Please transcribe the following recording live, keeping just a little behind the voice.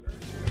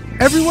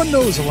Everyone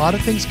knows a lot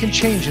of things can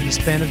change in the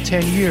span of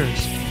 10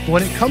 years. But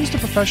when it comes to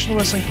professional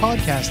wrestling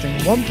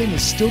podcasting, one thing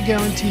is still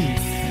guaranteed.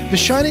 The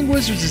Shining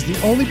Wizards is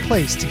the only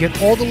place to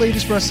get all the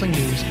latest wrestling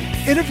news,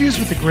 interviews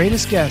with the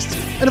greatest guests,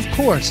 and of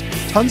course,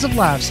 tons of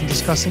laughs in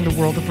discussing the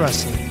world of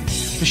wrestling.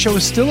 The show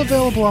is still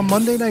available on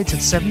Monday nights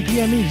at 7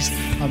 p.m. East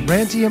on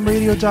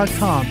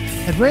rantemradio.com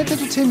and Rant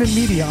Entertainment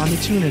Media on the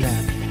TuneIn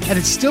app. And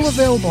it's still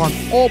available on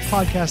all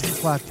podcasting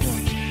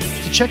platforms.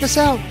 To check us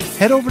out,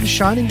 head over to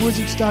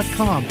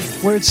shiningwizards.com,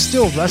 where it's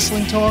still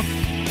wrestling talk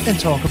and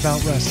talk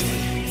about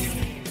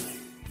wrestling.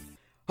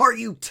 Are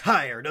you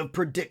tired of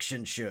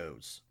prediction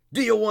shows?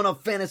 Do you want to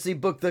fantasy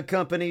book the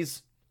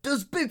companies?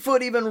 Does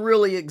Bigfoot even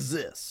really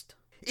exist?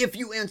 If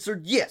you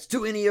answered yes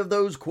to any of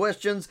those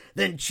questions,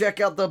 then check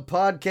out the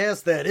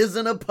podcast that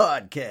isn't a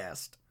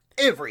podcast.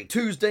 Every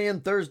Tuesday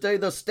and Thursday,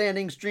 the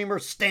standing streamer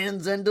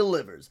stands and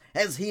delivers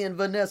as he and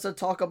Vanessa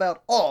talk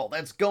about all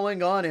that's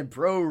going on in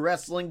pro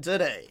wrestling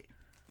today.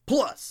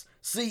 Plus,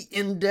 see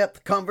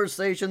in-depth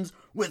conversations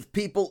with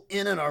people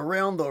in and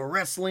around the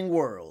wrestling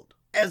world,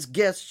 as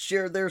guests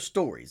share their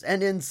stories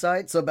and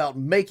insights about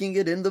making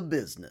it in the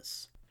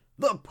business.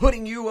 The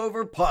Putting You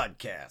Over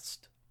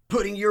podcast.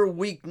 Putting your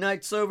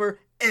weeknights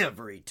over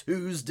every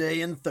Tuesday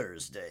and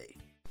Thursday.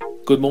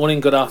 Good morning,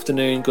 good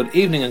afternoon, good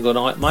evening, and good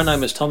night. My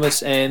name is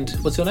Thomas, and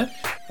what's your name?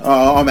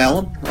 I'm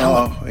Alan.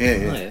 Alan. Oh,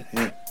 yeah.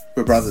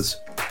 We're brothers.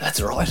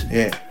 That's right.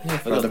 Yeah.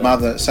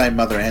 Same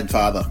mother and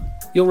father.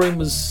 Your room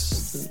was...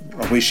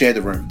 We shared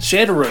the room.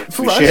 Shared a room.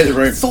 We shared the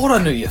room. Thought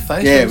I knew your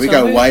face. Yeah, we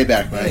go way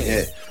back, mate.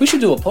 Yeah. We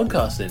should do a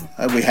podcast then.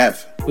 We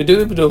have. We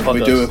do a podcast.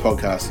 We do a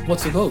podcast.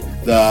 What's it called?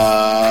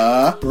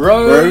 The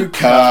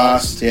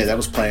Broadcast. Yeah, that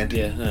was planned.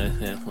 Yeah.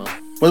 Well.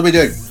 What do we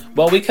do?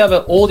 Well, we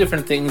cover all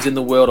different things in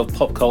the world of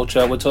pop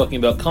culture. We're talking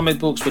about comic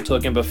books, we're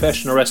talking about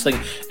professional wrestling,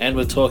 and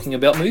we're talking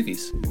about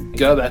movies.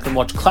 Go back and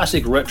watch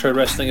classic retro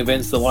wrestling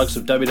events, the likes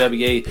of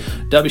WWE,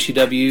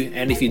 WCW,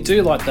 and if you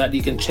do like that,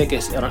 you can check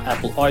us out on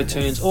Apple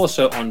iTunes,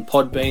 also on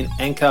Podbean,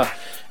 Anchor,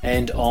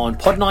 and on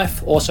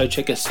Podknife. Also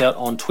check us out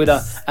on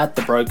Twitter at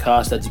The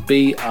Broadcast. That's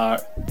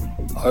BROKAST.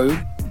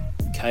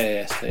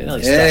 Hey,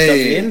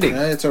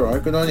 it's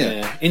alright, good on you.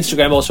 Yeah.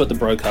 Instagram also at The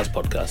Broadcast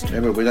Podcast.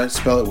 Remember, we don't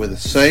spell it with a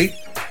C,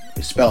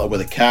 we spell it with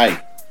a K.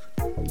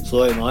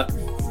 Sorry, mate.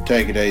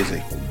 Take it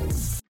easy.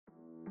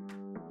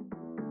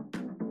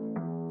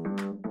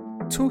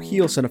 Two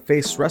Heels and a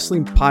Face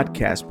Wrestling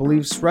Podcast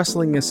believes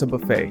wrestling is a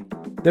buffet.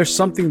 There's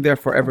something there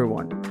for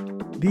everyone.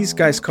 These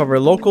guys cover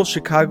local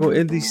Chicago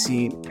indie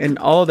scene, and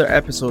all of their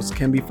episodes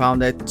can be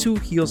found at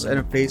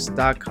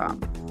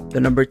twoheelsandaface.com. The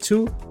number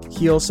 2,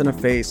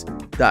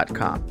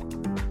 heelsandaface.com.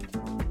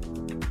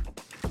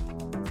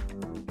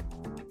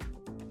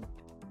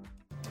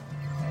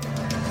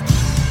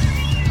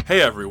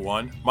 Hey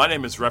everyone, my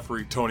name is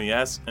referee Tony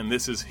S, and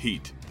this is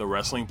Heat, the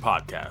wrestling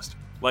podcast.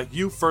 Like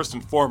you, first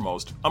and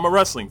foremost, I'm a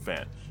wrestling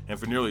fan, and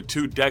for nearly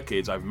 2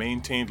 decades I've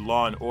maintained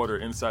law and order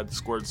inside the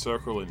squared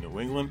circle in New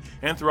England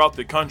and throughout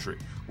the country,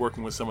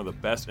 working with some of the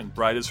best and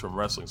brightest from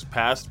wrestling's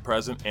past,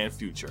 present, and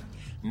future.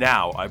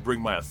 Now I bring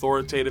my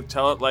authoritative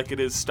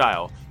tell-it-like-it-is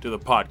style to the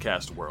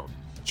podcast world.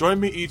 Join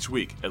me each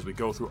week as we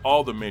go through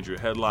all the major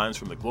headlines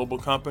from the global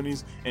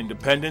companies,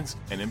 independents,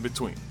 and in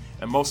between.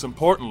 And most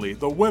importantly,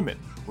 the women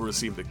will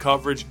receive the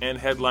coverage and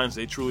headlines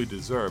they truly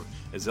deserve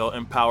as they'll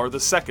empower the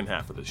second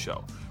half of the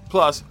show.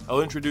 Plus,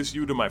 I'll introduce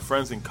you to my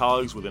friends and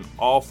colleagues within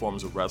all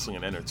forms of wrestling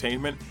and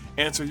entertainment,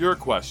 answer your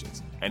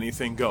questions,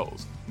 anything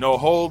goes. No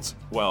holds,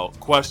 well,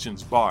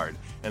 questions barred,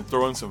 and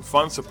throw in some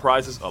fun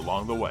surprises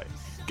along the way.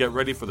 Get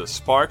ready for the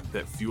spark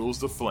that fuels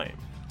the flame.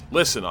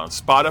 Listen on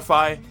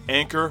Spotify,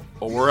 Anchor,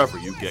 or wherever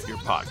you get your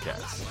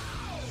podcasts.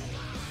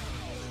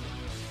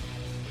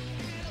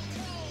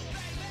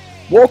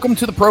 Welcome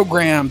to the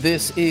program.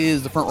 This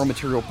is the Front Row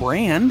Material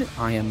brand.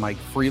 I am Mike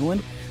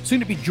Freland, soon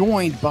to be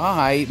joined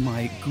by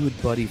my good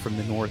buddy from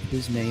the north.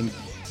 His name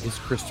is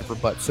Christopher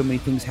Butt. So many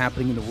things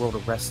happening in the world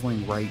of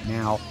wrestling right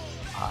now.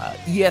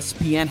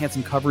 ESPN had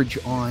some coverage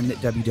on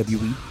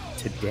WWE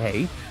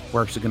today.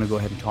 We're actually going to go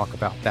ahead and talk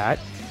about that.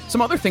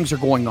 Some other things are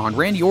going on.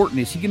 Randy Orton,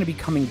 is he going to be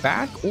coming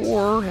back,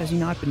 or has he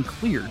not been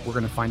cleared? We're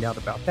going to find out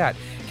about that.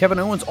 Kevin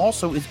Owens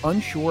also is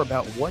unsure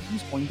about what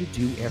he's going to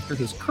do after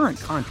his current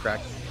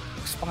contract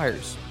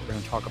expires. We're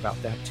going to talk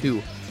about that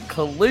too.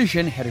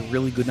 Collision had a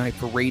really good night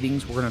for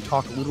ratings. We're going to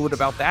talk a little bit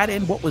about that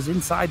and what was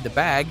inside the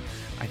bag.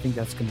 I think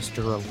that's going to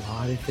stir a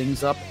lot of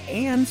things up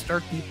and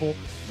start people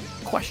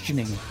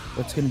questioning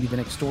what's going to be the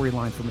next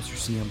storyline for Mr.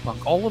 CM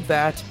Punk. All of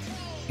that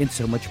and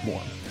so much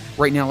more.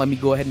 Right now, let me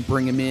go ahead and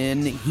bring him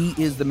in. He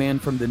is the man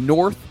from the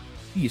north.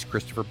 He is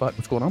Christopher Butt.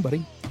 What's going on,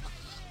 buddy?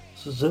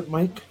 This is it,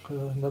 Mike.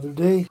 Another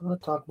day.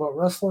 Talk about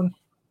wrestling.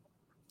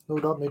 No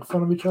doubt make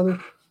fun of each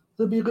other.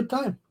 It'll be a good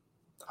time.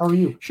 How are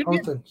you? How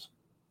are things?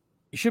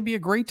 It should be a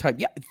great time.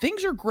 Yeah,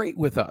 things are great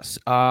with us.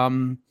 I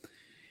don't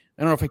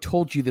know if I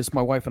told you this.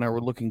 My wife and I were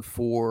looking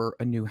for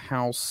a new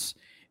house,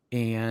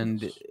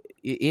 and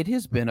it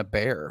has been a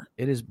bear.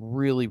 It has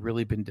really,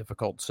 really been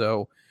difficult.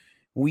 So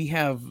we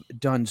have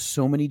done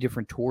so many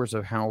different tours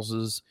of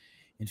houses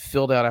and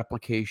filled out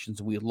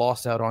applications. We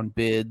lost out on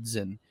bids,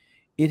 and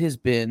it has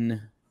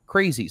been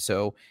crazy.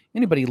 So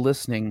anybody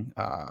listening,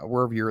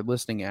 wherever you're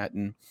listening at,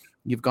 and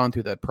you've gone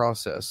through that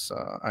process,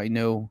 I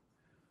know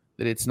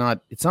that it's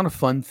not a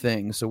fun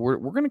thing. So we're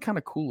going to kind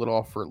of cool it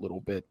off for a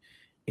little bit.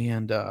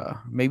 And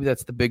maybe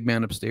that's the big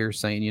man upstairs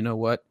saying, you know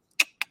what,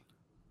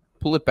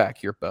 pull it back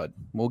here, bud.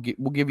 We'll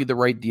give you the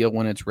right deal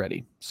when it's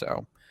ready.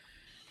 So,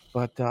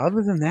 but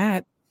other than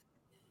that,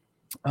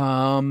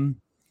 going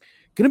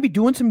to be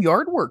doing some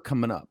yard work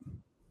coming up.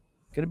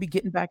 Going to be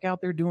getting back out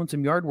there doing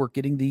some yard work,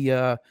 getting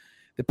the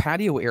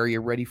patio area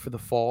ready for the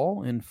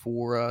fall and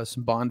for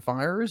some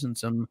bonfires and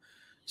some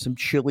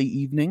chilly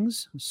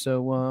evenings.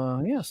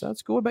 So, so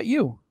that's cool. What about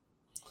you?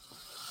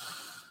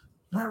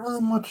 Not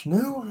really much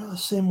new.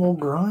 Same old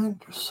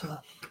grind. Just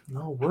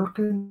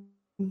working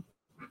in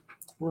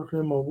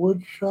my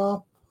wood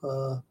shop.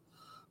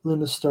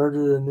 Linda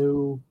started a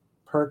new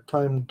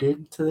part-time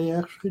gig today.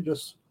 Actually,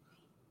 just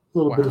a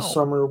little bit of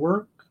summer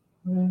work,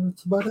 and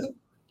that's about it.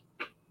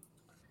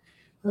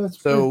 That's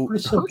pretty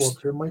simple.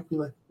 It might be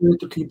like you have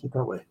to keep it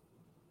that way.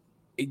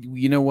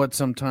 You know what?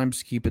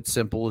 Sometimes keep it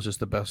simple is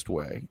just the best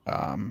way.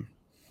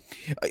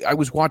 I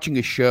was watching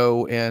a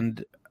show,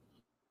 and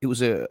it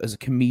was as a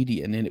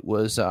comedian, and it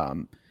was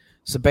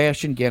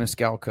Sebastian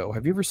Maniscalco.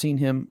 Have you ever seen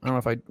him? I don't know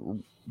if I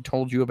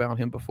told you about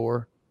him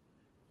before.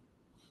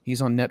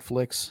 He's on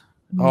Netflix.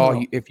 No.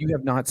 Oh, if you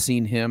have not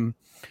seen him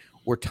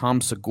or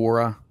Tom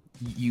Segura,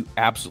 you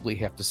absolutely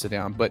have to sit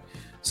down. But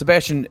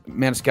Sebastian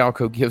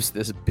Maniscalco gives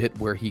this bit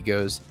where he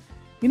goes,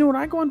 you know, when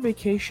I go on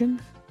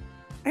vacation,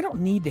 I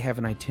don't need to have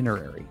an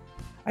itinerary.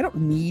 I don't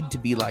need to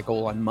be like,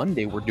 oh, on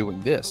Monday we're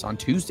doing this. On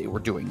Tuesday we're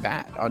doing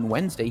that. On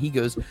Wednesday, he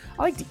goes,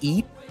 I like to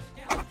eat.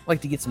 I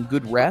like to get some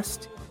good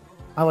rest.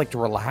 I like to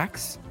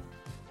relax.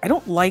 I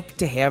don't like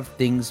to have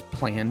things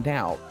planned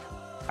out.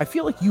 I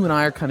feel like you and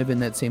I are kind of in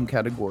that same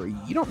category.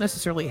 You don't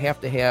necessarily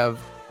have to have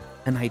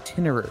an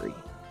itinerary.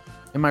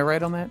 Am I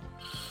right on that?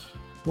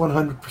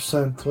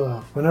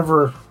 100%.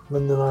 Whenever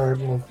Linda and I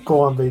will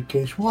go on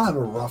vacation, we'll have a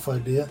rough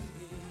idea.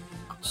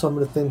 Some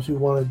of the things we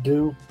want to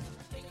do.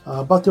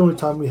 About the only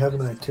time we have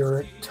an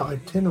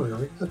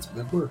itinerary, that's a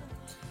big word.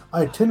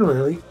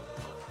 Itinerary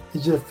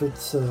is if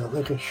it's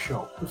like a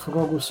show. If we're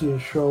going to go see a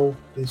show,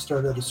 they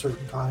start at a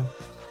certain time.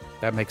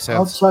 That makes sense.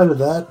 Outside of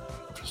that,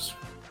 just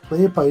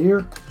play it by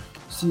ear,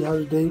 see how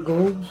the day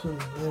goes,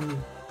 and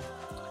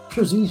it's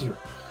just easier.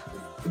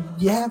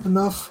 You have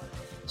enough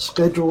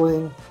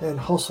scheduling and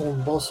hustle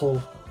and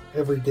bustle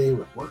every day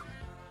with work.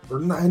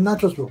 And not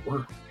just with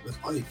work, with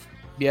life.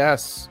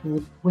 Yes.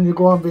 When you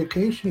go on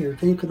vacation, you're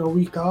taking a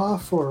week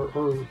off or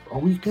a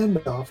weekend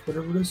off,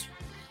 whatever it is.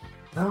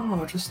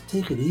 No, just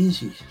take it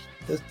easy.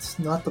 That's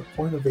not the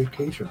point of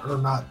vacation, or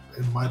not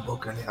in my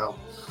book anyhow.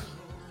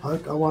 I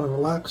want to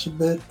relax a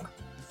bit.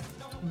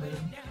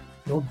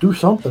 Do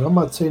something. I'm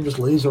not saying just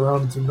laze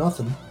around and do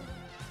nothing,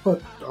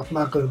 but I'm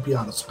not going to be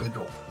on a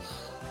schedule.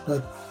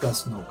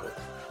 That's no good.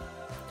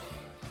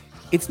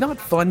 It's not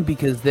fun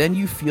because then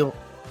you feel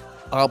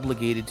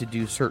obligated to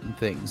do certain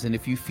things, and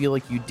if you feel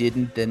like you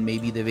didn't, then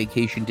maybe the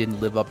vacation didn't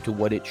live up to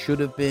what it should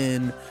have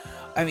been.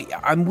 I mean,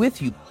 I'm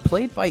with you.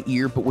 Play it by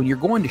ear, but when you're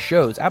going to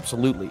shows,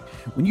 absolutely.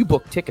 When you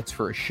book tickets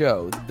for a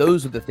show,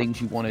 those are the things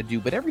you want to do.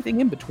 But everything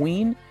in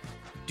between,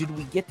 did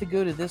we get to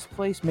go to this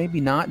place? Maybe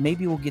not.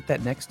 Maybe we'll get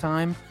that next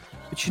time.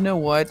 But you know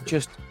what?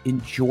 Just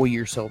enjoy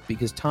yourself,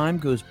 because time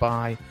goes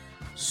by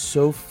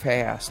so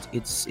fast.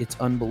 It's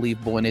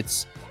unbelievable, and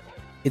it's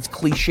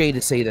cliche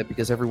to say that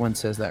because everyone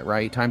says that,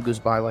 right? Time goes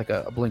by like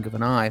a blink of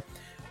an eye,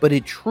 but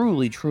it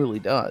truly, truly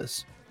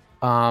does.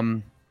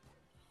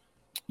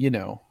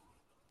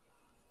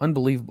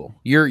 Unbelievable.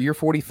 You're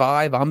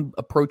 45. I'm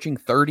approaching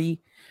 30.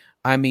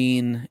 I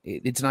mean,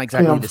 it's not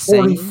exactly the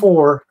same. I'm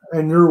 44,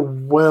 and you're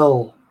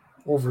well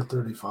over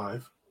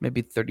 35.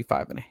 Maybe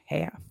 35 and a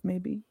half,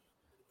 maybe.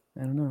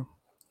 I don't know.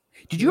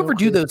 Did you ever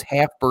do those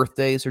half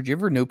birthdays, or did you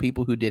ever know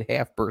people who did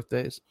half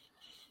birthdays?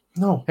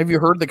 No. Have you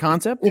heard the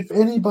concept? If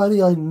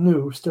anybody I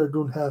knew started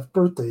doing half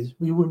birthdays,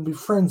 we wouldn't be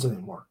friends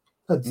anymore.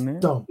 That's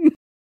dumb.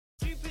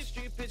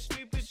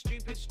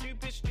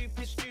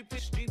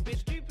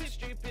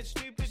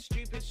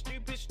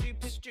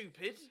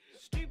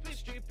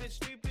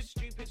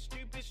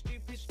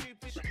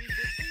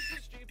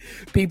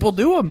 People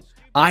do them.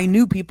 I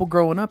knew people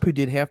growing up who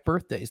did half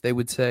birthdays. They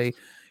would say,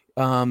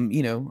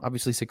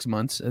 obviously 6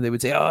 months, and they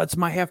would say, oh, it's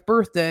my half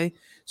birthday.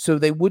 So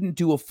they wouldn't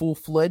do a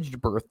full-fledged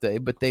birthday,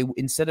 but they,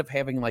 instead of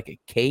having like a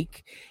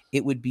cake,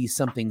 it would be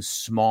something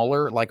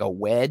smaller, like a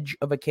wedge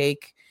of a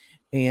cake.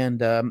 And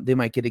they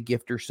might get a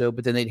gift or so,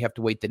 but then they'd have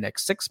to wait the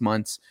next 6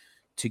 months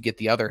to get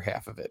the other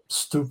half of it.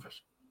 Stupid.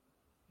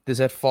 Does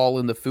that fall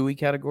in the phooey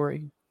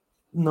category?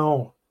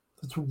 No,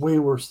 that's way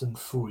worse than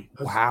phooey.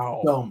 That's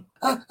wow. Dumb.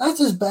 That's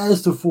as bad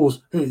as the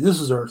fools. Hey, this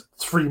is our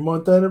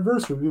 3-month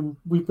anniversary.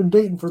 We've been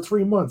dating for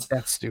 3 months.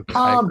 That's stupid.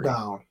 Calm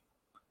down.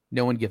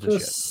 No one gives a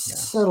shit. Yeah.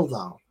 Settle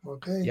down,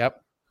 okay?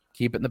 Yep.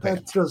 Keep it in the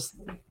pants. That's just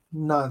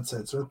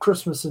nonsense. Or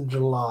Christmas in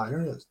July.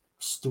 Or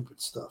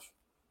stupid stuff.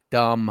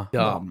 Dumb.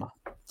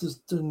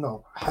 Just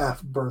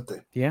half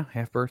birthday. Yeah,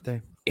 half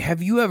birthday.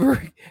 Have you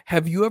ever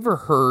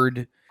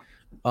heard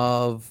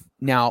of,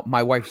 now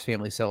my wife's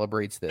family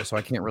celebrates this, so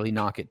I can't really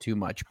knock it too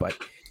much, but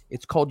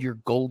it's called your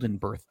golden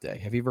birthday.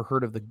 Have you ever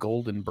heard of the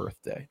golden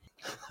birthday?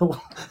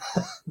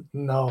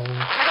 No.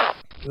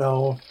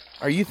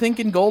 Are you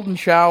thinking golden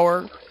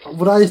shower?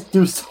 Would I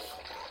do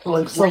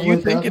like something? Were you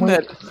like thinking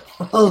that?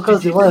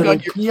 Did you think on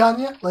pee on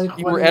you? Like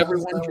where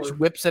everyone just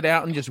whips it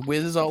out and just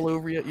whizzes all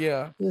over you?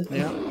 Yeah.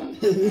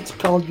 It's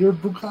called your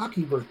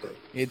bukkake birthday.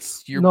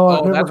 It's your. No,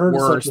 I've never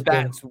that's heard worse. of such a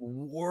thing. That's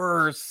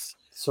worse.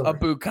 Sorry. A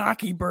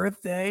bukkake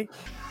birthday.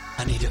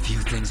 I need a few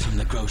things from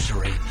the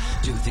grocery.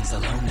 Do things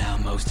alone now,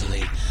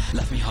 mostly.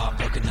 Left me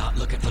heartbroken, not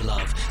looking for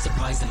love.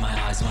 Surprised in my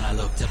eyes when I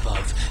looked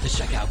above the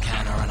checkout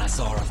counter and I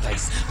saw her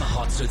face. My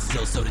heart stood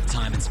still, so did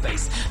time and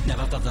space.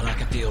 Never thought that I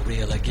could feel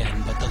real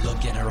again, but the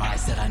look in her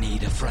eyes said I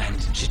need a friend.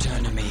 She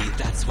turned to me,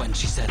 that's when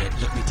she said it.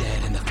 Looked me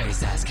dead in the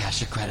face, asked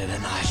cash or credit,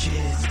 and I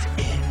jizzed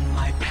in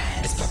my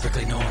pants. It's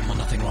perfectly normal,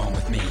 nothing wrong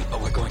with me,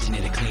 but we're going to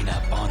need a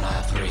cleanup on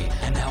aisle 3.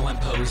 And now I'm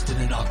posed in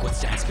an awkward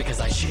stance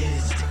because I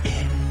jizzed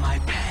in my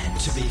pants.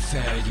 To be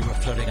fair, you were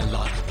flirting a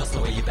lot, plus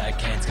the way you bag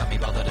cans got me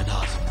bothered and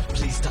hot.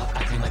 Please stop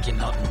acting like you're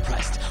not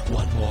impressed.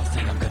 One more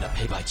thing, I'm gonna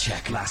pay by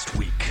check. Last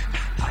week,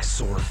 I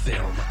saw a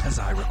film. As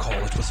I recall,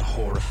 it was a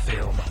horror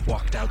film.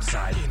 Walked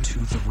outside into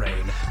the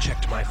rain,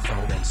 checked my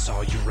phone and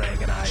saw you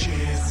rang, and I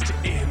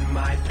jizzed in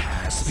my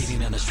pants. Speeding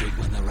down the street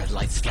when the red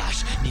lights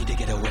flash. Need to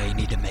get away,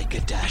 need to make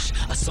a dash.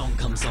 A song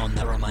comes on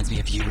that reminds me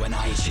of you, and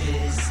I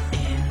jizz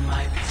in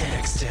my pants. The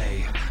next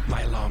day,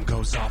 my alarm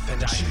goes off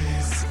and I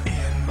jizz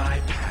in my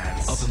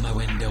pants. Open my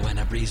window and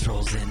a breeze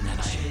rolls in, and I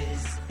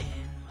jizz in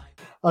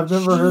my. I've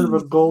never heard of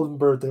a golden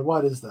birthday.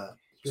 What is that?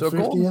 Your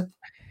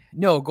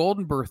 50th?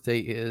 Golden birthday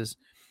is.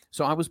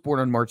 So I was born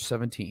on March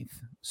 17th.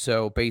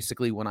 So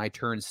basically, when I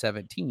turned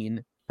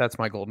 17, that's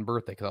my golden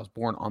birthday because I was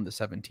born on the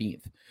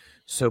 17th.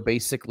 So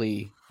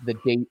basically, the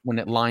date when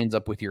it lines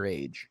up with your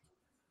age.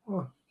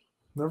 Oh,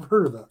 never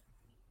heard of that.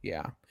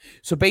 Yeah.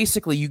 So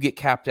basically, you get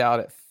capped out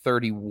at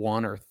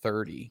 31 or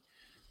 30.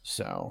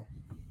 So,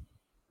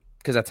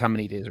 because that's how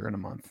many days are in a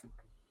month.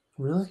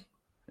 Really?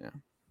 Yeah.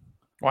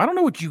 Well, I don't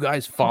know what you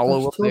guys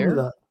follow up there.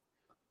 That.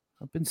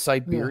 Up in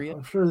Siberia. Yeah,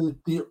 I'm sure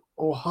that the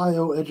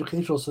Ohio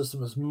educational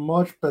system is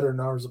much better than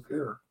ours up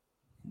here.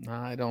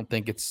 I don't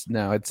think it's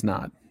not. It's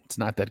not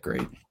that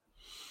great.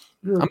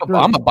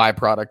 I'm a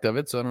byproduct of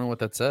it, so I don't know what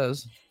that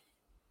says.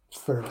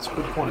 Fair. That's a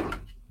good point.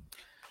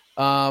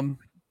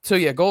 So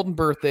yeah, golden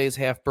birthdays,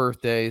 half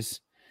birthdays.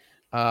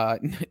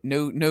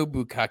 No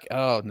bukkake.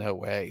 Oh, no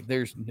way.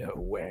 There's no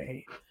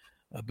way.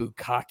 A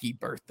bukkake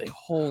birthday.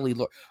 Holy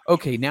Lord.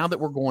 Okay, now that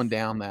we're going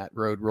down that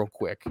road real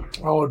quick.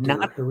 Oh,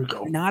 here we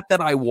go. Not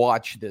that I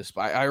watched this,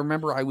 but I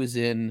remember I was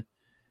in,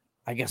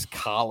 I guess,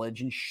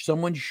 college, and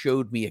someone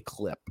showed me a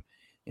clip.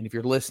 And if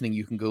you're listening,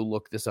 you can go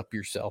look this up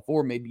yourself,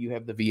 or maybe you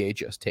have the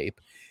VHS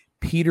tape.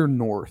 Peter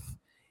North.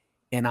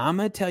 And I'm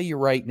going to tell you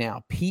right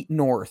now, Pete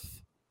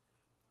North,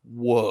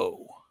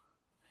 whoa.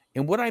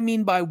 And what I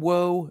mean by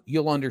whoa,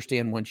 you'll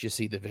understand once you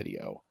see the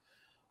video.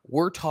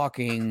 We're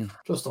talking...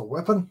 Just a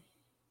weapon?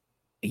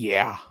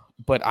 Yeah,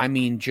 but I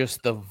mean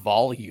just the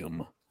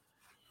volume.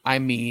 I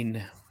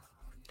mean,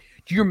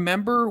 do you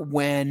remember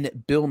when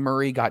Bill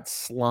Murray got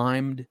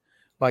slimed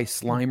by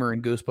Slimer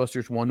in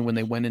Ghostbusters 1 when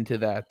they went into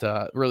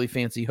that really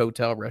fancy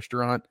hotel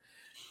restaurant?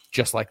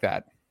 Just like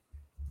that.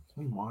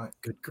 Oh my.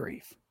 Good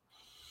grief.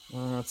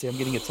 Let's see, I'm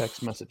getting a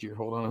text message here.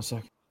 Hold on a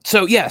sec.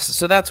 So yes,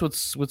 so that's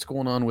what's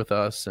going on with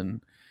us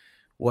and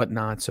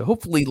whatnot. So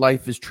hopefully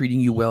life is treating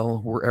you well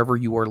wherever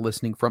you are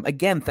listening from.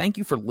 Again, thank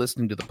you for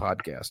listening to the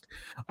podcast.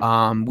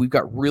 We've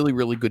got really,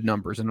 really good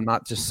numbers, and I'm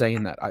not just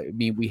saying that. I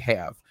mean, we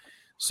have.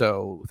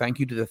 So thank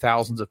you to the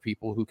thousands of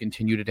people who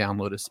continue to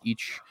download us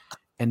each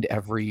and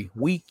every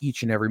week,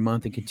 each and every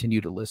month, and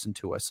continue to listen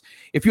to us.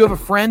 If you have a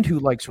friend who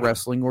likes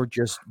wrestling or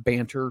just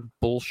banter,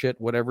 bullshit,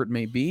 whatever it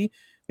may be,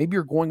 maybe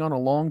you're going on a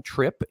long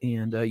trip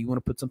and you want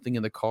to put something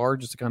in the car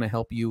just to kind of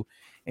help you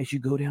as you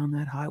go down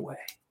that highway,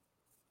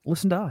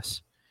 listen to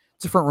us.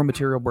 It's a Front Row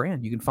Material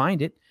brand. You can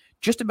find it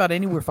just about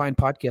anywhere fine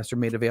podcasts are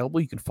made available.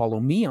 You can follow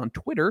me on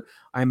Twitter.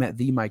 I'm at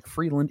the Mike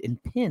Freland, and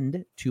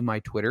pinned to my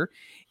Twitter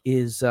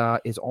is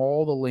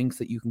all the links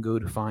that you can go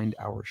to find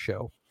our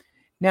show.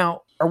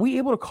 Now, are we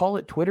able to call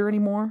it Twitter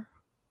anymore?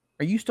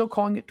 Are you still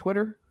calling it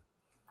Twitter?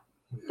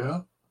 Yeah.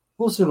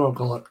 We'll see what I'll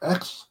call it.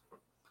 X.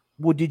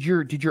 Well, did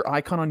your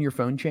icon on your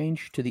phone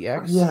change to the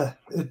X? Yeah,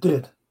 it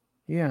did.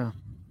 Yeah.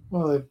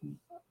 Well, like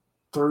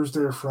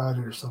Thursday or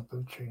Friday or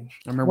something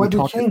changed. I remember. Why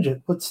did you change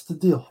it? What's the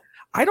deal?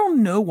 I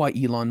don't know why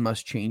Elon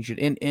Musk changed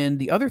it. And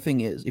the other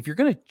thing is, if you're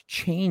going to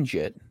change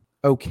it,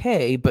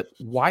 okay, but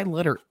why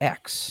letter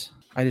X?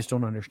 I just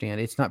don't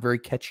understand. It's not very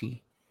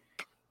catchy.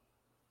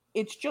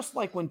 It's just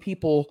like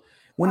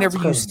whenever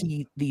you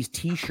see these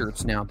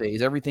T-shirts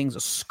nowadays, everything's a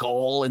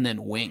skull and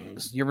then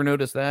wings. You ever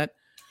notice that?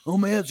 Oh,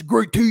 man, it's a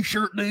great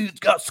T-shirt, dude.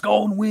 It's got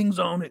skull and wings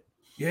on it.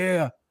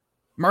 Yeah.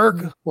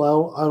 America.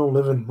 Well, I don't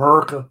live in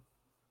America.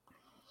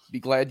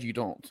 Be glad you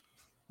don't.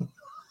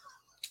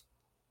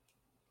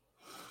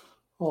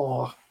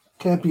 Oh,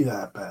 can't be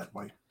that bad,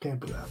 Mike. Can't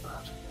be that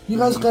bad. You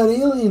guys got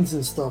aliens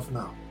and stuff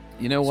now.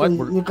 You know So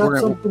what? you got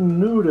something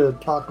new to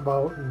talk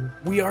about. And...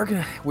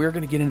 we're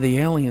gonna get into the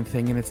alien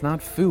thing, and it's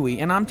not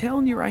phooey. And I'm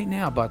telling you right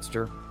now,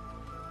 Butster,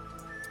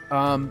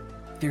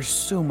 there's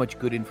so much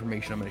good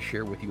information I'm going to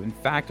share with you. In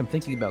fact, I'm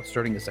thinking about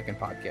starting a second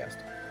podcast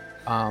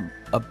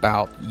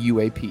about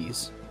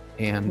UAPs.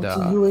 And what's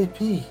a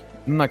UAP?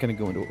 I'm not going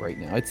to go into it right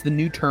now. It's the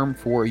new term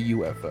for a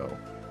UFO.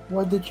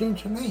 Why'd they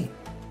change the name?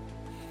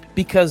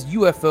 Because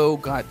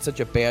UFO got such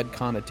a bad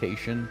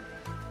connotation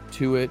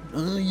to it.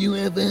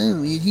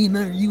 UFO, is he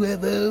not a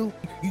UFO?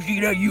 You see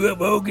that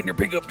UFO? Get in your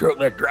pickup truck,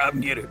 let's drive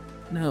and get it.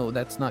 No,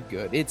 that's not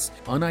good. It's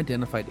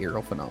unidentified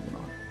aerial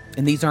phenomenon.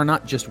 And these are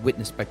not just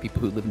witnessed by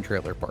people who live in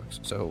trailer parks.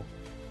 So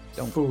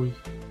don't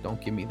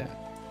give me that.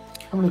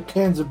 How many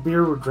cans of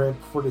beer were drank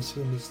before they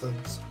seen these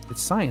things?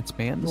 It's science,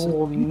 man. This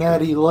old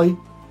natty light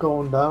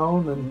going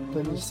down, and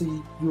then you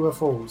see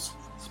UFOs.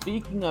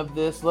 Speaking of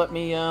this, let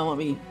me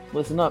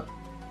listen up.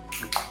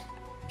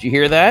 Did you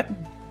hear that?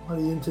 Are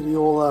you into the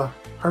old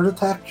heart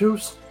attack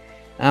juice?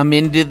 I'm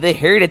into the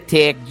heart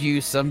attack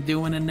juice. I'm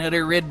doing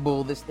another Red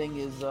Bull. This thing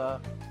is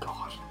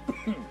God.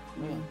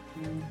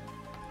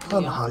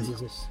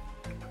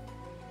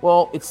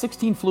 Well, it's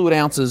 16 fluid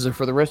ounces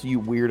for the rest of you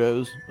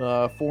weirdos.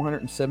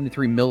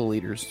 473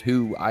 milliliters.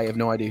 Who I have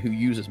no idea who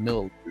uses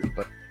milliliters,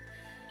 but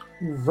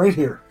right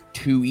here.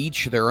 To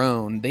each their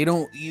own. They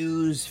don't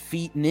use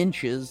feet and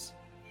inches.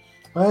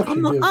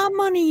 I'm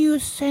gonna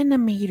use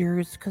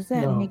centimeters because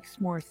that makes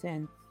more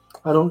sense.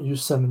 I don't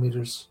use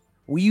centimeters.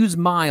 We use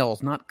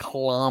miles, not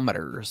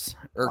kilometers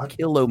or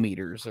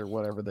kilometers or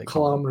whatever they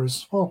call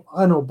kilometers. Well,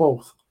 I know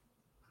both.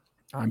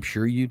 I'm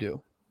sure you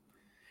do.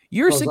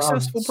 You're a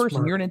successful person.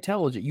 Smart. You're an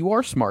intelligent. You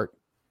are smart.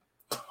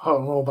 I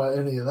don't know about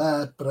any of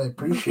that, but I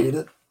appreciate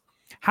it.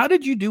 How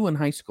did you do in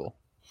high school?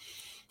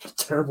 A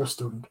terrible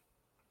student.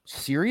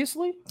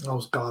 Seriously? I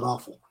was god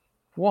awful.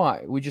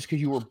 Why? Just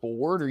because you were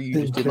bored, or you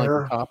just didn't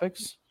like the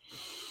topics?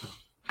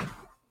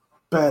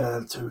 Bad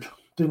attitude.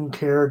 Didn't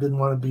care. Didn't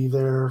want to be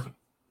there.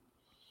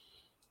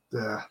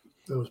 Yeah,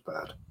 it was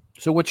bad.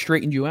 So what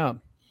straightened you out?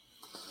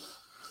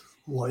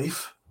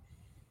 Life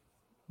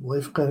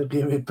kind of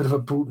gave me a bit of a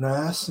boot in the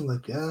ass, and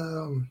like,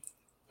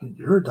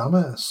 you're a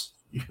dumbass.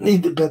 You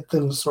need to get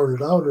things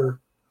sorted out,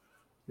 or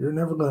you're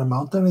never going to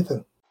amount to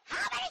anything.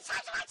 How many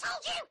times have I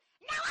told you?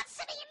 No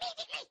answer me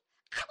immediately.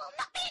 I will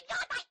not be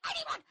ignored by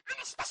anyone, and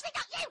especially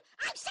not you.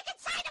 I'm sick and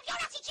tired of your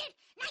attitude.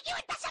 Now you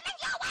had better mend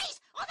your ways,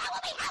 or there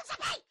will be hell to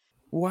pay.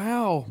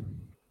 Wow.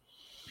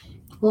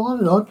 Well,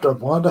 I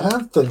wanted to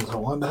have things. I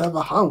wanted to have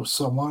a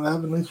house. I wanted to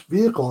have a nice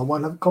vehicle. I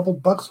wanted to have a couple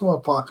bucks in my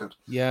pocket.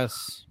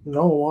 Yes. I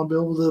want to be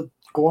able to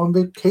go on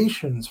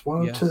vacations.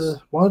 Wanted to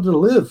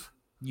live.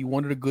 You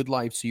wanted a good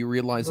life, so you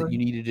realized that you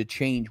needed to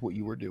change what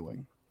you were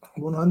doing.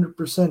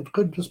 100%.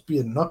 Couldn't just be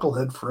a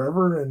knucklehead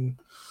forever, and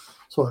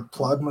so I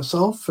applied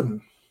myself,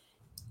 and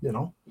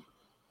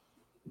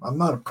I'm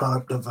not a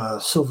product of a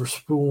silver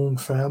spoon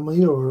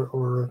family,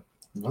 or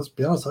let's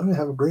be honest, I didn't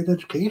have a great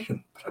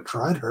education, but I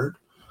tried hard.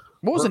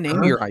 What was the name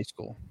of your high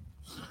school?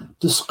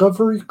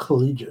 Discovery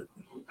Collegiate.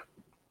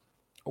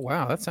 Oh,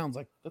 wow, that sounds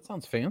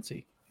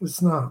fancy.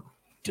 It's not.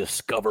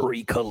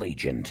 Discovery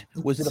Collegiate.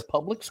 Was it a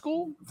public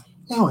school?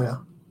 Oh, yeah.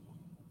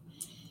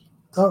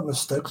 Out in the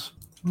sticks.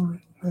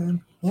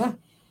 And yeah,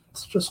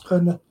 it's just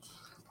kind of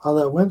how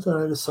that went.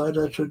 And I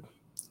decided I should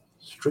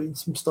straighten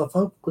some stuff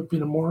up, quit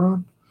being a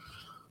moron,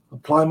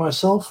 apply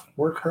myself,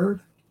 work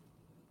hard.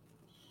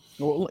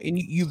 Well, and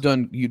you've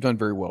done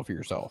very well for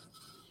yourself.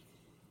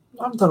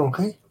 I've done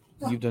okay.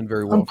 Yeah. You've done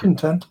very well. I'm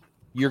content.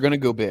 You're going to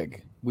go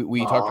big.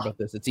 We talked about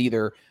this. It's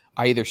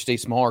I either stay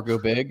small or go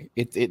big.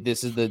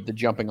 This is the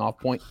jumping off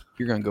point.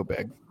 You're going to go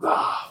big.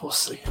 We'll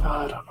see.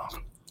 I don't know.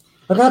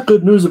 I got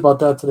good news about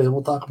that today.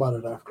 We'll talk about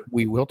it after.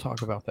 We will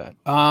talk about that.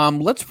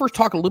 Let's first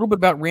talk a little bit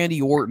about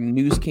Randy Orton.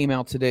 News came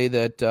out today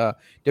that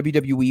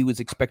WWE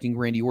was expecting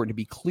Randy Orton to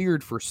be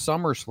cleared for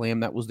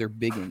SummerSlam. That was their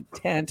big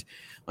intent.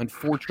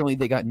 Unfortunately,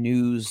 they got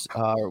news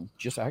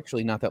just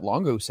actually not that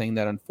long ago saying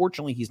that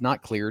unfortunately he's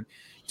not cleared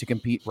to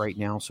compete right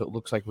now. So it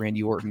looks like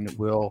Randy Orton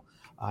will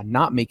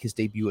not make his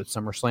debut at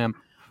SummerSlam.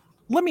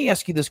 Let me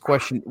ask you this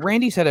question.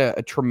 Randy's had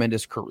a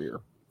tremendous career.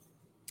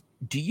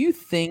 Do you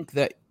think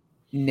that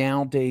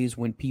nowadays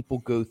when people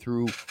go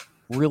through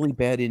really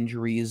bad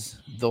injuries,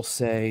 they'll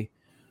say,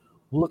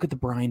 look at the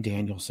Bryan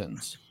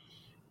Danielsons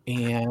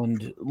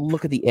and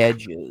look at the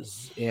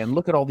Edges and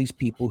look at all these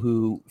people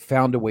who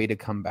found a way to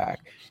come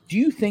back? Do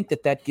you think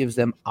that gives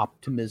them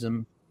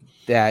optimism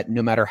that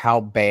no matter how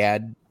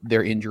bad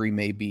their injury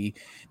may be,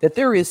 that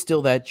there is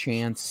still that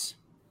chance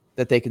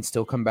that they can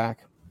still come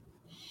back?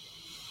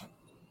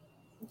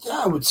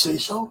 Yeah, I would say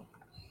so.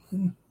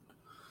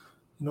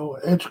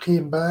 Edge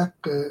came back,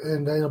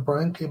 and Daniel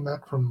Bryan came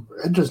back from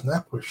Edge's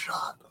neck was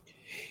shot.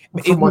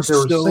 From what they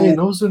were saying,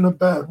 it was in a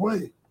bad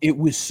way. It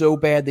was so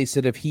bad. They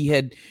said if he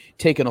had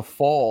taken a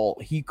fall,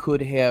 he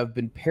could have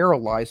been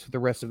paralyzed for the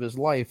rest of his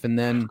life. And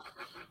then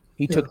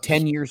he took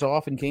 10 years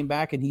off and came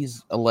back, and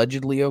he's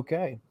allegedly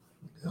okay.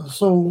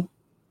 So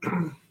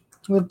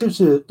it gives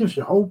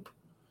you hope,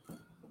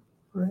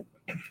 right?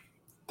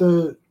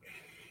 The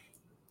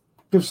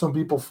gives some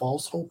people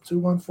false hope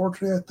too,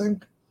 unfortunately, I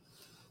think.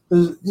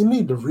 Is you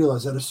need to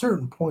realize at a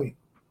certain point,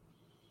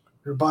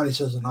 your body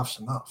says enough's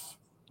enough.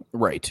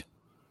 Right.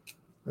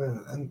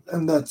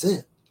 And that's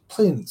it.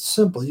 Plain and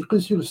simple.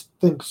 Because you just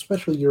think,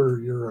 especially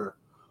your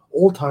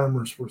old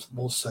timers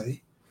will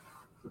say,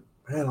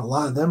 man, a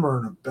lot of them are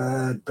in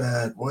a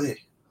bad way.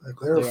 Like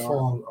they're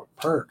falling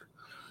apart.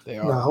 They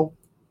are. Now,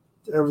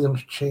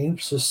 everything's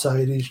changed.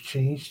 Society's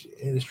changed.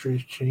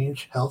 Industry's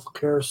changed.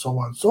 Healthcare, so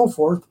on and so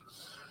forth.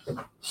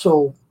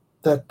 So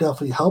that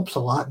definitely helps a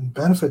lot and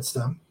benefits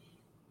them.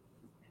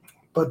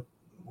 But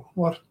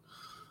what?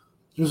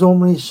 There's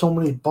only so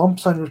many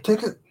bumps on your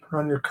ticket or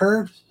on your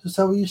card. Is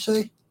that what you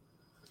say?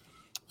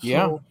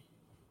 Yeah.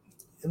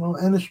 So,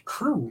 and it's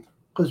true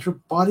because your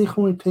body can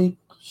only take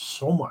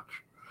so much.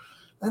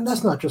 And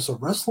that's not just a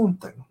wrestling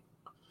thing.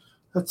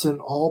 That's in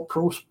all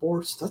pro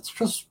sports. That's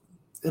just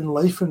in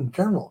life in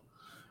general.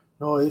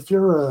 If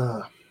you're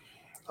a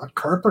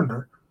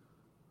carpenter,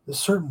 at a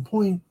certain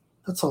point,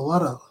 that's a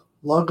lot of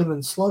lugging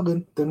and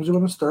slugging. Things are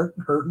going to start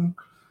hurting.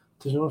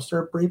 Things are going to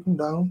start breaking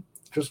down.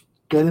 Just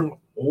getting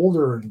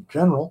older in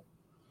general.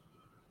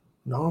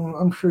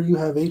 I'm sure you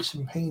have aches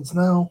and pains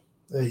now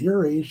at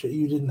your age that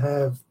you didn't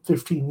have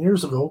 15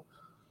 years ago.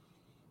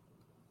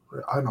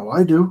 I know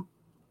I do.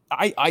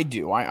 I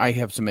do. I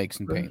have some aches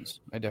and pains.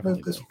 I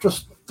definitely It's do.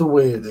 just the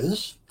way it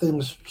is.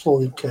 Things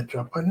slowly catch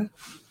up on it.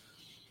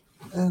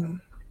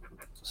 And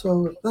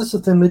so that's the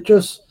thing.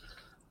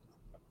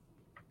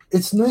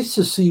 It's nice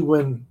to see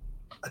when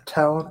a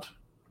talent,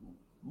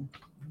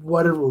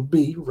 whatever it would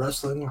be,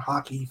 wrestling,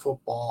 hockey,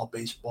 football,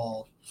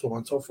 baseball, so on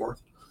and so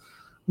forth,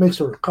 makes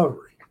a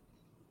recovery.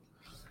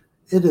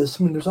 It is.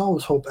 There's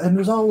always hope. And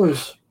there's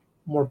always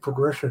more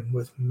progression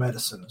with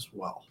medicine as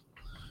well.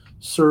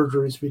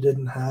 Surgeries we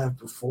didn't have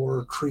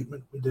before,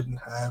 treatment we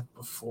didn't have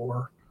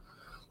before.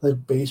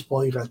 Like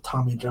baseball, you got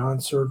Tommy John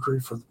surgery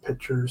for the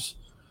pitchers.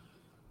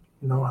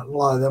 A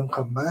lot of them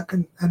come back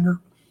and they're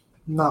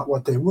not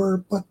what they were,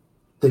 but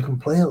they can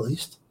play at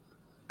least.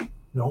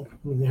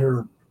 When you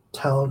hear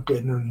talent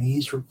getting their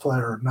knees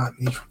replaced, or not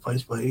knees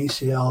replaced, but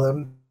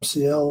ACL,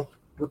 MCL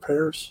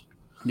repairs.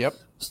 Yep.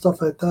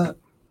 Stuff like that.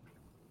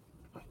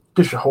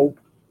 Gives you hope.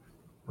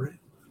 Right?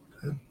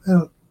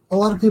 And a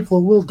lot of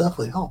people will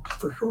definitely help,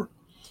 for sure.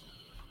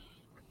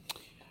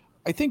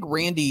 I think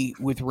Randy,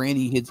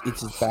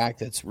 it's his back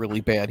that's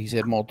really bad. He's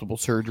had multiple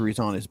surgeries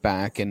on his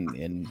back.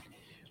 And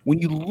when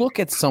you look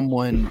at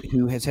someone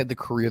who has had the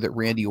career that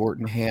Randy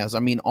Orton has,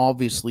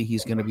 obviously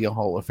he's going to be a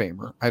Hall of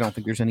Famer. I don't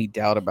think there's any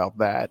doubt about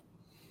that.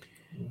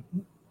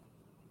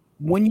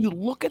 When you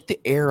look at the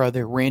era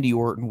that Randy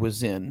Orton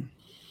was in,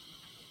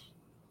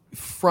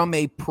 from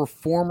a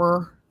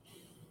performer,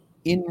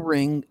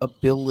 in-ring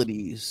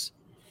abilities,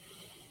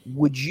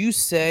 would you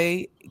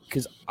say,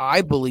 because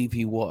I believe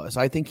he was,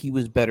 I think he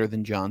was better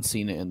than John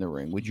Cena in the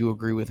ring. Would you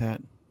agree with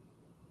that?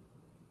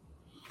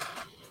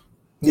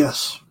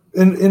 Yes.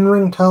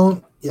 In-ring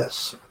talent,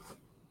 yes.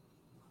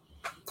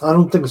 I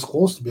don't think it's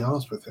close, to be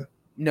honest with you.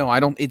 No, I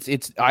don't.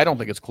 I don't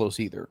think it's close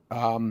either.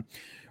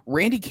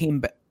 Randy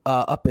came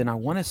up in, I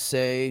want to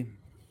say,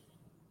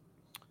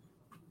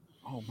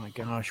 oh my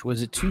gosh,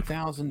 was it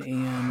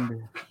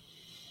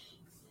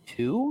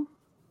 2002?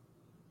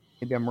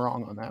 Maybe I'm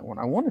wrong on that one.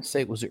 I want to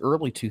say it was the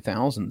early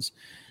 2000s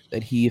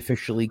that he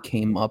officially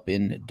came up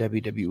in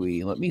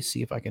WWE. Let me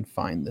see if I can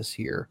find this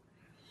here.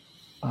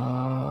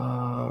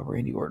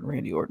 Randy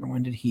Orton.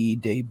 When did he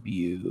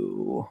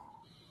debut?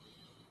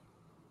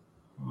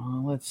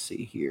 Let's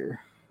see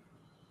here.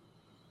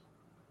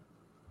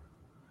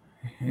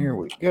 Here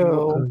we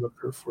go.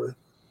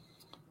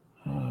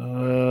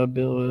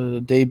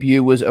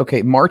 Debut was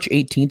March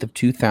 18th of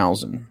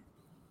 2000.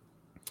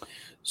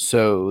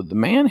 So the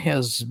man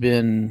has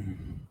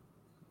been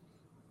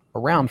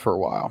around for a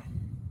while.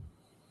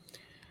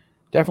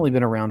 Definitely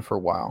been around for a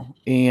while.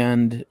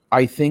 And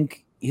I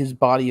think his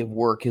body of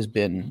work has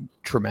been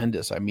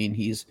tremendous.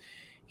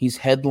 He's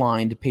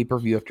headlined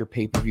pay-per-view after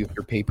pay-per-view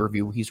after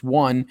pay-per-view. He's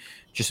won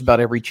just about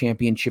every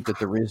championship that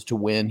there is to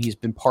win. He's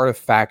been part of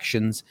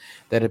factions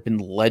that have been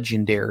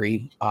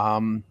legendary.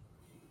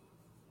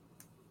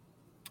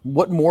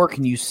 What more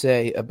can you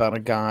say about a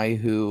guy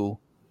who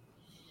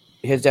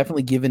has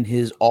definitely given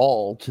his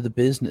all to the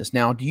business?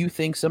 Now, do you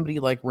think somebody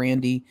like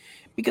Randy,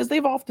 because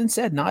they've often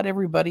said not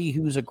everybody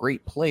who's a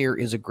great player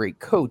is a great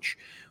coach,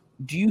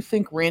 do you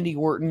think Randy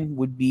Orton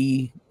would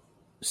be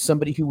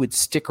somebody who would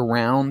stick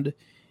around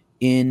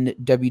in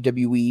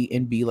WWE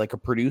and be like a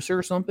producer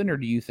or something? Or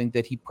do you think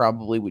that he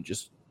probably would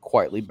just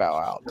quietly bow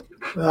out?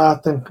 I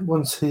think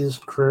once his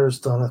career is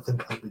done, I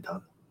think he'll be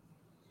done.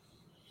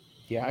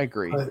 Yeah, I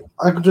agree.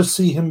 I could just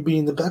see him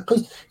being the guy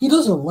because he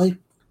doesn't like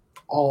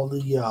all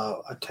the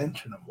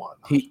attention and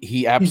whatnot.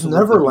 He absolutely he's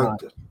never not.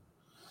 liked it.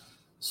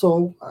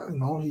 So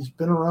he's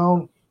been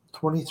around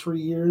 23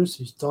 years.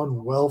 He's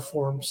done well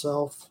for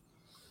himself.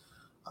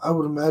 I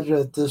would imagine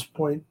at this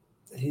point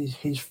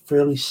he's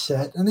fairly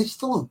set, and he's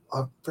still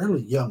a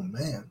fairly young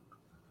man.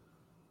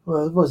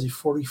 Well, was he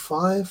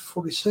 45,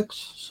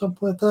 46,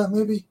 something like that,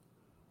 maybe?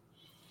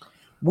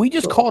 We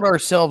just called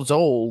ourselves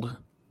old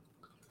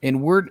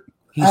And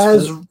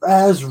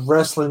as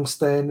wrestling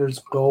standards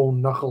go,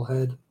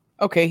 knucklehead.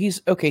 Okay,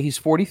 he's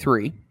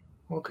 43.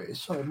 Okay,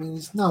 so I mean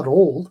he's not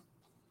old.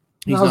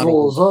 He's not as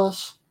old as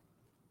us.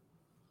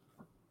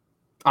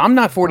 I'm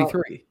not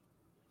 43.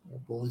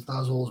 Well, he's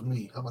not as old as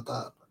me. How about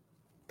that?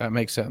 That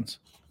makes sense.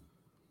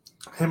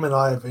 Him and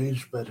I have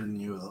aged better than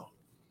you, though.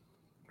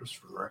 Just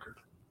for the record.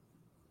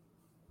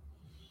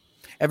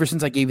 Ever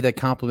since I gave you that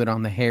compliment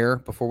on the hair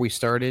before we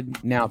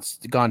started, now it's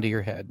gone to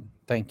your head.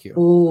 Thank you.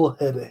 Full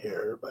head of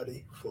hair,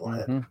 buddy. Full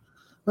head. I'm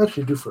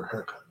actually due for a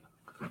haircut.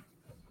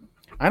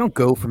 I don't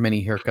go for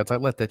many haircuts. I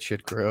let that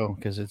shit grow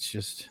because it's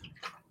just...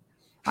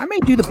 I may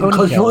do the ponytail.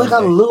 Because you only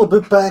got a little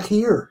bit back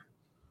here.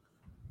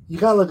 You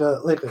got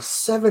like a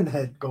 7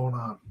 head going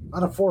on.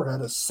 Not a 4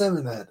 head, a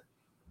 7 head.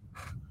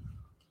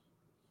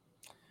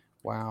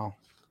 Wow.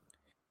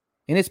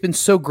 And it's been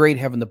so great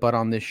having the butt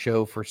on this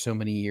show for so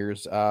many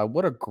years.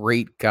 What a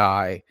great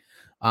guy.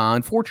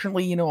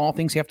 Unfortunately, all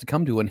things have to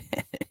come to an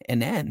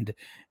end.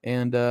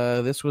 And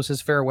this was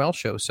his farewell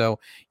show. So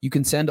you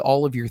can send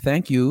all of your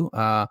thank you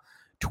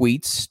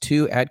tweets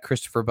to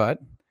 @ChristopherButt,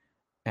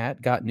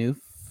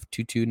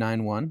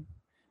 @GotNoof2291.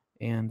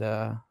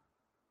 And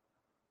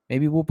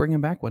maybe we'll bring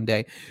him back one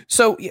day.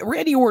 So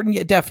Randy Orton,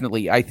 yeah,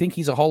 definitely. I think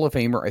he's a Hall of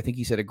Famer. I think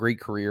he's had a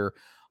great career.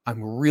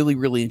 I'm really,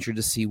 really interested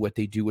to see what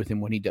they do with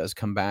him when he does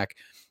come back.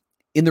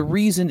 And the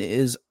reason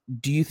is,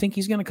 do you think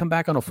he's going to come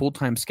back on a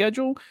full-time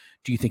schedule?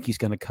 Do you think he's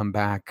going to come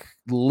back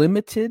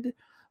limited?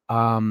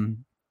 A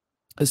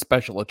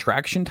special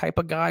attraction type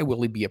of guy?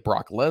 Will he be a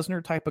Brock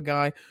Lesnar type of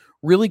guy?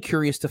 Really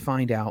curious to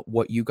find out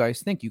what you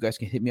guys think. You guys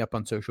can hit me up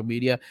on social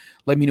media.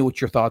 Let me know what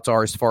your thoughts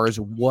are as far as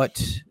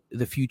what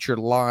the future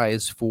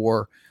lies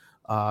for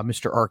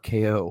Mr.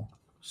 RKO.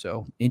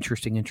 So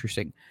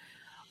interesting.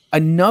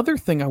 Another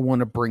thing I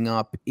want to bring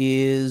up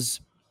is,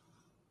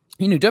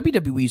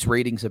 WWE's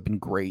ratings have been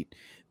great.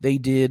 They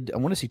did, I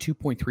want to say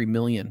 2.3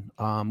 million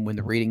when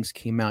the ratings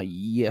came out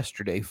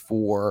yesterday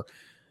for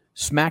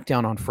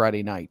SmackDown on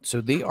Friday night.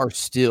 So they are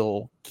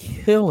still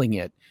killing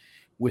it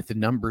with the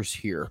numbers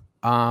here.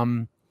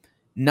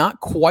 Not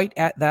quite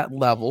at that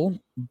level,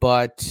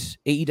 but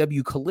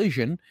AEW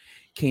Collision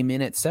came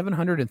in at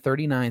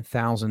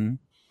 739,000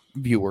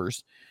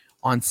 viewers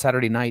on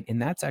Saturday night, and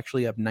that's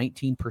actually up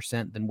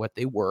 19% than what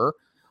they were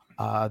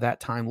that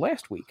time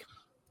last week.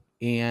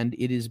 And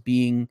it is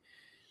being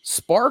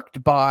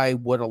sparked by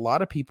what a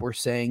lot of people are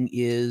saying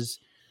is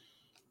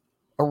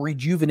a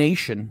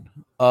rejuvenation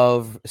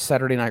of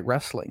Saturday Night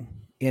Wrestling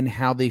and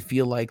how they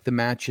feel like the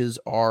matches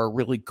are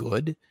really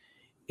good.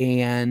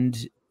 And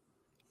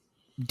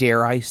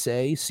dare I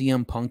say,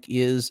 CM Punk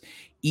is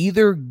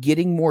either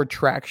getting more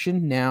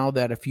traction now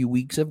that a few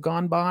weeks have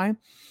gone by,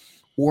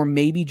 or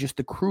maybe just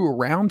the crew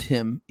around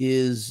him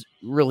is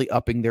really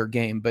upping their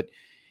game. But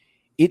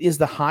it is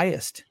the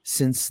highest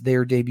since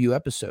their debut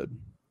episode.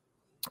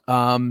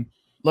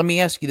 Let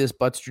me ask you this,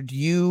 Butster.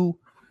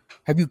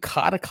 Have you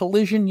caught a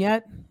Collision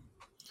yet?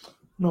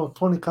 No,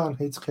 Tony Khan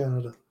hates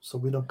Canada, so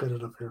we don't get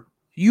it up here.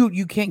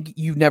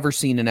 You've never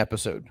seen an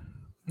episode?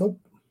 Nope.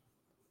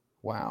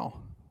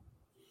 Wow.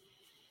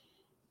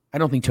 I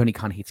don't think Tony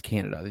Khan hates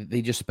Canada.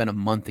 They just spent a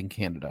month in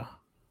Canada.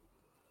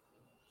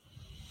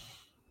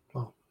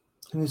 Well,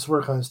 he needs to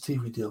work on his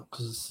TV deal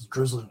because it's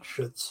drizzling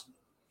shits.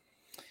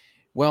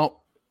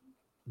 Well,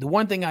 the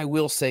one thing I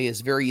will say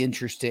is very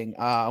interesting.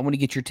 I want to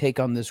get your take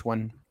on this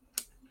one.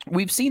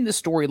 We've seen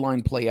this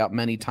storyline play out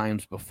many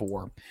times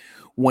before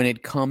when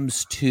it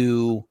comes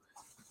to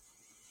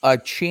a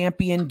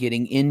champion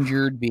getting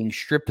injured, being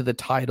stripped of the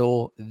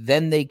title,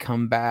 then they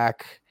come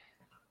back.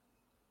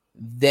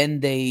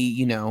 Then they,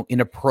 in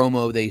a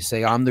promo, they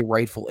say, I'm the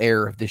rightful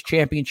heir of this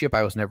championship.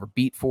 I was never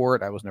beat for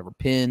it. I was never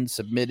pinned,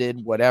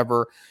 submitted,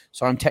 whatever.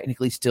 So I'm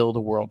technically still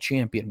the world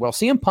champion. Well,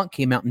 CM Punk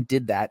came out and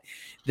did that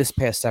this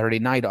past Saturday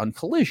night on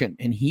Collision,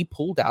 and he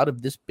pulled out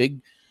of this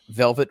big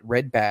velvet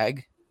red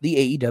bag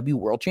the AEW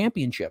World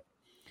Championship.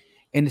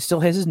 And it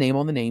still has his name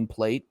on the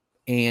nameplate,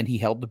 and he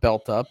held the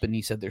belt up, and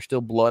he said there's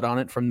still blood on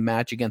it from the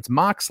match against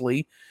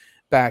Moxley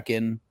back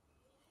in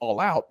All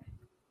Out.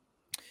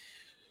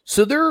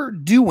 So they're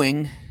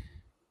doing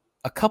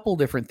a couple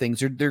different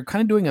things. They're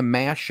kind of doing a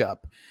mashup.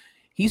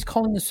 He's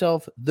calling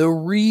himself the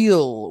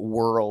real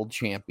world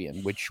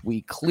champion, which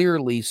we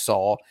clearly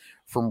saw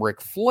from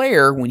Ric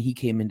Flair when he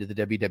came into the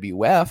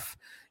WWF,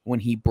 when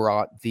he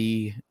brought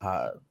the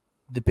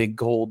big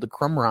gold, the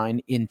crumb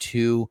rind,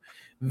 into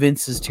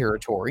Vince's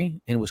territory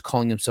and was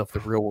calling himself the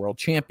real world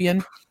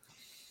champion.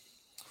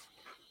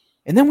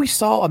 And then we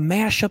saw a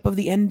mashup of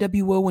the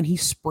NWO when he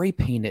spray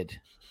painted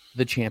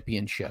the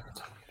championship.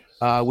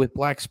 With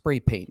black spray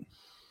paint.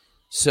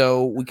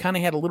 So we kind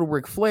of had a little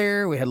Ric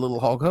Flair. We had a little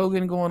Hulk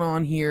Hogan going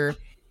on here.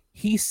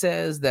 He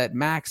says that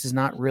Max is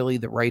not really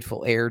the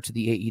rightful heir to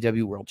the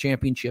AEW World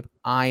Championship.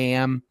 I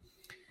am.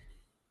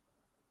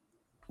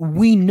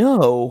 We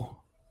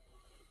know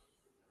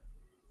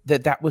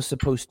that was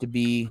supposed to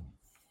be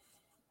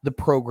the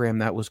program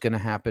that was going to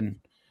happen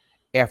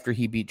after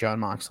he beat Jon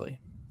Moxley.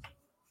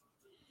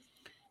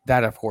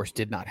 That, of course,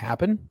 did not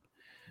happen.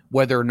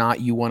 Whether or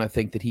not you want to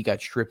think that he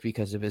got stripped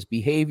because of his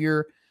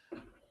behavior,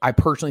 I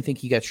personally think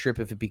he got strip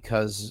of it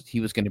because he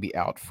was going to be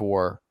out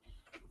for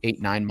 8,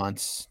 9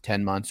 months,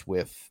 10 months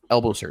with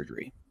elbow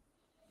surgery.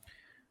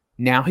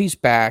 Now he's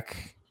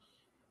back.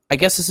 I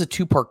guess this is a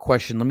two-part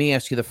question. Let me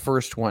ask you the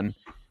first one.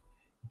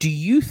 Do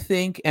you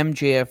think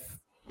MJF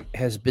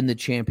has been the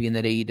champion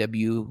that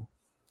AEW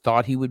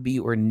thought he would be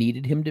or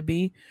needed him to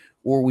be?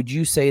 Or would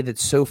you say that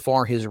so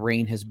far his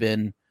reign has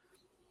been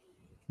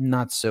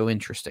not so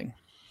interesting?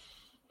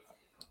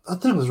 I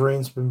think his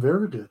reign's been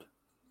very good.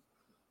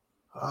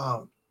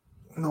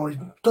 He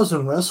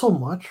doesn't wrestle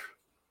much,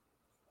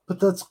 but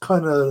that's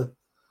kind of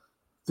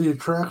the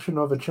attraction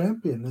of a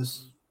champion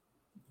is,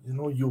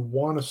 you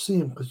want to see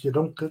him because you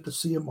don't get to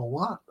see him a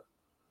lot.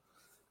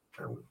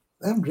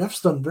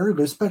 MJF's done very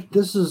good.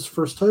 This is his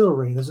first title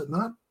reign, is it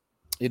not?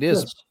 It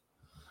is. Yes.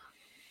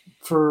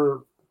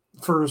 For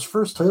his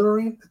first title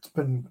reign, it's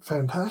been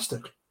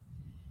fantastic.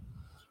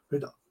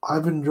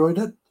 I've enjoyed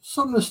it.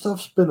 Some of the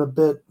stuff's been a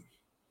bit,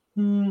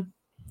 I'm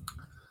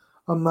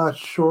not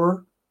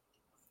sure.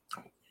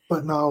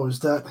 But now, is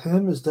that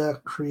him? Is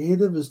that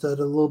creative? Is that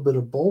a little bit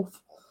of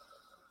both?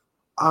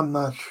 I'm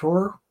not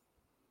sure.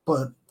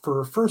 But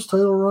for a first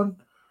title run,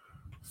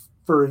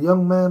 for a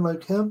young man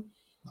like him,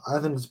 I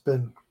think it's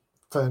been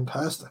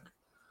fantastic.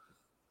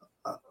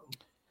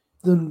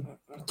 Then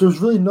there's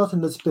really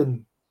nothing that's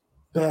been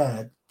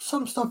bad.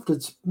 Some stuff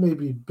that's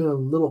maybe been a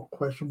little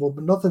questionable,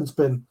 but nothing's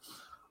been,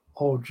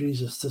 oh,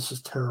 Jesus, this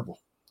is terrible.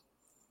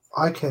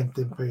 I can't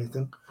think of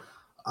anything.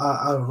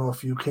 I don't know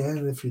if you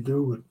can. If you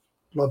do, would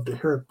love to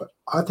hear it, but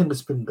I think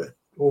it's been good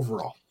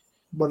overall.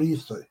 What do you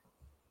say?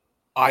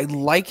 I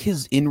like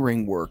his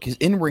in-ring work. His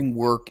in-ring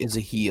work as a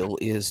heel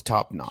is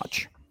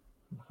top-notch.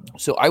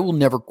 So I will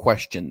never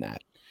question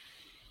that.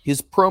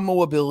 His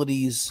promo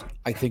abilities,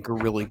 I think, are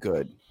really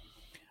good.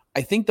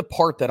 I think the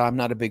part that I'm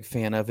not a big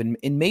fan of, and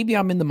maybe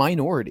I'm in the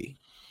minority,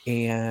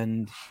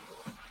 and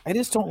I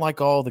just don't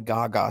like all the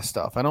gaga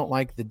stuff. I don't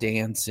like the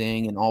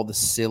dancing and all the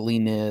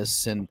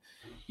silliness and,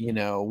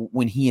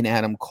 when he and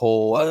Adam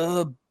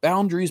Cole,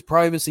 boundaries,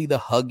 privacy, the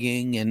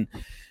hugging and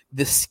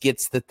the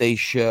skits that they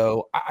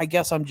show. I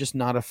guess I'm just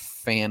not a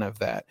fan of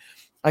that.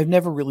 I've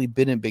never really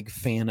been a big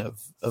fan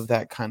of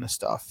that kind of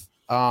stuff.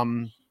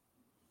 Then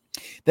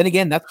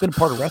again, that's been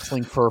part of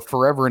wrestling for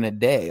forever and a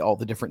day, all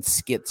the different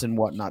skits and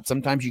whatnot.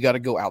 Sometimes you got to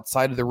go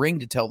outside of the ring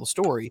to tell the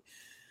story.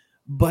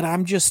 But I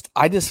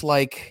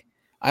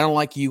don't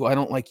like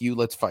you,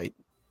 let's fight.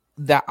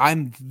 That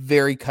I'm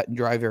very cut and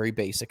dry, very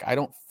basic. I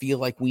don't feel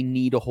like we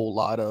need a whole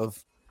lot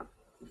of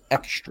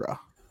extra.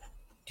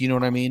 Do you know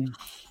what I mean?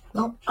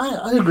 No,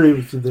 I agree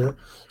with you there.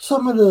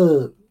 Some of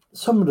the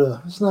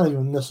it's not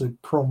even necessarily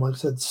promo, like I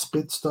said,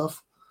 spit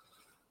stuff.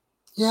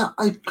 Yeah,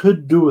 I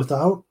could do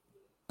without,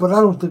 but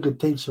I don't think it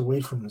takes away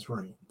from his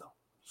reign, though.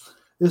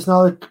 It's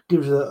not like it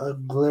gives a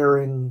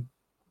glaring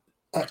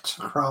X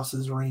across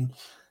his reign.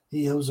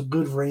 It was a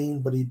good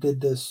reign, but he did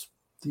these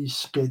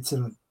skits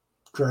and it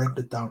dragged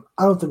it down.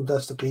 I don't think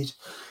that's the case.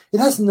 It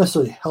hasn't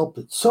necessarily helped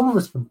it. Some of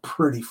it's been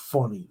pretty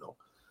funny, though.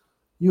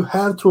 You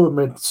have to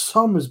admit,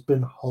 some has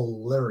been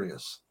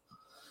hilarious.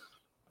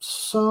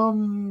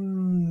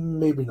 Some,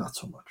 maybe not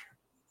so much.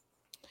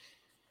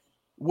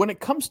 When it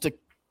comes to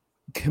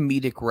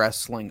comedic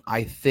wrestling,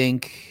 I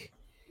think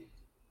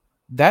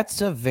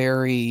that's a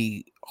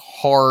very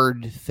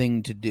hard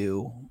thing to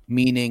do,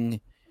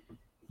 meaning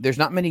there's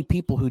not many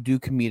people who do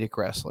comedic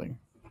wrestling.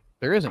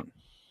 There isn't.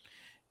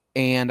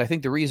 And I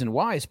think the reason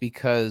why is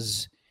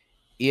because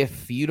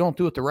if you don't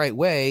do it the right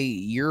way,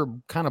 you're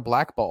kind of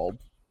blackballed.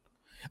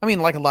 I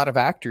mean, like a lot of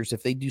actors,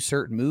 if they do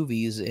certain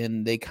movies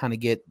and they kind of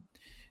get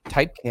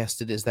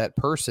typecasted as that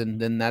person,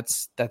 then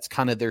that's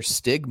kind of their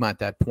stigma at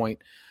that point.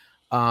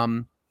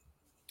 The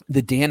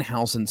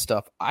Danhausen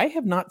stuff, I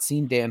have not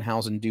seen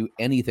Danhausen do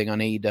anything on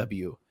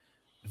AEW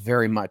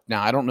very much.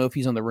 Now, I don't know if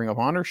he's on the Ring of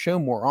Honor show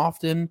more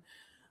often,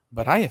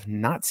 but I have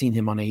not seen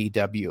him on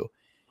AEW.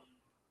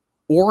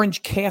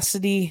 Orange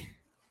Cassidy,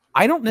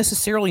 I don't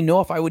necessarily know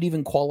if I would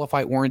even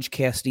qualify Orange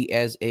Cassidy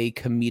as a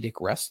comedic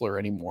wrestler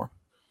anymore.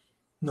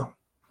 No,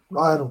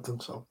 I don't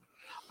think so.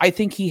 I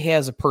think he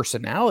has a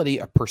personality,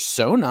 a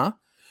persona,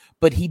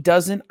 but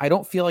I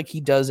don't feel like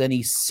he does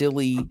any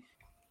silly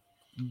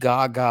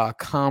gaga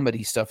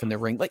comedy stuff in the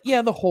ring. Like,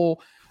 yeah, the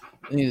whole,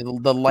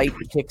 the light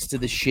kicks to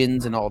the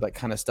shins and all that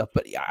kind of stuff.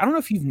 But I don't know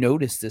if you've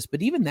noticed this,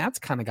 but even that's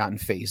kind of gotten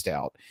phased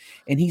out.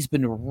 And he's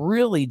been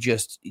really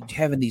just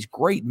having these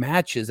great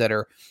matches that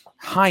are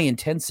high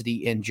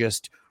intensity and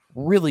just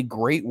really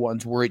great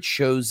ones where it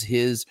shows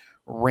his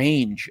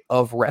range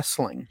of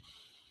wrestling.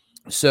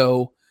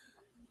 So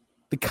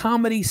the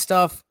comedy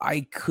stuff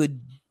I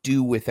could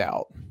do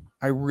without.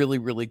 I really,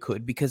 really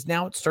could, because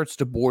now it starts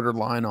to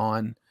borderline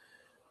on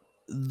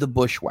the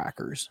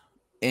bushwhackers.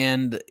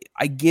 And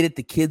I get it.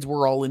 The kids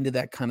were all into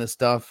that kind of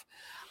stuff.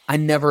 I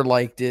never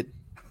liked it.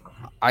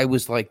 I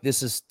was like,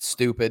 this is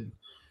stupid.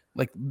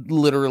 Like,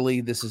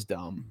 literally, this is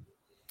dumb.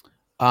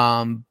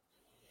 But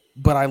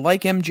I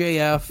like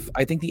MJF.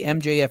 I think the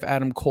MJF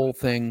Adam Cole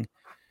thing,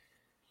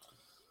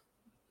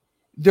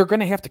 they're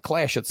going to have to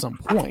clash at some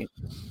point.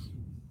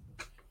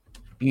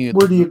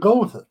 Where do you go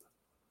with it?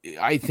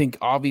 I think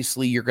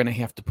obviously you're going to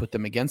have to put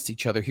them against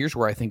each other. Here's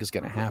where I think is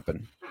going to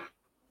happen.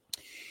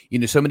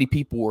 So many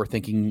people were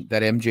thinking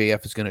that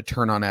MJF is going to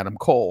turn on Adam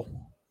Cole,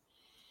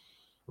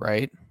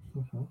 right?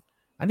 Mm-hmm.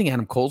 I think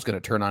Adam Cole's going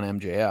to turn on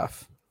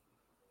MJF.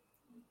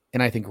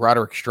 And I think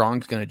Roderick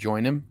Strong's going to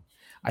join him.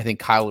 I think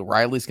Kyle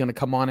O'Reilly's going to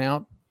come on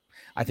out.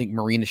 I think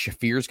Marina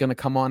Shafir's going to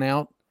come on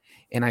out.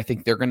 And I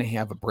think they're going to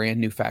have a brand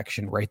new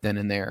faction right then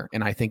and there.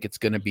 And I think it's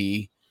going to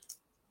be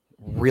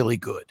really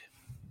good.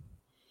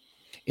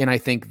 And I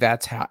think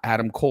that's how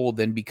Adam Cole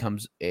then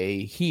becomes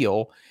a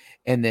heel.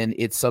 And then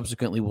it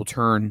subsequently will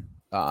turn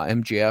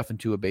MJF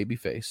into a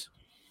babyface.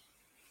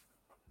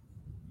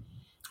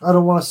 I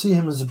don't want to see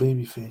him as a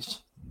babyface.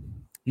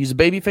 He's a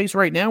babyface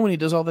right now when he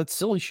does all that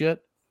silly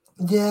shit.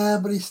 Yeah,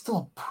 but he's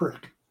still a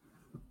prick.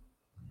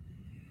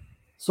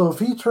 So if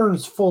he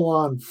turns full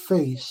on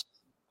face,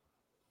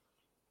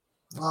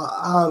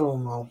 I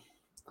don't know.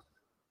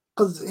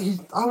 Because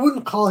I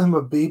wouldn't call him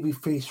a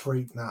babyface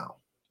right now.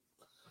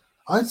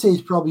 I'd say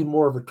he's probably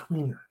more of a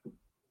tweener.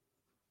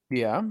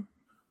 Yeah.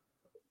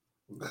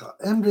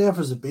 MJF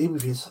is a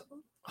babyface.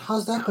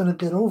 How's that going to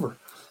get over?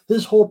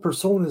 His whole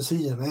persona is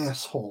he's an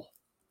asshole.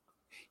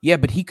 Yeah,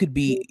 but he could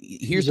be.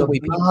 Here's the way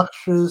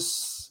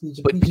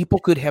people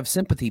could have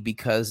sympathy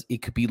because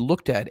it could be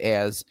looked at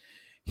as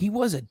he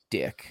was a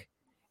dick,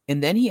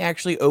 and then he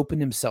actually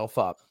opened himself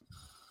up,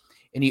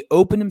 and he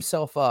opened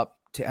himself up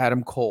to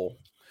Adam Cole,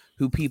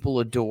 who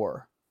people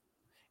adore,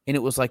 and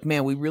it was like,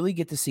 man, we really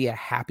get to see a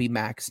happy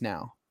Max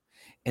now.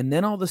 And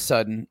then all of a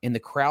sudden, and the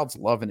crowd's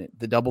loving it,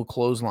 the double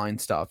clothesline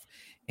stuff,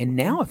 and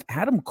now if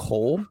Adam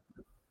Cole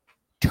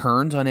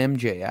turns on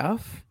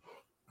MJF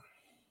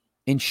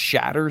and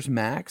shatters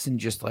Max and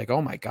just like,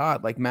 oh my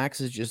God, like Max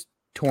is just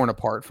torn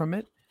apart from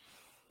it,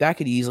 that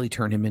could easily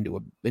turn him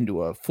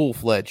into a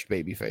full-fledged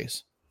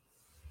babyface.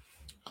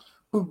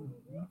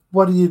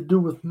 What do you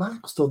do with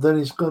Max though? Then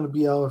he's going to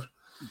be out,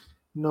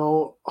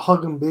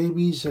 hugging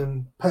babies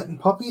and petting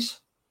puppies.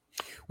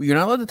 Well, you're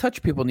not allowed to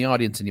touch people in the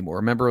audience anymore.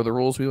 Remember the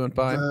rules we went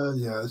by?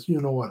 Yeah,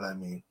 you know what I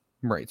mean.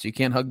 Right. So you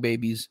can't hug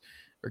babies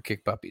or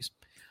kick puppies.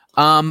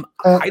 I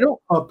don't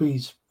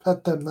puppies.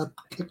 Pet them, not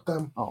kick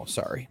them. Oh,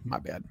 sorry, my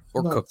bad.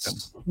 Or cook them.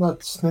 Not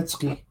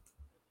Snitsky.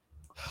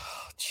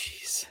 Oh,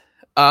 jeez.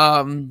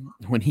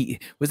 When he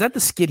was that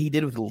the skit he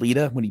did with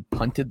Lita when he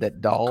punted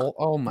that doll?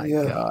 Oh my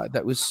God,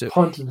 that was so.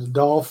 Punted the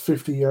doll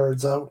 50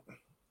 yards out.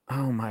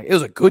 Oh my! It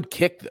was a good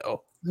kick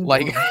though.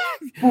 Like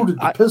booted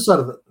the piss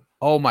out of it.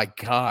 Oh my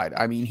God!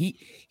 I mean,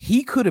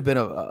 he could have been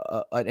an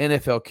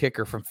NFL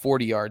kicker from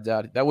 40 yards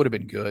out. That would have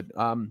been good.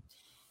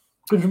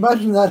 Could you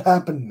imagine that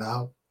happened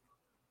now?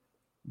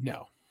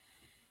 No.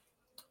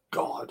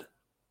 God.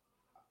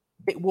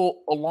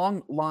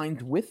 Along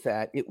lines with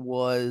that, it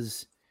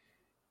was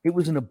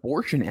an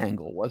abortion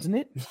angle, wasn't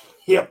it?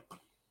 Yep.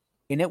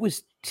 And it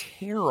was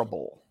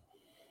terrible.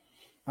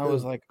 I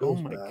was like, oh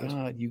my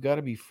God, you got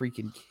to be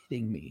freaking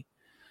kidding me.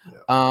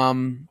 Yeah.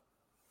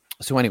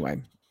 So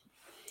anyway,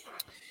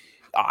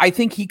 I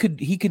think he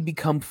could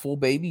become full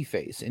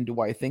babyface. And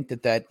do I think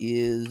that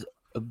is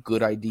a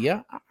good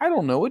idea? I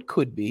don't know. It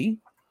could be.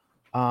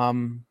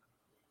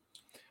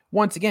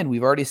 Once again,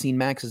 we've already seen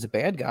Max as a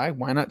bad guy.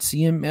 Why not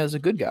see him as a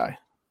good guy?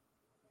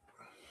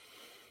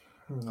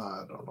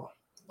 I don't know.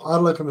 I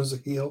like him as a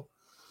heel.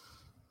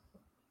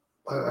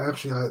 I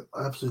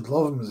absolutely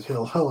love him as a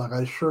heel. Hell, I got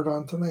his shirt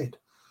on tonight.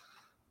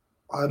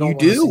 I don't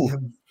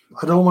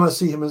want to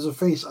see him as a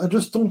face. I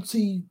just don't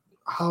see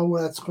how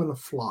that's going to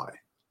fly.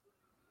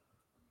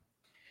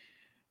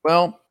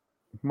 Well,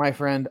 my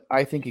friend,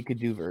 I think it could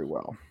do very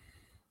well.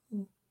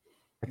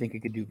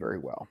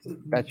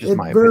 That's just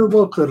my opinion. It very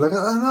well could. Like,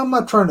 I'm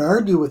not trying to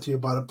argue with you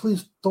about it.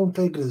 Please don't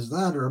take it as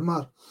that, or I'm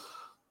not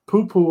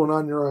poo-pooing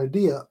on your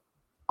idea.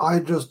 I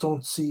just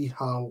don't see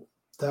how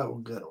that will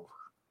get over.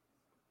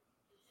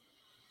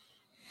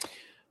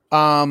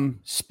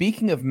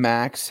 Speaking of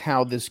Max,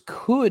 how this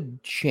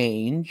could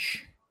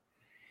change.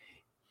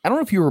 I don't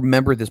know if you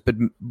remember this, but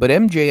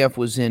MJF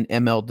was in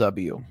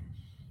MLW.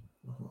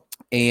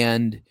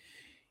 And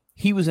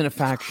he was in a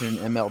faction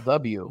in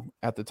MLW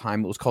at the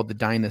time. It was called the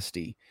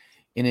Dynasty.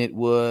 And it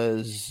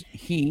was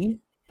he,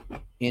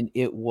 and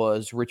it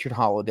was Richard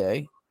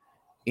Holiday,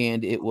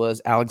 and it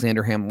was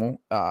Alexander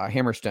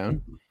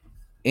Hammerstone.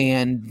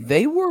 And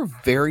they were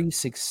very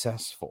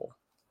successful.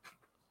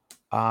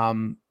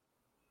 I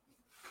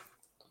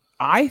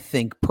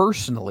think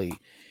personally,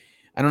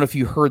 I don't know if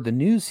you heard the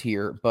news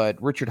here,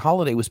 but Richard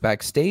Holiday was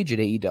backstage at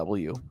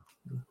AEW.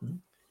 Mm-hmm.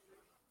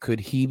 Could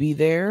he be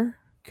there?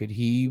 Could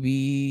he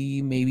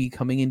be maybe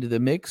coming into the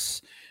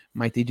mix?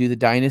 Might they do the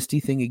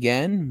Dynasty thing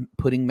again,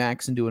 putting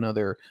Max into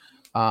another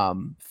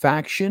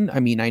faction?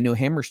 I mean, I know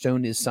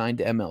Hammerstone is signed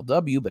to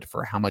MLW, but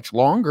for how much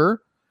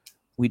longer?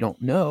 We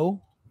don't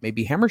know.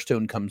 Maybe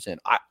Hammerstone comes in.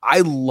 I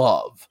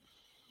love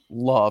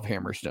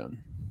Hammerstone.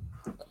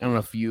 I don't know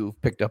if you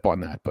picked up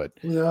on that, but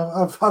yeah,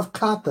 I've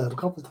caught that a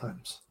couple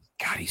times.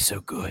 God, he's so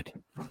good.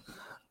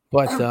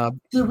 But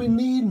do we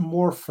need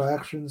more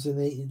factions in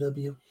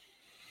AEW?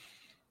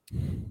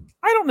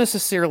 I don't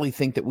necessarily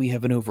think that we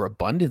have an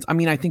overabundance. I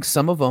mean, I think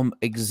some of them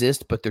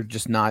exist, but they're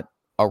just not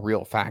a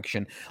real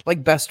faction.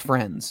 Like Best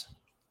Friends.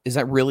 Is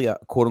that really a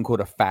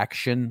quote-unquote a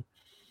faction?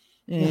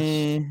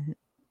 Yes.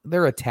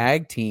 They're a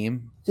tag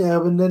team. Yeah,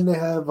 but then they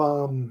have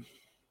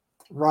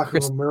Rocky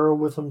Romero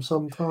with them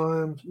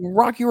sometimes.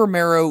 Rocky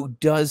Romero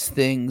does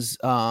things,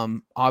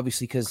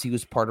 obviously, because he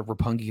was part of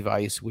Roppongi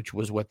Vice, which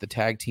was what the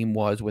tag team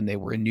was when they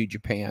were in New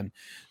Japan.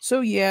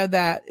 So, yeah,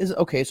 that is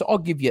okay. So I'll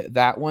give you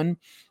that one.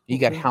 You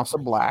got House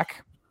of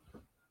Black.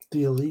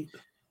 The Elite.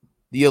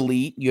 The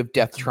Elite. You have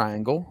Death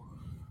Triangle.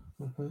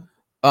 Mm-hmm.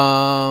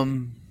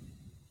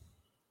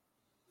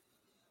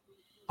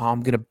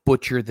 I'm going to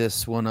butcher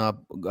this one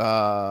up.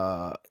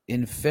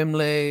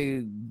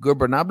 Infamle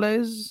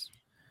Gobernables.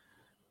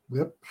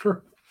 Yep,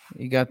 sure.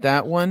 You got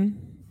that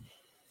one.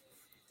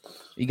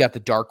 You got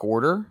the Dark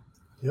Order.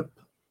 Yep.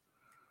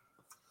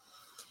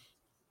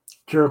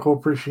 Jericho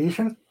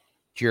Appreciation.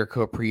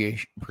 Jericho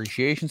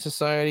Appreciation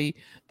Society.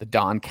 The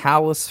Don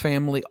Callis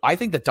family. I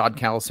think the Don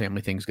Callis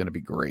family thing is going to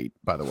be great,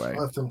 by the way.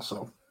 I think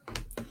so.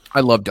 I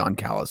love Don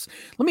Callis.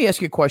 Let me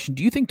ask you a question.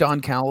 Do you think Don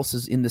Callis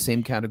is in the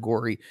same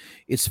category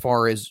as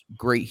far as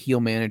great heel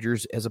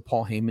managers as a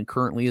Paul Heyman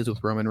currently is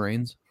with Roman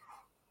Reigns?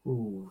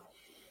 Ooh.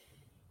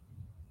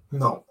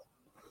 No.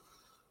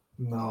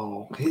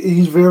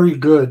 He's very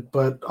good,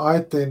 but I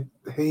think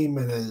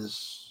Heyman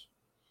is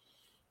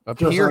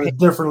just on a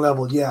different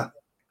level. Yeah,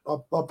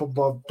 up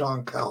above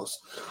Don Callis.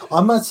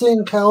 I'm not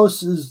saying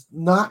Callis is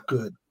not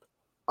good.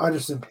 I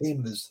just think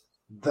Heyman is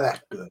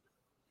that good.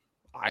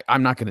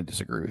 I'm not going to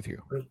disagree with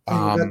you. You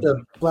got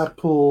the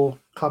Blackpool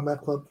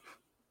Combat Club.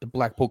 The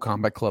Blackpool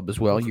Combat Club as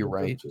well. You're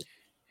right.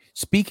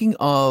 Speaking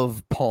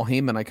of Paul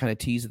Heyman, I kind of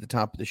teased at the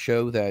top of the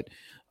show that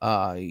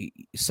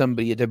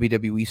somebody, a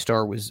WWE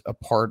star, was a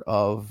part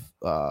of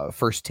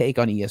First Take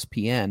on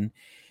ESPN,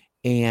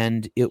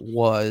 and it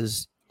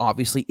was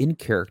obviously in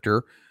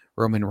character.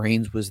 Roman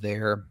Reigns was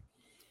there.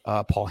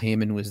 Paul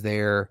Heyman was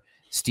there.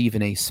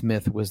 Stephen A.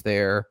 Smith was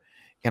there.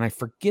 And I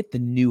forget the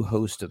new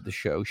host of the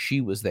show.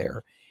 She was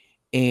there.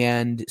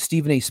 And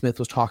Stephen A. Smith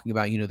was talking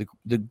about,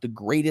 the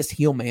greatest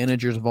heel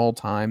managers of all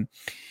time.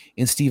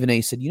 And Stephen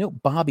A. said,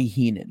 Bobby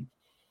Heenan.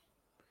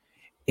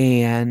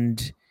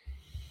 And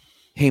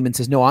Heyman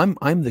says, no,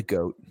 I'm the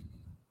GOAT.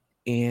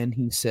 And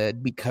he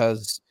said,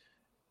 because,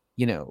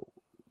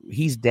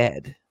 he's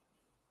dead.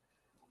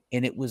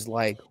 And it was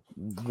like,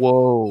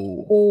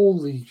 whoa.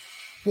 Holy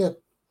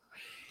shit.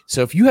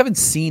 So if you haven't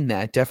seen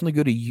that, definitely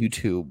go to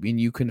YouTube and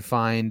you can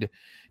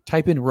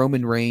type in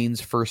Roman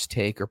Reigns First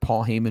Take or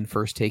Paul Heyman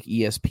First Take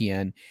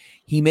ESPN.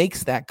 He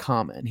makes that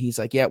comment. He's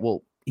like, yeah,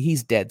 well,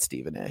 he's dead,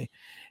 Stephen A.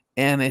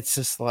 And it's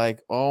just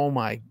like, oh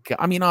my God.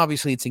 I mean,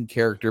 obviously it's in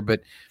character, but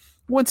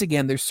once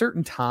again, there's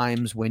certain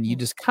times when you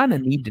just kind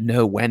of need to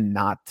know when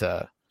not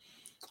to.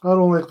 I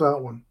don't like that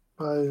one.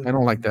 I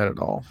don't like that at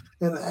all.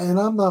 And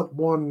I'm not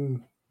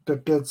one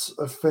that gets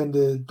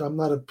offended. I'm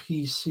not a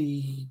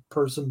PC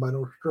person by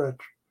no stretch.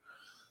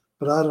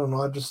 But I don't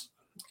know. I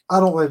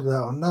don't like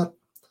that one.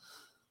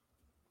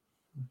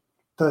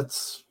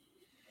 That's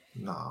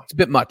no. It's a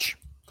bit much.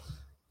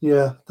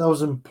 Yeah, that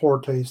was in poor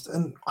taste.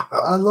 And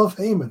I love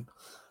Heyman.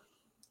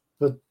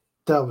 But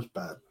that was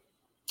bad.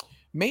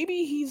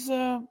 Maybe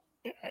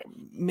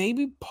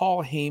maybe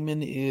Paul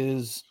Heyman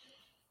is,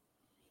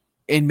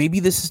 and maybe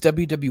this is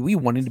WWE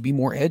wanting to be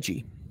more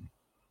edgy.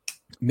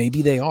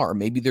 Maybe they are.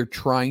 Maybe they're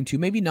trying to,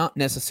 maybe not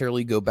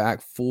necessarily go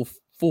back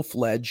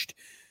full-fledged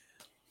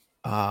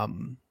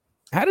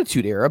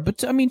Attitude Era,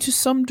 but I mean, to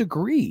some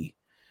degree,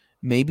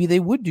 maybe they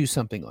would do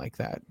something like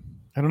that.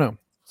 I don't know.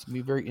 It's going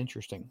to be very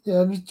interesting.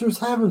 Yeah, there's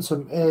having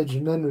some edge,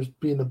 and then there's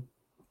being a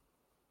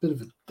bit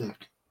of a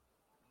dick.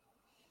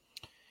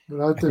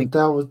 And I think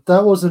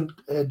that wasn't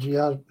edgy.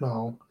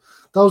 No,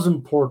 that was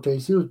in poor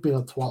taste. He was being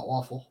a twat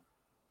waffle.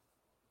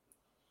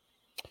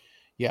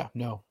 Yeah,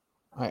 no.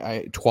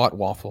 I twat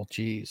waffle.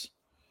 Jeez.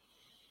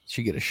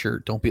 Should get a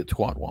shirt. Don't be a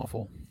twat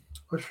waffle.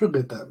 I should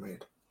get that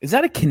made. Is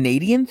that a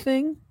Canadian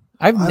thing?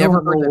 I've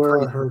never heard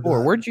that phrase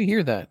before. Where'd you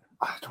hear that?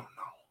 I don't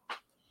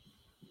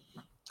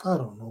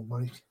know,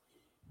 Mike.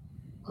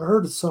 I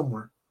heard it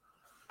somewhere.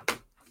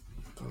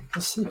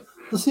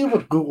 Let's see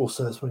what Google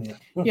says when you.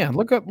 Yeah,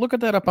 look at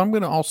that up. I'm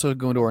going to also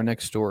go into our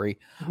next story.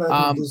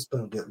 Imagine this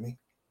going to get me.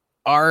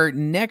 Our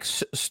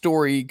next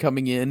story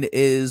coming in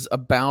is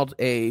about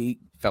a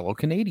fellow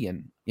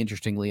Canadian,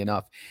 interestingly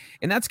enough,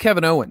 and that's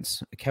Kevin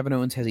Owens. Kevin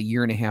Owens has a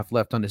year and a half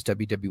left on his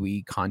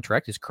WWE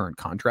contract, his current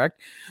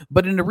contract.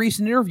 But in a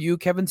recent interview,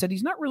 Kevin said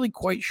he's not really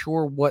quite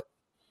sure what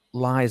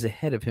lies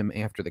ahead of him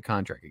after the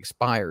contract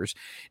expires.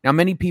 Now,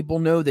 many people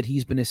know that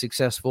he's been a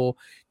successful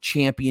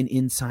champion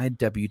inside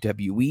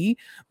WWE,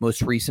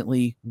 most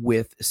recently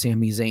with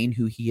Sami Zayn,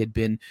 who he had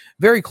been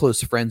very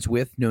close friends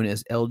with, known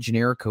as El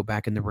Generico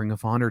back in the Ring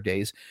of Honor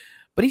days.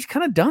 But he's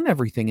kind of done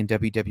everything in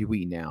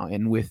WWE now.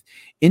 And with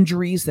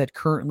injuries that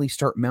currently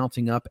start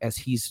mounting up as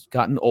he's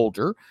gotten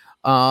older,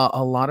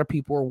 a lot of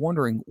people are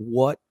wondering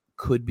what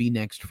could be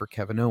next for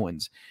Kevin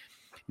Owens.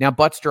 Now,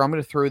 Butster, I'm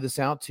going to throw this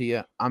out to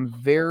you. I'm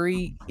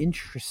very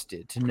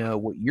interested to know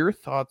what your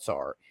thoughts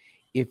are.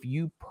 if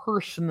you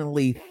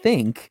personally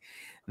think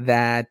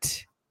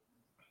that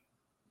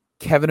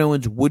Kevin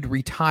Owens would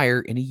retire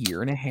in a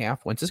year and a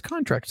half once his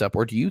contract's up,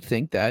 or do you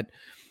think that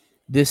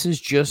this is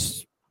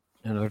just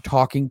another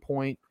talking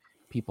point?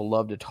 People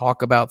love to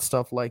talk about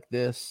stuff like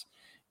this.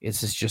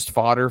 Is this just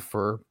fodder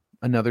for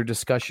another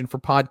discussion for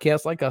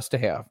podcasts like us to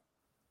have?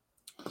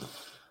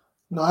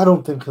 No, I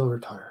don't think he'll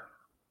retire.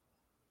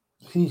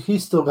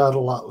 He's still got a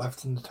lot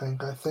left in the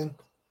tank, I think.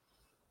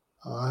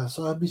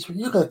 So I'd be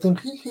you got to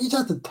think he's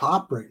at the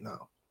top right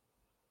now.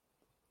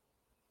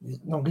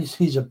 No,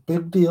 he's a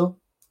big deal.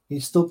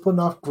 He's still putting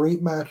off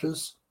great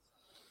matches.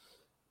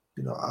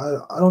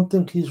 I don't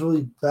think he's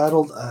really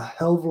battled a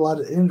hell of a lot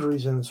of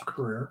injuries in his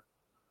career.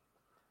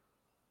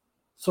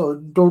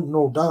 So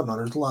no doubt now,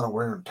 there's a lot of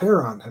wear and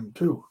tear on him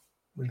too.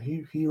 I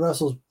mean, he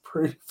wrestles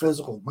pretty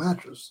physical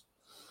matches.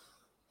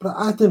 But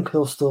I think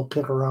he'll still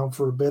kick around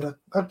for a bit.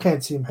 I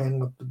can't see him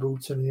hanging up the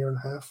boots in a year and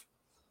a half.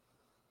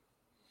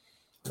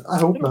 I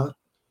hope not.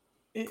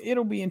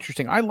 It'll be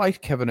interesting. I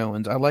like Kevin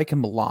Owens. I like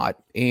him a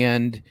lot.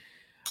 And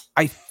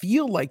I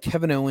feel like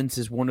Kevin Owens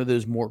is one of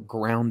those more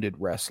grounded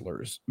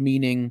wrestlers,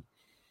 meaning,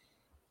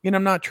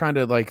 I'm not trying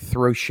to like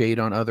throw shade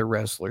on other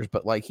wrestlers,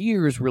 but like he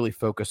is really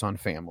focused on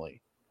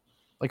family.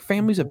 Like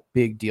family's a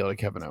big deal to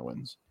Kevin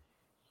Owens.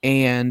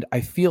 And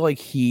I feel like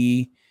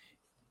he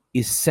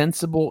is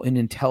sensible and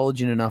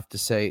intelligent enough to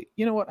say,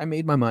 you know what? I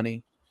made my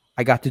money.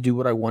 I got to do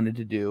what I wanted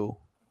to do.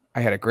 I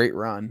had a great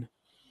run.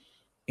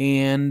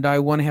 And I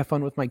want to have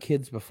fun with my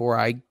kids before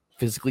I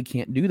physically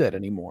can't do that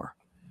anymore.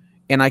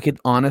 And I could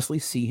honestly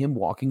see him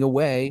walking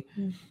away.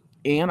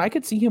 And I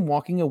could see him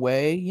walking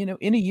away,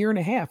 in a year and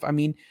a half. I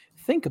mean,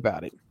 think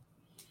about it.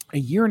 A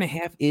year and a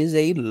half is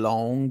a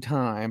long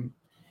time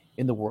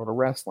in the world of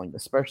wrestling,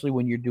 especially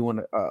when you're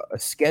doing a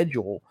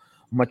schedule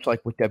much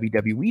like what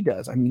WWE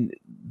does. I mean,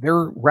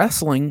 they're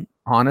wrestling,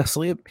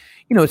 honestly,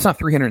 it's not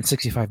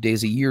 365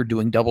 days a year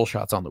doing double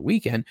shots on the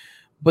weekend,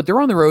 but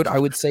they're on the road, I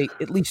would say,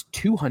 at least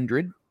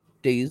 200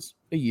 days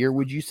a year.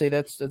 Would you say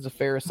that's a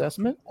fair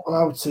assessment? Well,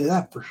 I would say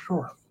that for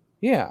sure.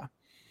 Yeah.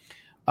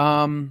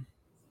 I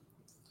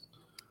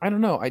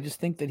don't know. I just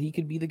think that he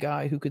could be the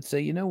guy who could say,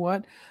 you know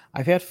what?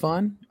 I've had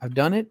fun. I've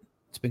done it.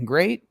 It's been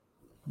great,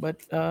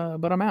 but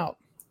I'm out.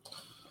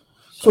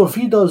 So if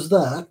he does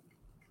that,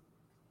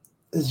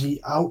 is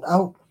he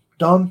out,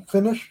 done,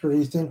 finished? Or do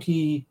you think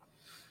he,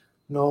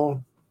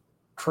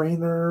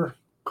 trainer,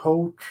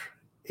 coach,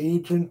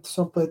 agent,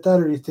 something like that?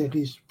 Or do you think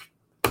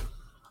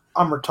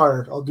I'm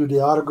retired. I'll do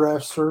the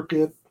autograph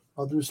circuit.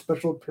 I'll do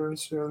special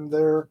appearance here and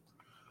there,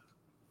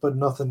 but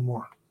nothing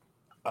more.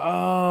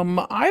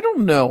 I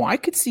don't know. I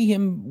could see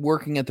him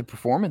working at the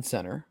Performance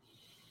Center.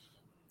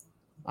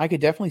 I could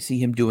definitely see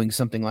him doing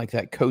something like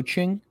that,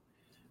 coaching.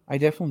 I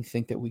definitely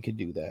think that we could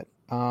do that.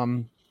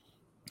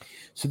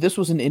 So this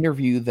was an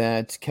interview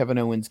that Kevin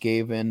Owens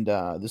gave, and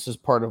this is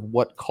part of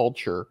What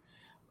Culture.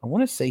 I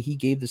want to say he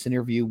gave this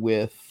interview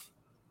with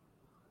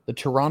the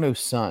Toronto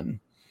Sun.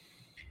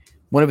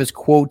 One of his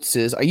quotes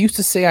is, "I used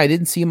to say I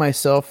didn't see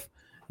myself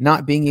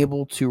not being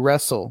able to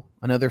wrestle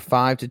another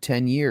 5 to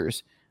 10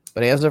 years.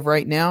 But as of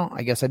right now,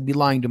 I guess I'd be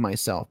lying to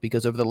myself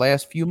because over the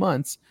last few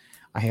months,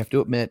 I have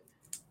to admit,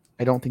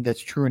 I don't think that's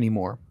true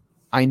anymore.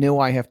 I know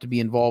I have to be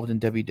involved in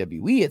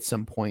WWE at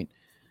some point,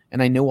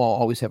 and I know I'll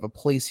always have a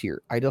place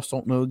here. I just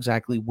don't know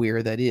exactly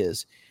where that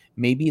is.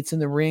 Maybe it's in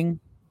the ring,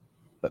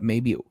 but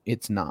maybe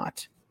it's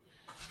not."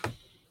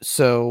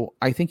 So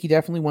I think he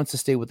definitely wants to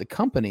stay with the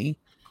company,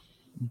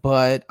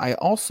 but I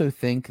also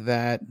think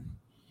that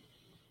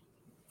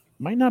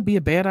might not be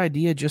a bad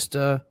idea just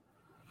to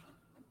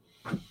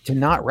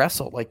not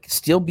wrestle, like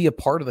still be a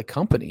part of the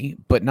company,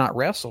 but not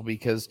wrestle,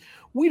 because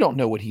we don't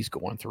know what he's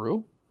going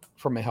through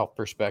from a health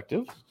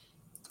perspective.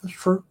 That's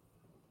true.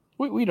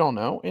 We don't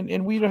know.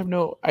 And we have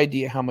no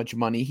idea how much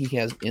money he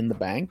has in the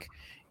bank.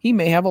 He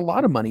may have a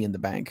lot of money in the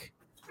bank.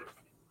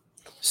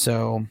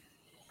 So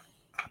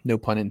no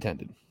pun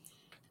intended.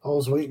 I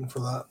was waiting for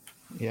that.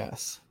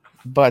 Yes.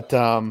 But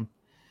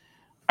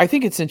I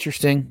think it's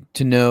interesting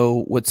to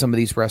know what some of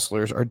these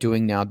wrestlers are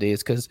doing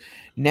nowadays, because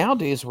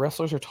nowadays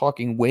wrestlers are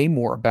talking way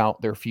more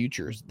about their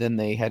futures than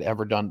they had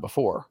ever done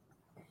before.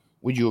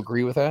 Would you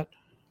agree with that?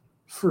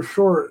 For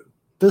sure.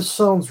 This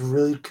sounds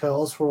really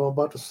callous for what I'm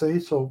about to say,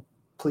 so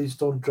please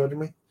don't judge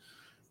me.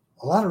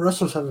 A lot of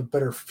wrestlers have a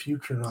better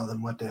future now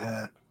than what they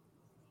had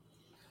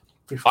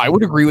before. I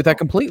would agree with that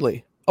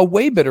completely. A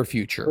way better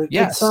future.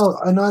 Yes.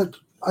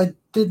 I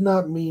did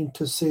not mean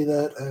to say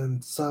that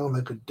and sound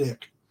like a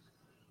dick.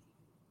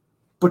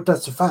 But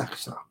that's a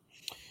fact now.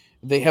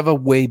 They have a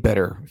way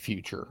better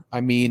future.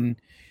 I mean,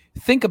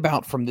 think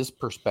about from this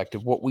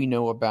perspective what we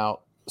know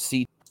about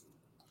CT.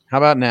 How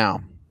about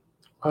now?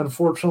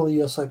 Unfortunately,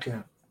 yes, I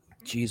can.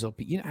 Jeez,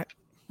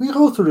 we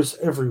go through this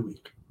every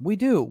week. We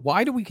do.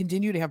 Why do we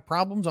continue to have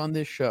problems on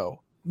this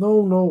show? No.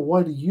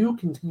 Why do you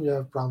continue to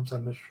have problems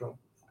on this show?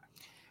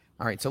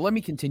 All right, so let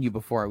me continue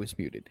before I was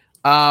muted.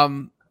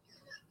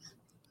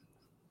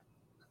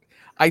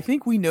 I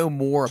think we know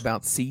more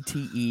about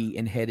CTE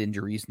and head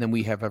injuries than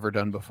we have ever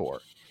done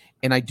before.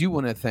 And I do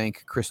want to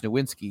thank Chris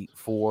Nowinski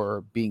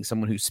for being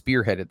someone who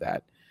spearheaded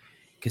that,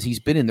 because he's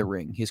been in the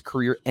ring. His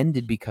career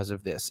ended because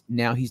of this.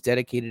 Now he's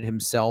dedicated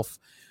himself,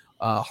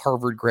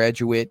 Harvard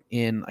graduate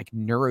in like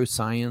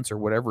neuroscience or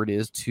whatever it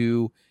is,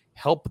 to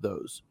help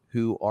those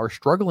who are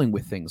struggling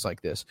with things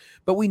like this.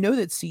 But we know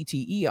that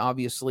CTE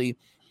obviously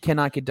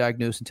cannot get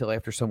diagnosed until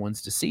after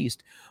someone's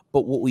deceased.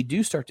 But what we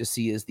do start to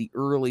see is the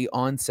early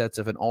onsets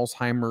of an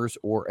Alzheimer's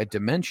or a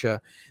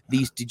dementia,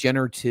 these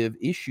degenerative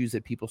issues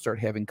that people start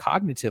having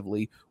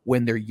cognitively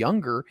when they're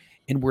younger.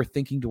 And we're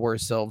thinking to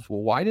ourselves,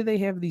 well, why do they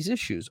have these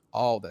issues?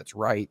 Oh, that's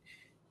right.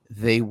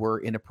 They were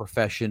in a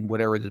profession,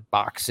 whatever it is,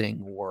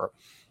 boxing or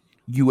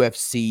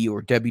UFC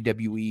or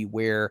WWE,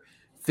 where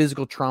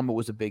physical trauma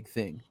was a big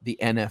thing. The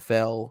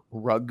NFL,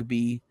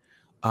 rugby,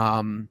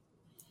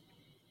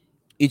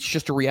 it's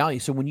just a reality.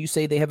 So when you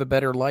say they have a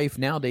better life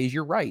nowadays,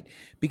 you're right,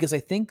 because I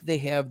think they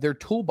have, their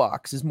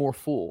toolbox is more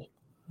full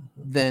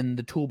than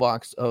the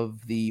toolbox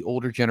of the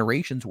older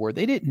generations were.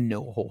 They didn't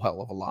know a whole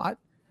hell of a lot.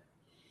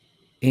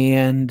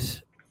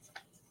 And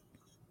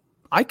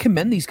I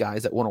commend these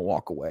guys that want to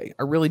walk away.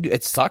 I really do.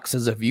 It sucks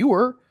as a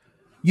viewer.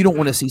 You don't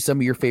want to see some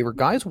of your favorite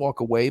guys walk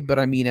away, but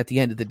I mean, at the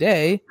end of the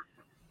day,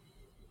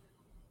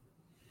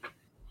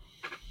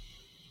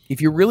 if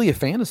you're really a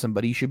fan of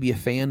somebody, you should be a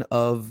fan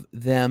of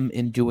them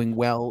and doing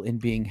well and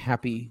being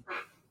happy,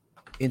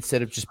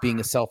 instead of just being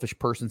a selfish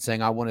person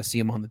saying, I want to see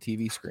him on the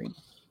TV screen.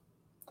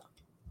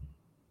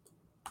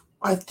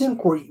 I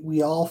think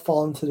we all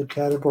fall into the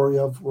category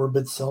of we're a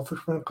bit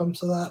selfish when it comes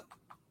to that.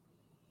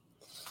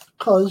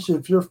 Because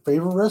if your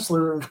favorite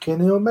wrestler, if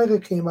Kenny Omega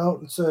came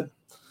out and said,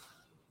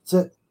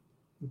 that's it,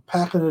 I'm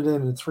packing it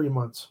in 3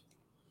 months.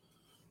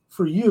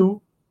 For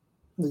you,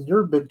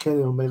 you're a big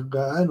Kenny Omega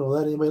guy. I know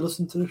that. Anybody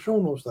listening to the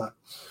show knows that.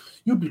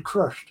 You'd be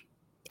crushed.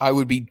 I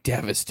would be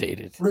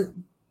devastated. Right.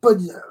 But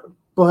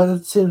at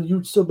the same time,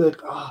 you'd still be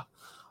like, I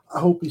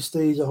hope he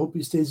stays. I hope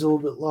he stays a little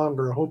bit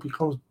longer. I hope he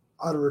comes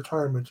out of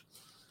retirement.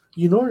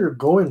 You know you're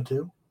going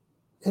to.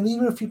 And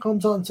even if he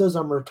comes out and says,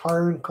 I'm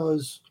retiring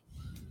because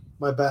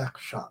my back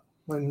shot,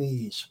 my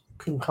knees,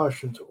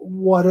 concussions,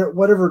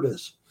 whatever it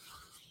is,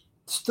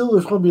 still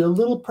there's going to be a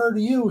little part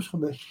of you who's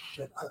going to be,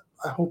 shit,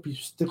 I hope he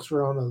sticks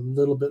around a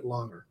little bit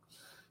longer.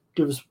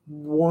 Give us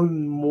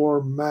one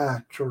more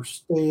match or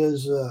stay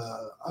as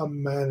a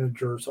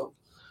manager or something.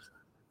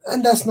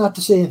 And that's not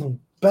to say anything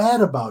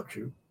bad about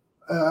you.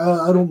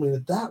 I don't mean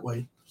it that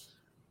way.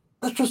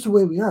 That's just the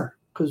way we are.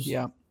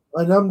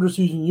 And I'm just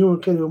using you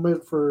and Kenny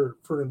Omega for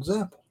an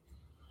example.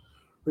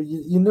 But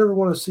you never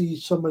want to see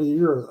somebody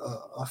you're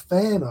a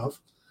fan of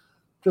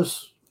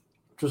just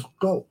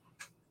go.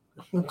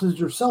 Because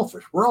you're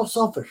selfish. We're all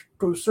selfish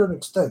to a certain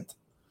extent.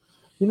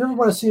 You never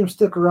want to see him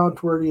stick around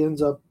to where he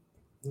ends up,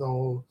 in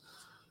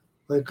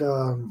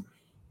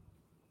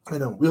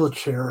a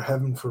wheelchair,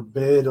 heaven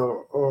forbid,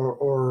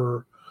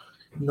 or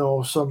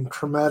some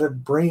traumatic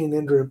brain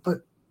injury.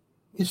 But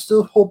you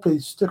still hope they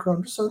stick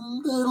around just a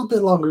little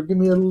bit longer. Give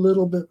me a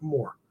little bit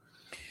more.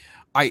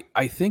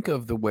 I think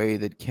of the way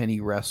that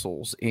Kenny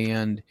wrestles,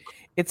 and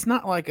it's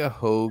not like a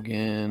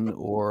Hogan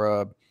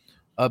or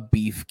a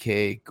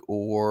Beefcake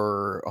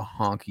or a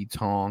Honky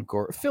Tonk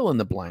or fill in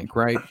the blank,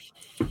 right?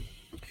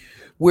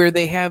 Where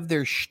they have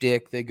their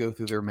shtick, they go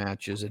through their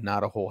matches, and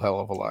not a whole hell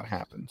of a lot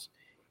happens.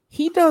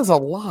 He does a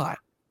lot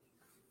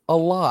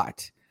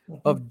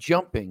of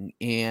jumping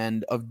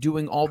and of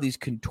doing all these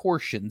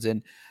contortions.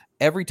 And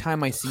every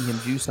time I see him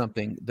do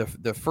something,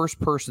 the first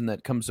person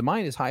that comes to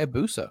mind is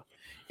Hayabusa.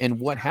 And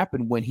what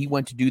happened when he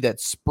went to do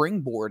that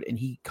springboard and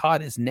he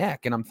caught his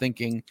neck. And I'm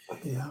thinking,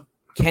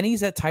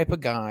 Kenny's that type of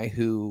guy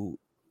who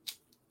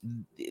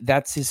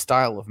that's his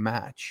style of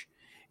match.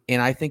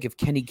 And I think if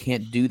Kenny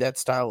can't do that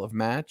style of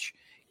match,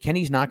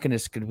 Kenny's not going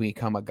to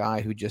become a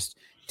guy who just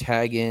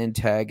tag in,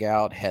 tag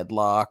out,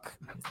 headlock,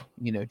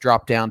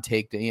 drop down,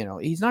 take the,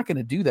 he's not going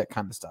to do that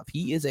kind of stuff.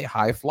 He is a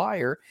high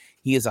flyer.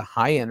 He is a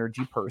high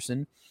energy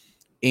person.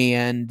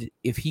 And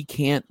if he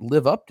can't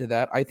live up to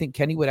that, I think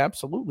Kenny would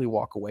absolutely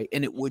walk away.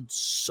 And it would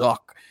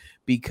suck,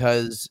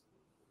 because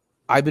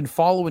I've been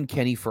following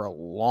Kenny for a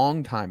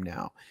long time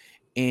now,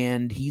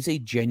 and he's a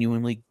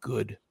genuinely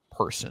good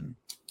person.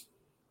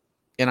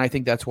 And I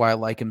think that's why I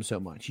like him so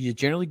much. He's a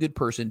generally good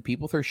person.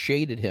 People throw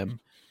shade at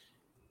him,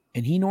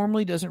 and he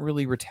normally doesn't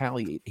really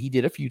retaliate. He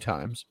did a few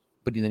times,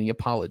 but then he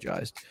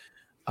apologized.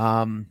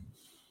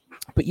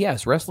 But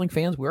yes, wrestling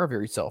fans, we are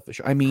very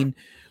selfish. I mean,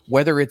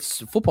 whether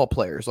it's football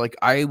players, like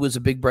I was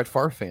a big Brett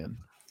Favre fan,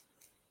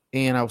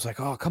 and I was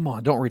like, oh, come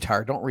on, don't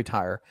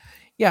retire.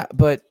 Yeah,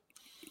 but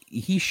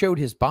he showed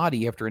his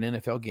body after an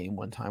NFL game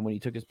one time when he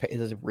took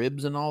his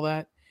ribs and all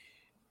that.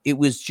 It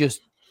was just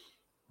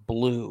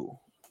blue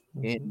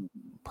and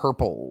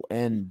purple,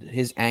 and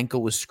his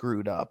ankle was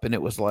screwed up, and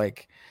it was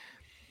like,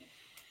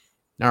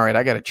 all right,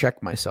 I got to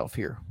check myself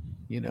here.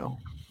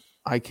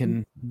 I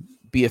can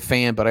be a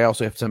fan, but I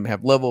also have to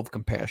have level of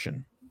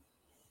compassion.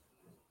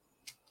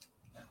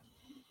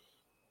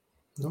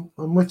 No,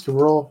 I'm with you.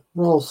 We're all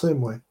the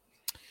same way.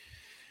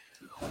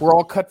 We're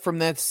all cut from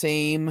that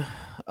same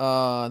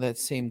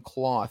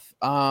cloth.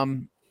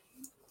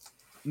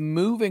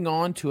 moving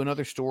on to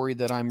another story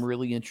that I'm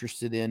really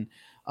interested in.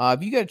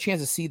 Have you got a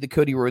chance to see the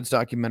Cody Rhodes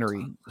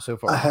documentary so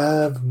far? I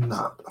have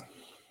not.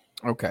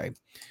 Okay.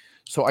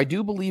 So I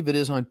do believe it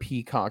is on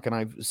Peacock, and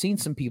I've seen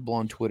some people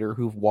on Twitter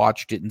who've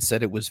watched it and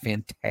said it was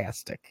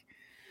fantastic.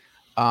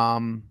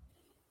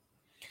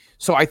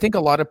 So I think a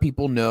lot of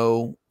people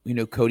know,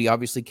 Cody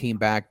obviously came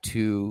back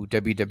to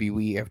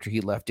WWE after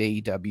he left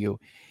AEW.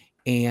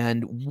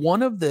 And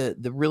one of the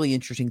really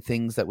interesting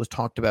things that was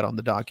talked about on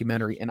the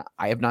documentary, and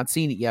I have not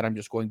seen it yet, I'm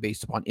just going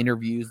based upon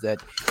interviews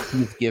that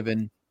he's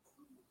given,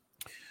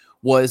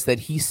 was that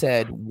he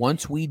said,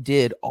 once we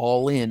did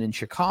All In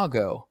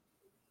Chicago,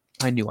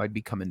 I knew I'd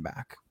be coming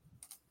back.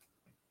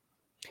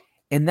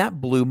 And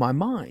that blew my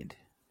mind,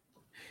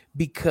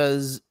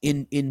 because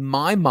in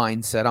my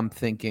mindset, I'm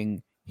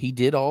thinking he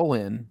did All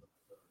In.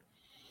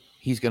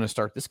 He's going to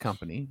start this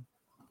company.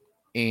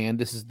 And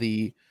this is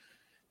the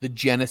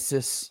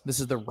genesis. This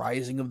is the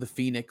rising of the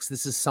Phoenix.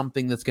 This is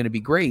something that's going to be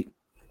great.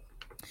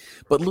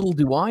 But little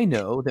do I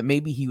know that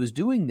maybe he was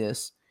doing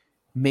this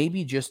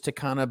maybe just to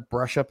kind of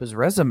brush up his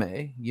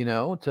resume,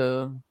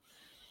 to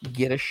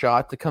get a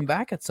shot to come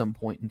back at some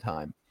point in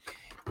time.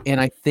 And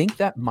I think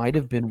that might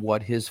have been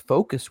what his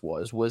focus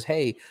was,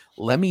 hey,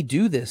 let me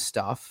do this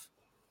stuff,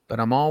 but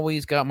I'm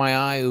always got my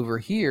eye over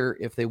here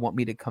if they want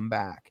me to come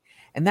back.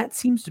 And that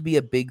seems to be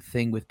a big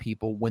thing with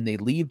people when they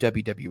leave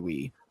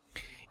WWE.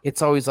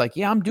 It's always like,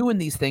 yeah, I'm doing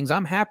these things.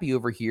 I'm happy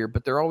over here.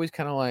 But they're always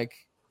kind of like,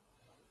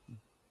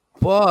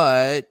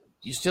 but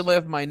you still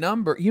have my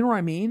number. You know what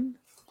I mean?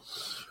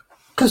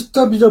 Because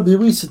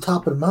WWE's the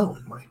top of the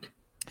mountain, Mike.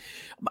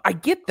 I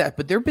get that.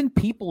 But there have been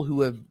people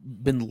who have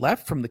been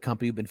left from the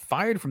company, who've been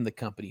fired from the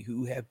company,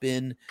 who have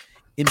been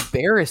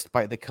embarrassed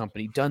by the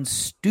company, done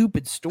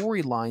stupid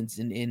storylines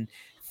and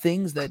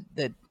things that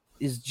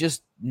is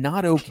just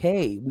not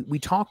okay. We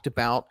talked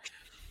about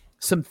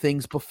some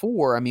things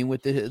before. I mean,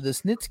 with the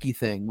Snitsky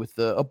thing, with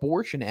the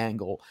abortion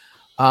angle.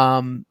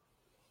 One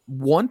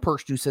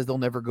person who says they'll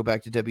never go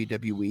back to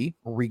WWE,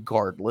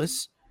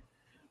 regardless,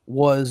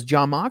 was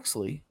Jon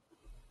Moxley,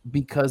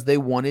 because they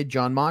wanted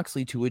Jon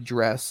Moxley to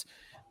address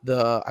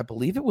I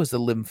believe it was the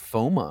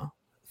lymphoma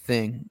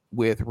thing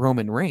with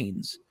Roman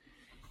Reigns.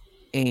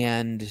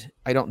 And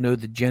I don't know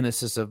the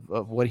genesis of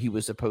what he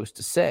was supposed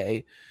to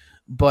say,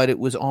 but it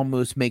was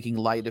almost making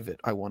light of it,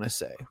 I want to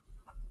say.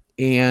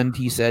 And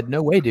he said,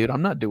 no way, dude,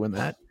 I'm not doing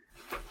that.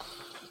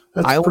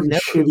 That's a pretty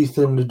shitty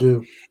thing to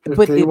do.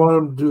 If they want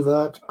him to do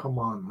that, come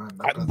on, man.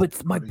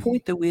 But my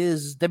point, though,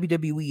 is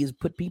WWE has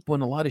put people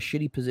in a lot of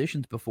shitty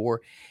positions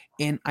before.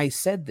 And I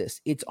said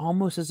this. It's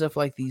almost as if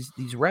like these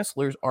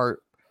wrestlers are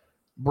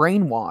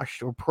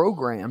brainwashed or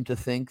programmed to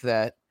think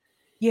that,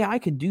 yeah, I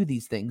can do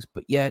these things,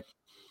 but yet,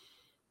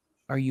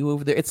 are you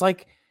over there? It's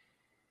like,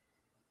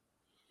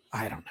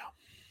 I don't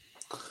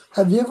know.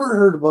 Have you ever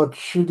heard about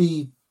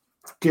shitty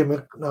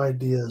gimmick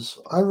ideas?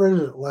 I read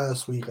it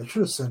last week. I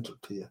should have sent it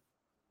to you.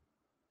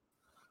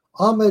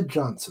 Ahmed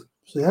Johnson.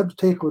 So you have to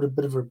take it with a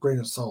bit of a grain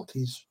of salt.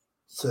 He's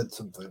said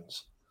some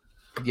things.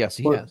 Yes,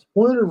 he has.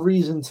 One of the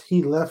reasons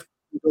he left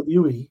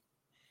WWE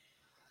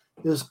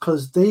is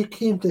because they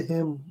came to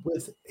him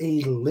with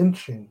a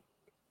lynching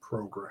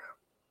program.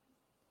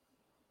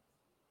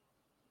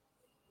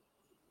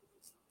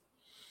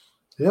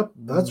 Yep,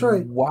 that's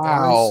right.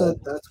 Wow. I said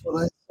that's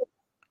what I said.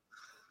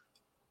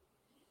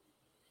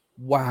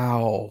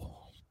 Wow.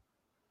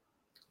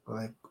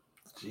 Like,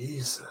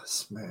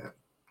 Jesus, man.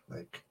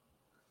 Like,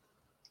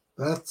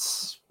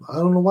 that's, I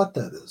don't know what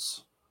that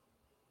is.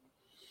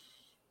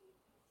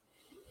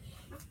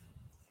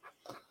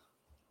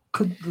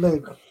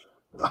 Like,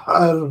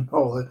 I don't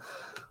know. Like,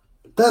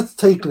 that's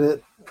taking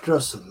it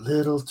just a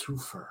little too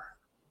far.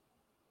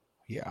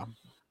 Yeah.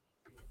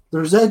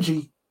 There's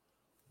edgy,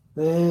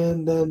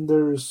 and then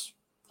there's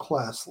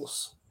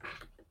classless.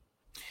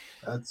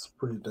 That's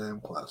pretty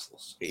damn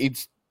classless.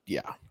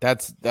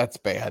 That's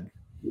bad.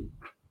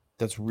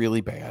 That's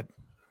really bad.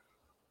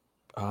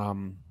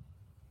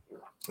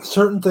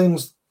 Certain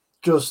things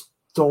just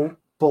don't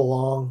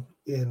belong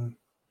in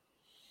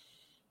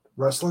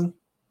wrestling,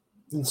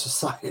 in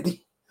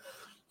society.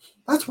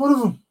 That's one of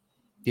them.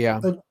 Yeah.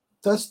 Like,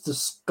 that's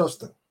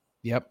disgusting.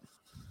 Yep.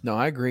 No,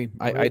 I agree.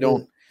 I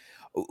don't.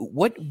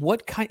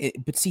 What kind?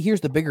 But see,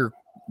 here's the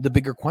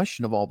bigger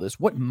question of all this.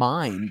 What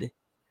mind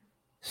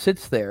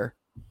sits there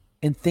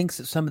and thinks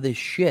that some of this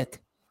shit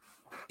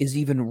is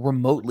even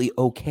remotely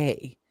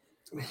okay?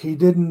 He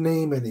didn't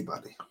name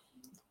anybody.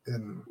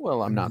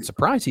 Well, I'm not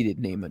surprised he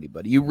didn't name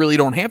anybody. You really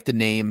don't have to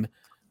name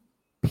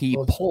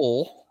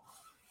people.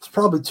 It's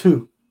probably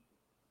two.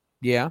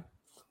 Yeah.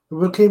 It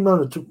would have came down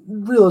to two.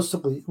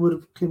 Realistically, it would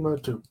have came down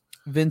to two.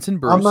 Vince and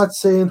Bruce. I'm not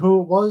saying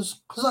who it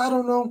was because I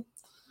don't know.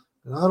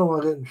 And I don't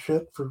want to get in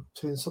shit for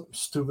saying something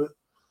stupid.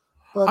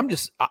 But I'm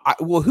just,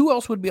 well, who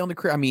else would be on the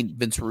crew? I mean,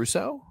 Vince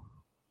Russo?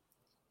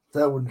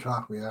 That wouldn't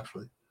shock me,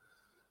 actually.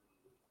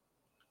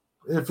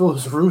 If it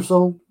was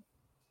Russo,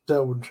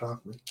 that wouldn't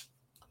shock me.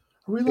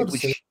 Are we allowed to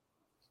say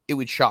it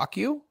would shock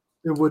you?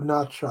 It would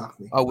not shock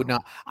me. Oh, would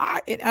not.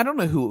 I don't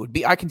know who it would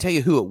be. I can tell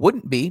you who it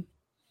wouldn't be.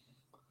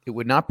 It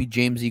would not be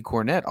James E.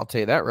 Cornette. I'll tell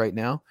you that right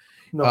now.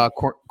 No.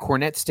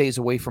 Cornette stays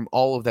away from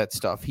all of that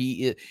stuff.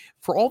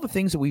 For all the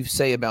things that we've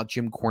say about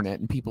Jim Cornette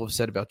and people have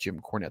said about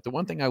Jim Cornette, the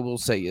one thing I will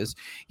say is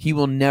he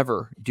will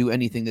never do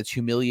anything that's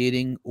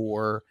humiliating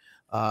or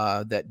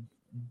that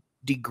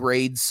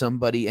degrades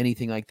somebody,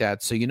 anything like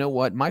that. So you know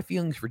what? My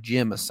feelings for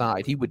Jim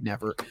aside, he would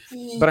never.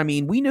 But I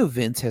mean, we know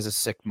Vince has a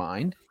sick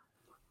mind.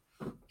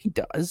 He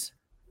does.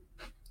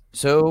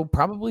 So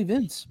probably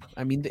Vince.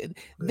 I mean,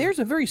 there's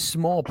a very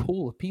small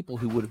pool of people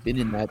who would have been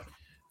in that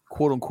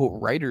quote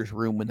unquote writer's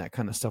room when that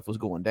kind of stuff was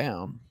going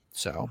down.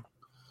 So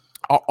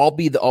I'll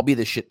be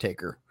the shit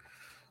taker.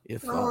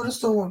 If no, I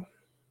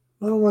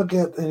don't want to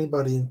get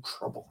anybody in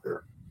trouble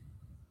here.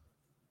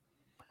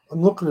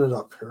 I'm looking it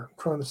up here. I'm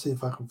trying to see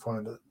if I can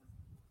find it.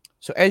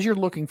 So as you're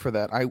looking for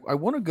that, I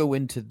want to go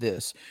into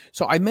this.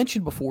 So I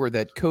mentioned before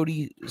that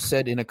Cody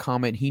said in a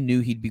comment he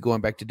knew he'd be going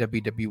back to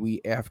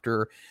WWE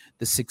after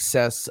the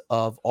success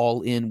of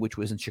All In, which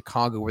was in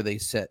Chicago, where they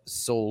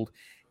sold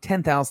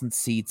 10,000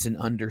 seats in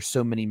under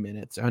so many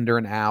minutes, under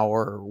an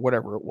hour or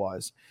whatever it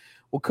was.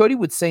 Well, Cody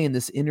would say in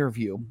this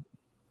interview,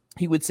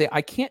 he would say,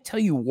 I can't tell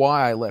you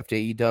why I left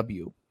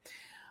AEW.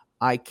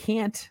 I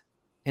can't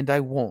and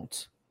I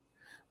won't.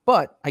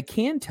 But I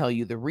can tell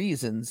you the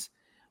reasons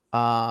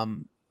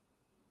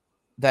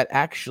that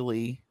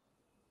actually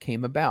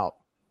came about.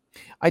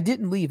 I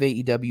didn't leave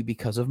AEW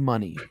because of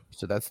money.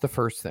 So that's the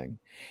first thing.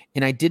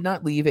 And I did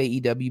not leave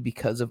AEW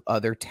because of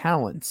other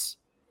talents.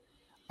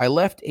 I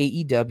left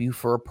AEW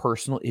for a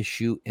personal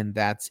issue, and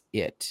that's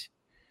it.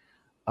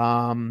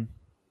 Rhodes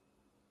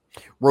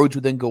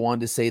would then go on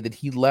to say that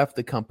he left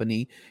the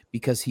company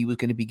because he was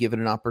going to be given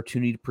an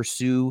opportunity to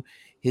pursue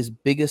his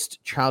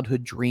biggest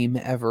childhood dream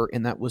ever,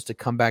 and that was to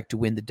come back to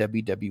win the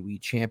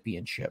WWE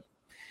Championship.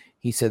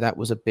 He said that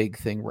was a big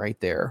thing right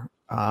there.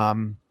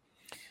 I'm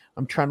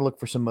trying to look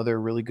for some other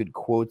really good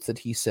quotes that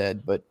he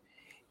said, but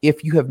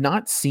if you have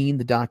not seen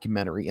the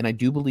documentary, and I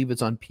do believe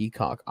it's on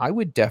Peacock, I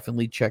would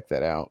definitely check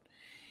that out.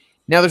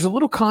 Now, there's a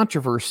little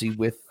controversy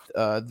with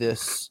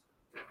this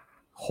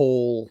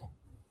whole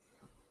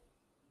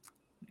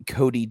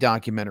Cody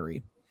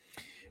documentary.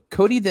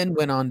 Cody then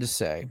went on to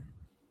say,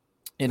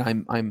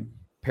 and I'm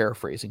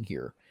paraphrasing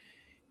here,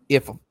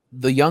 if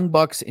the Young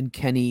Bucks and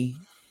Kenny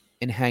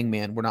and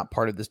Hangman were not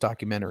part of this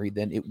documentary,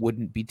 then it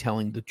wouldn't be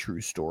telling the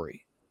true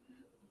story,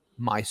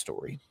 my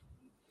story.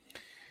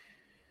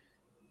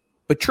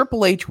 But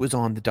Triple H was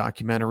on the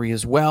documentary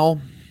as well,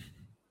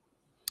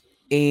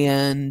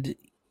 and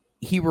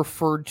he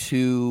referred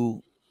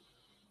to,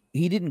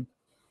 he didn't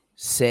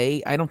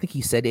say, I don't think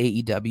he said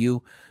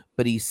AEW,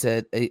 but he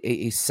said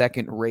a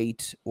second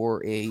rate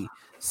or a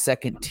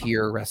second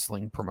tier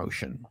wrestling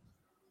promotion.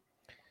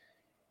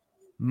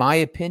 My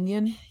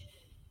opinion,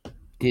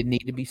 didn't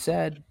need to be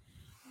said.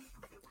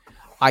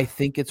 I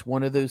think it's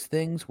one of those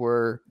things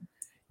where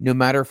no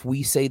matter if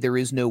we say there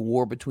is no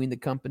war between the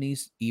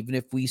companies, even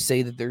if we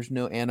say that there's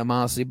no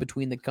animosity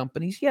between the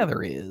companies, yeah,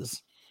 there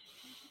is.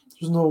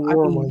 There's no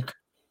war, Mike.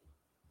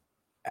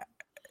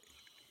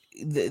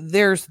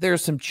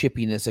 There's some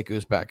chippiness that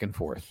goes back and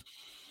forth.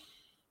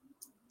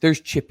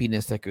 There's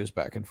chippiness that goes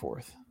back and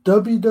forth.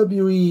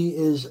 WWE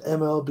is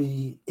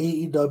MLB,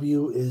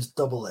 AEW is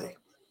AA.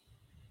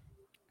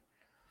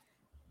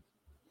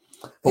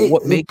 But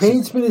what it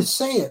pains me to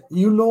say it.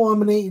 You know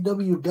I'm an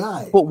AEW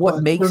guy. But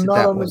what makes they're it not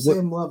that on way? the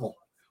same level.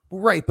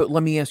 Right, but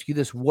let me ask you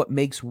this. What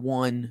makes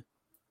one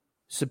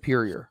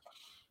superior?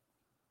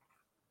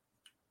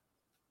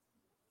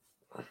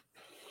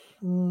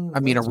 I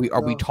mean,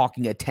 are we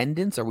talking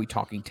attendance? Are we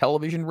talking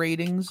television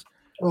ratings?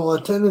 Well,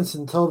 attendance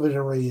and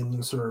television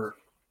ratings are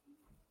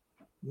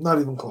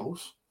not even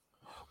close.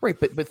 Right,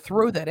 but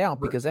throw that out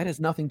because that has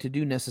nothing to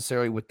do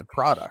necessarily with the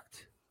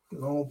product.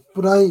 No,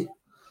 but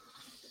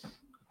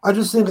I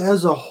just think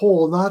as a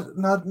whole,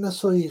 not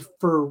necessarily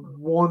for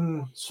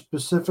one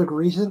specific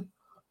reason,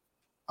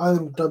 I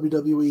think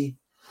WWE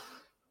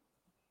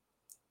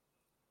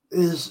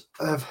is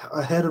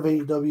ahead of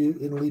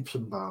AEW in leaps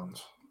and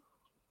bounds.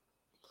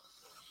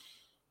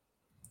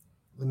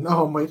 And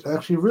now I might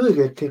actually really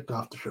get kicked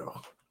off the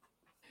show.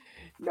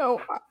 No,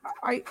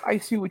 I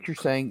see what you're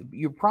saying.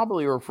 You're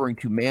probably referring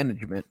to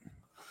management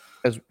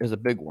as a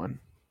big one.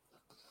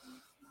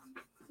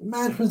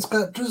 Management's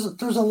got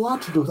there's a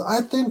lot to do with it. I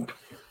think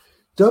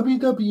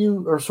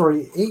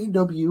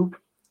AEW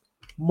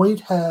might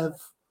have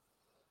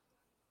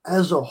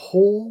as a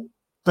whole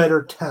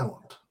better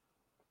talent.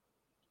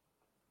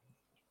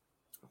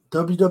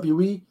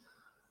 WWE,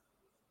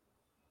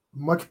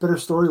 much better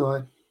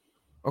storyline.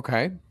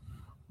 Okay.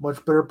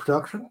 Much better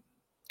production.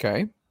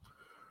 Okay.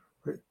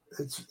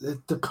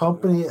 The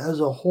company as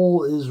a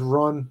whole is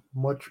run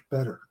much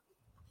better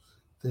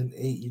than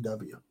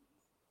AEW.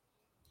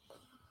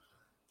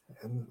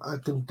 And I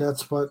think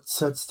that's what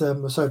sets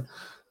them aside.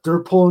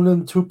 They're pulling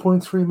in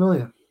 $2.3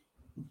 million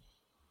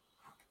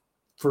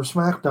for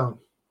SmackDown.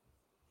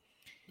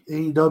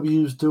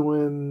 AEW's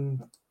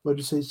doing, what'd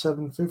you say,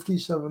 $750,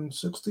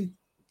 $760?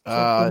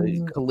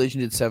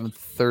 Collision did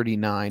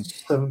 739.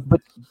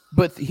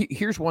 But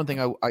here's one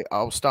thing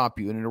I'll stop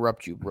you and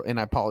interrupt you, and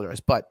I apologize.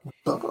 But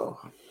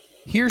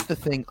here's the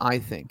thing I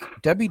think.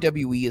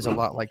 WWE is a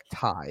lot like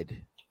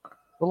Tide,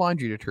 the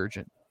laundry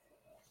detergent.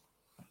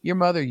 Your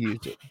mother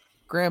used it.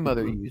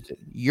 Grandmother used it.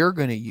 You're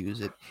going to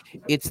use it.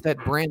 It's that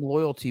brand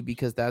loyalty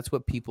because that's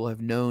what people have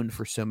known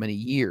for so many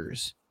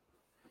years.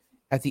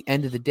 At the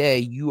end of the day,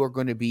 you are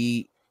going to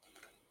be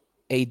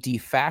a de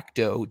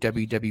facto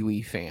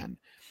WWE fan.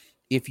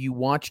 If you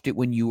watched it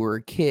when you were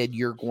a kid,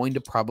 you're going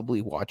to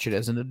probably watch it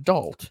as an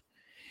adult.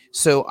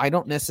 So I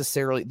don't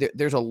necessarily,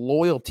 there's a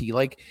loyalty.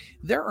 Like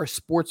there are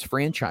sports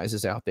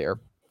franchises out there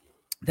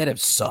that have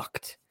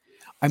sucked.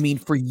 I mean,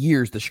 for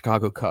years, the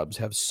Chicago Cubs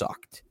have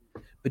sucked.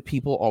 But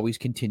people always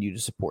continue to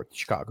support the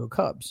Chicago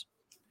Cubs.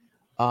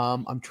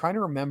 I'm trying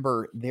to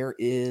remember, there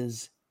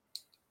is,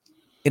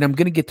 and I'm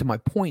going to get to my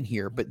point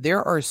here, but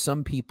there are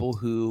some people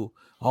who,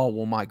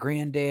 my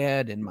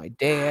granddad and my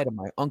dad and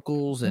my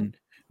uncles, and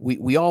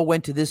we all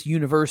went to this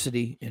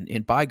university,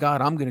 and by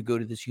God, I'm going to go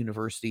to this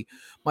university.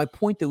 My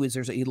point, though, is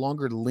there's a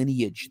longer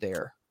lineage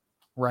there,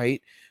 right?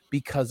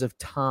 Because of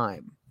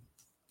time.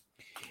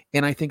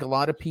 And I think a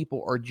lot of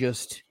people are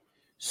just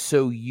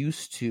so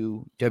used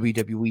to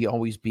WWE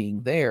always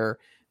being there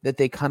that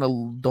they kind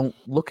of don't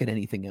look at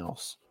anything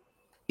else.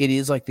 It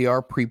is like they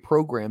are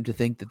pre-programmed to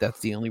think that that's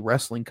the only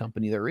wrestling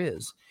company there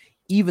is,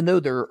 even though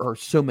there are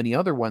so many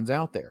other ones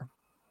out there.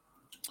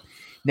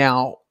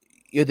 Now,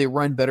 they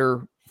run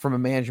better from a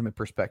management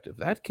perspective.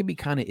 That can be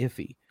kind of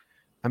iffy.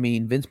 I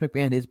mean, Vince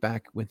McMahon is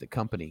back with the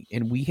company,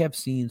 and we have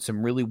seen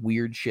some really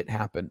weird shit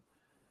happen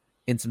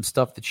and some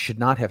stuff that should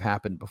not have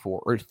happened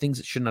before, or things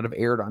that should not have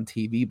aired on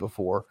TV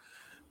before,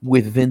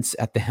 with Vince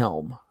at the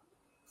helm.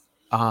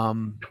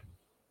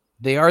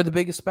 They are the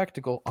biggest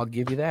spectacle. I'll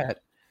give you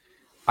that.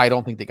 I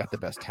don't think they got the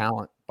best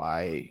talent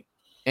by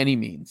any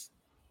means.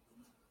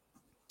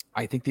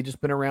 I think they've just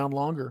been around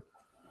longer.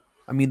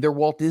 I mean, they're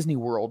Walt Disney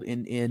World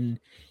in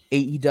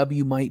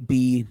AEW might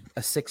be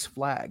a Six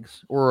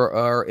Flags,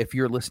 or if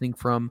you're listening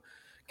from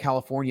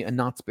California, a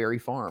Knott's Berry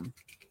Farm.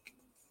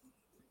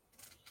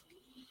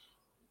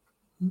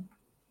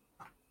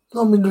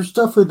 I mean, there's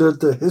definitely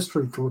the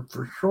history to it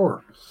for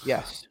sure.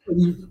 Yes.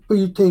 But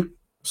you take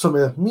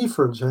somebody like me,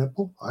 for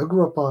example. I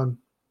grew up on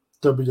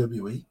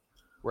WWE.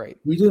 Right.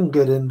 We didn't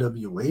get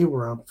NWA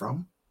where I'm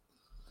from.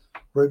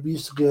 Right. We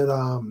used to get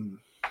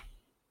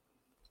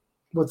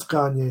what's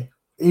Gagne?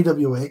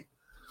 AWA.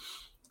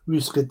 We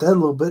used to get that a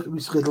little bit. We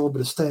used to get a little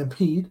bit of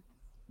Stampede.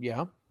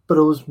 Yeah. But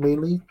it was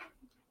mainly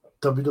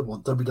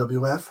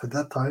WWF at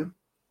that time.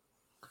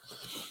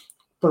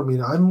 But I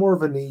mean, I'm more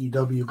of an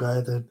AEW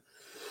guy than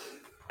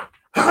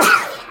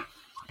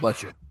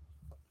bless you.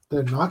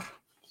 They're not.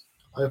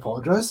 I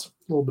apologize.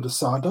 A little bit of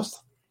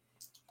sawdust.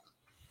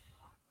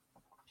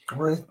 All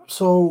right.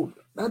 So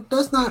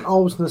that's not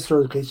always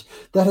necessarily the case.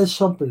 That has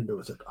something to do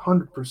with it,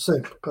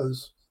 100%,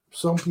 because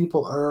some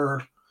people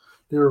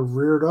they're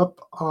reared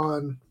up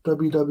on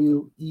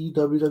WWE,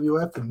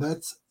 WWF, and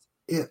that's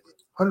it,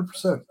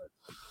 100%.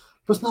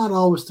 But it's not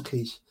always the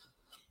case.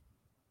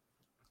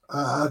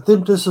 I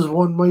think this is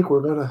one, Mike,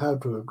 we're going to have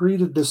to agree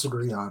to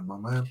disagree on, my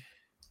man.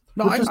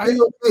 No, which is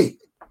okay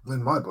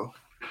in my book.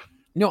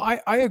 No,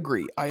 I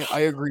agree.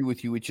 I agree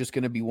with you. It's just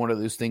going to be one of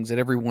those things that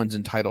everyone's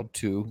entitled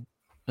to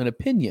an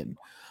opinion.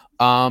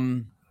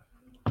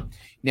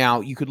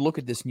 Now, you could look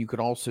at this and you could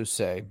also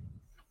say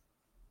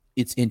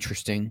it's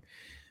interesting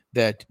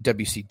that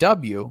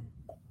WCW,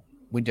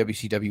 when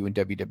WCW and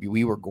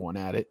WWE were going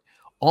at it,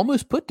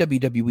 almost put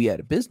WWE out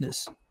of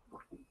business.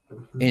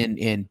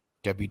 And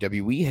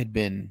WWE had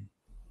been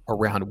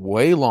around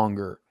way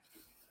longer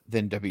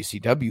than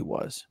WCW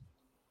was.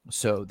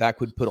 So that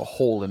could put a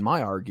hole in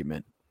my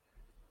argument.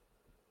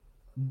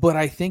 But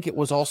I think it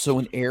was also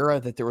an era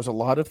that there was a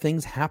lot of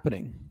things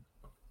happening.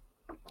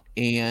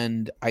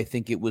 And I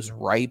think it was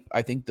ripe.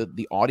 I think that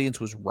the audience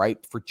was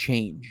ripe for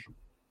change.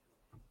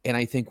 And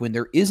I think when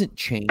there isn't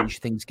change,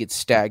 things get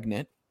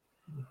stagnant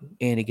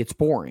and it gets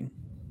boring.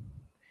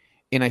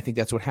 And I think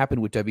that's what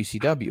happened with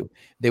WCW.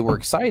 They were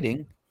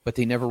exciting, but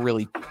they never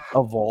really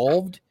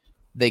evolved.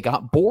 They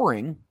got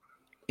boring,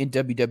 and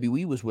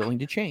WWE was willing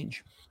to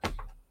change.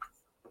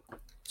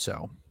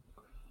 So,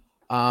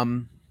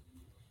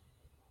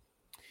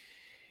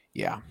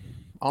 yeah,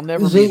 I'll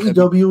never. Is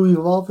AEW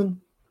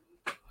evolving?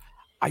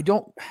 I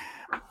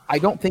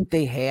don't think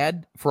they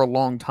had for a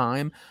long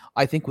time.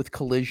 I think with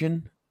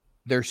Collision,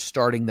 they're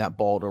starting that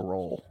ball to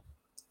roll.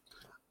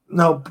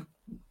 Now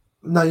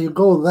you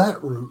go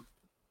that route,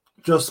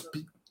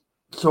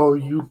 so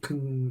you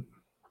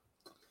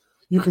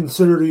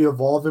consider the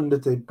evolving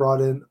that they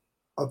brought in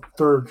a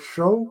third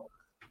show.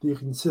 Do you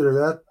consider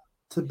that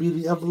to be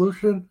the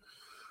evolution,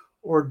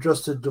 or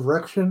just a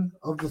direction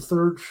of the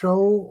third show?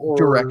 Or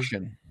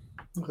direction.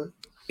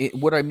 Okay.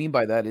 What I mean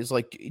by that is,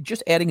 like,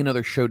 just adding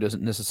another show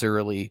doesn't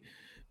necessarily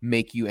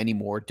make you any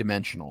more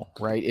dimensional,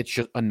 right? It's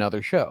just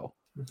another show.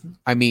 Mm-hmm.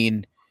 I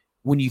mean,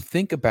 when you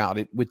think about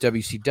it with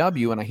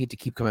WCW, and I hate to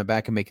keep coming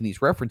back and making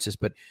these references,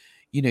 but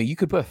you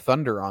could put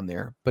Thunder on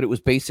there, but it was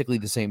basically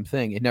the same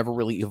thing. It never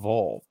really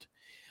evolved.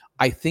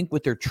 I think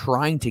what they're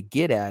trying to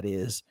get at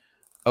is,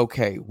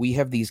 okay, we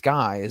have these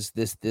guys,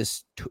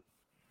 this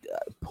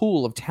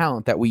pool of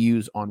talent that we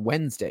use on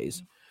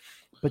Wednesdays,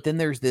 but then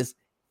there's this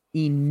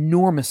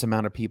enormous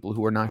amount of people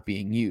who are not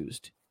being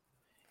used,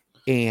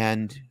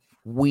 and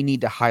we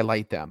need to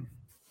highlight them.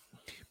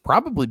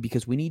 Probably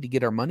because we need to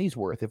get our money's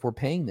worth if we're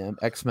paying them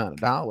X amount of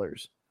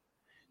dollars.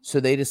 So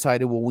they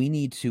decided, well, we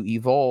need to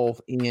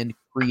evolve and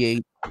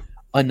create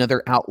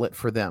another outlet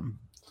for them.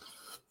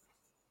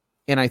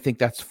 And I think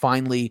that's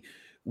finally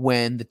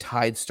when the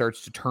tide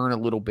starts to turn a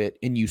little bit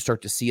and you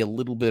start to see a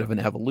little bit of an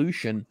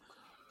evolution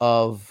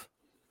of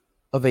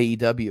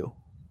AEW,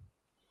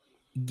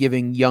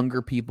 giving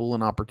younger people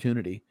an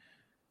opportunity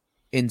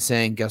and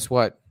saying, guess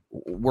what?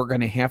 We're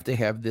going to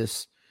have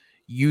this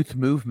youth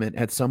movement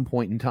at some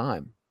point in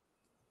time.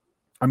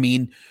 I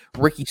mean,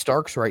 Ricky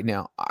Starks right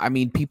now,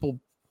 people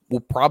will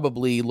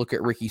probably look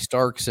at Ricky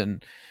Starks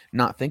and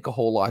not think a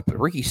whole lot, but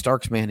Ricky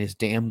Starks, man, is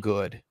damn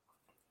good.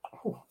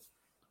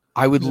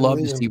 I would love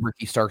to see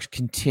Ricky Starks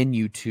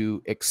continue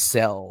to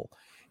excel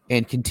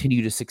and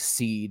continue to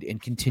succeed and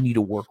continue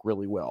to work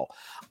really well.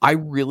 I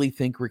really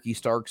think Ricky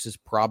Starks is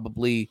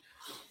probably,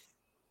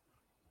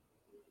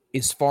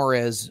 as far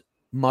as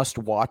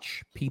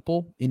must-watch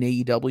people in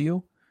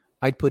AEW,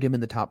 I'd put him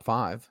in the top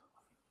 5.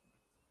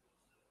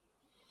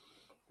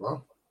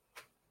 Well,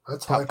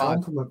 that's high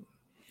compliment.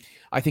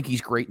 I think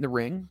he's great in the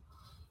ring.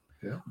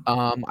 Yeah.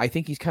 I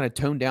think he's kind of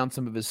toned down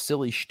some of his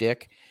silly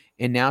shtick,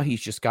 and now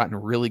he's just gotten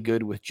really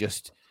good with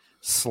just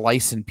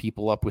slicing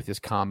people up with his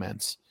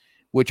comments,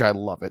 which I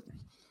love it.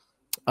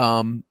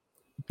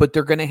 But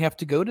they're going to have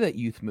to go to that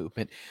youth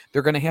movement.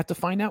 They're going to have to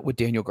find out what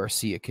Daniel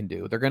Garcia can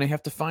do. They're going to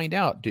have to find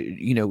out,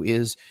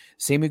 is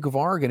Sammy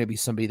Guevara going to be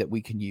somebody that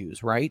we can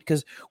use, right?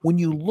 Because when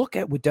you look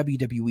at what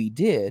WWE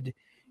did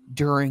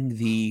during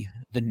the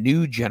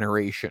new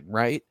generation,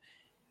 right?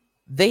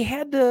 They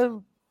had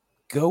to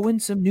go in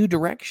some new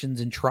directions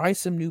and try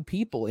some new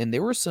people. And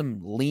there were some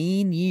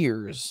lean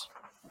years.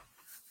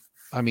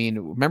 I mean,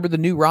 remember the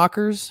New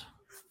Rockers?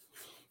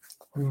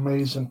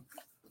 Amazing.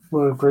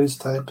 One of the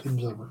greatest tag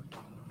teams ever.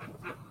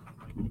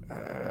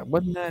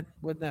 Wasn't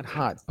that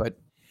hot? But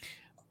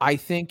I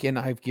think, and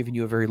I've given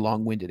you a very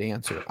long-winded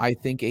answer, I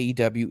think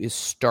AEW is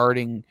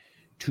starting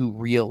to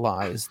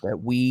realize that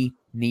we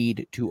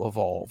need to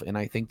evolve. And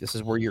I think this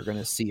is where you're going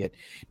to see it.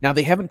 Now,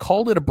 they haven't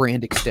called it a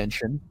brand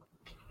extension,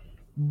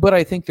 but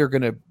I think they're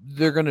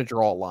gonna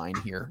draw a line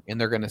here, and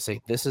they're gonna say,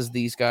 this is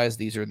these guys,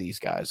 these are these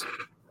guys.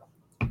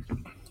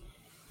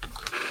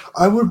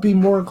 I would be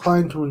more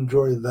inclined to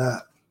enjoy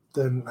that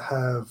than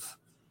have,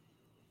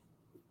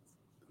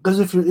 because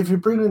if you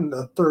bring in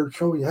a third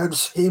show, you have the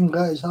same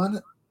guys on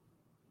it.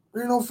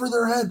 You're no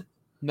further ahead.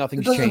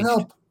 Nothing's it doesn't changed.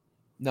 Help.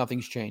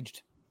 Nothing's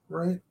changed.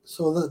 Right?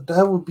 So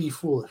that would be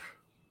foolish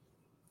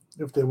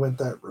if they went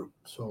that route.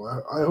 So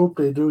I hope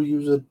they do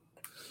use it,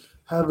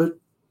 have it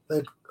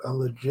like a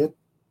legit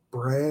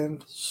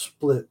brand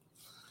split.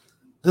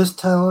 This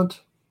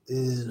talent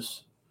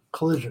is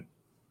Collision.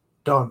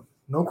 Done.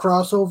 No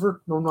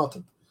crossover, no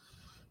nothing.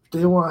 If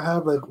they want to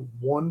have like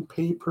one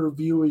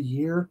pay-per-view a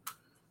year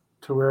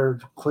to where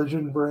the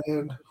Collision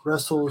brand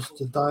wrestles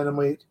the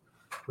Dynamite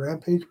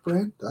Rampage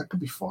brand, that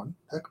could be fun.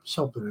 That could be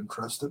something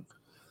interesting.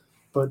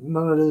 But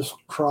none of this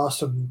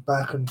crossing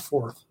back and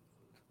forth.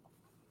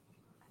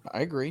 I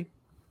agree.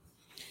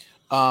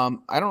 I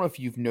don't know if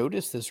you've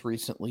noticed this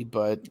recently,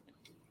 but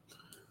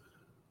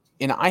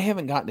and I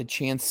haven't gotten a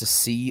chance to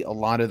see a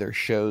lot of their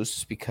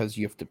shows because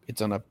you have to.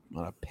 It's on a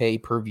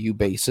pay-per-view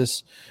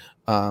basis,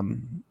 a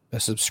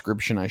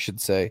subscription, I should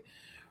say.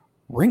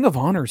 Ring of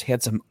Honor's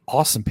had some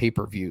awesome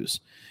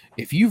pay-per-views.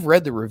 If you've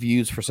read the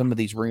reviews for some of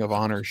these Ring of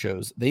Honor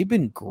shows, they've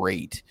been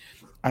great.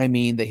 I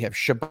mean, they have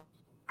Shabbat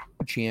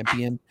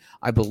Champion.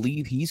 I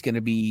believe he's going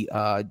to be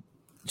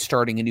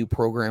starting a new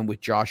program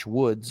with Josh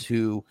Woods,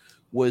 who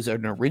was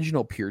an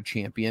original Pure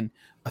champion.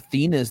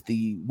 Athena's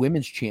the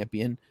women's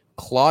champion.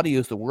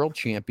 Claudio's the world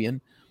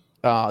champion.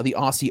 The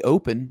Aussie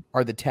Open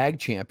are the tag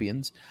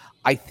champions.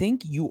 I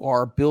think you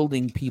are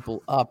building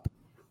people up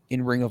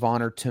in Ring of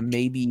Honor to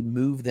maybe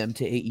move them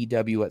to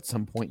AEW at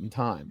some point in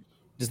time.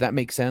 Does that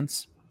make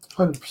sense?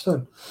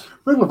 100%.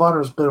 Ring of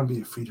Honor is going to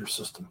be a feeder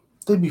system.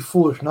 They'd be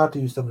foolish not to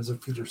use them as a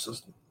feeder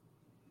system.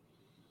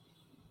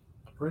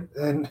 Right?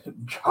 And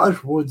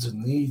Josh Woods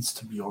needs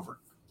to be over.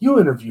 You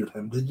interviewed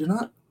him, did you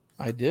not?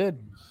 I did.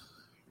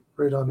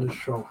 Right on this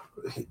show.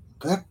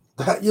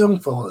 That young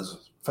fella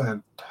is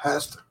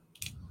fantastic.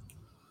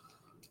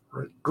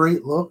 Right?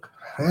 Great look.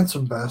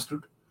 Handsome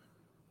bastard.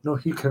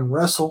 He can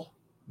wrestle.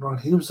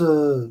 He was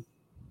a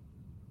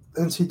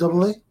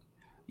NCAA.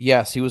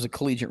 Yes, he was a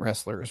collegiate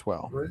wrestler as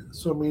well. Right?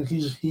 So, I mean,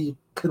 he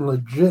can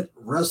legit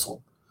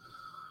wrestle.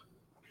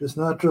 It's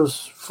not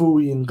just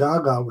Fooey and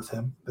Gaga with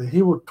him.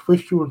 He will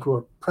twist you into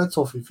a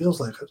pretzel if he feels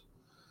like it.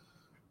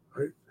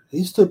 Right?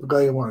 He's the type of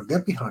guy you want to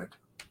get behind.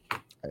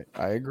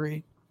 I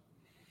agree.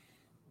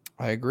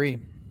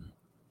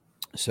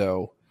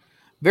 So,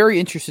 very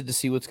interested to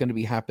see what's going to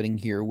be happening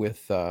here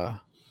with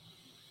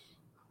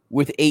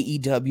with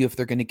AEW, if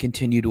they're going to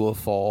continue to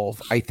evolve,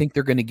 I think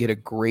they're going to get a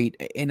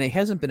great, and it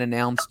hasn't been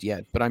announced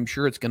yet, but I'm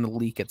sure it's going to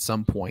leak at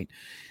some point,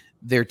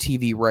 their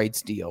TV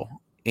rights deal.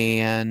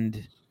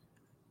 And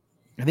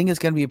I think it's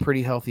going to be a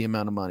pretty healthy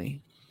amount of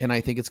money. And I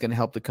think it's going to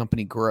help the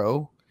company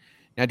grow.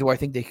 Now, do I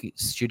think they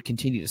should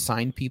continue to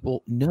sign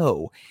people?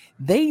 No.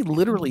 They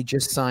literally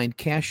just signed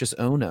Cassius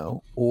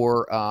Ohno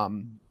or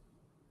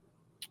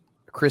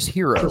Chris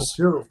Hero. Chris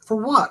Hero. For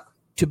what?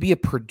 To be a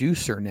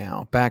producer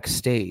now,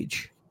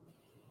 backstage.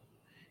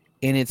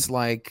 And it's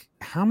like,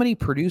 how many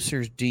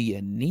producers do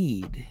you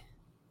need?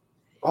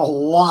 A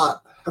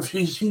lot. Have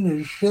you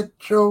seen a shit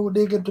show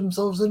they get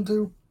themselves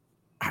into?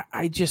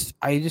 I just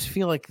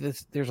feel like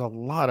there's a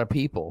lot of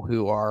people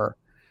who are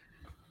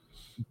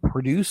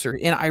producer.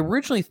 And I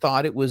originally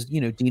thought it was,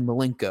 Dean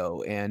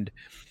Malenko and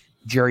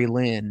Jerry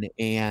Lynn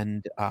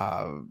and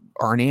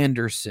Arn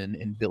Anderson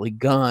and Billy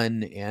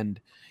Gunn. And,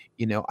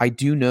 I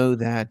do know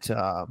that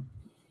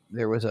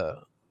there was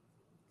a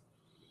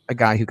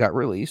guy who got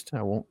released.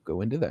 I won't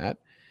go into that,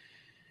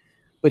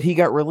 but he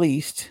got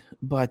released.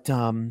 But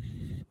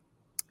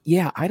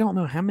yeah, I don't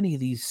know how many of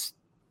these.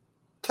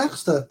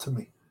 Text that to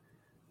me.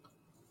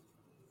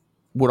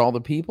 What, all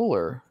the people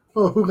or?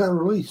 Oh, who got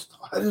released?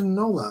 I didn't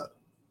know that.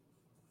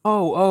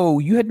 Oh,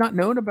 you had not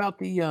known about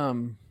the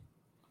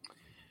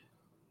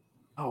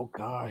oh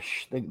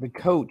gosh, the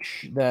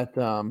coach that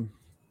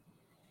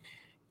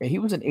he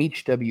was an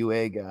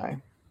HWA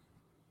guy.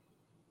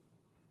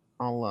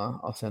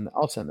 I'll send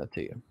that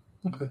to you.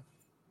 Okay.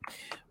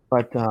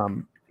 But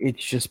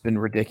it's just been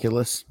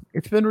ridiculous.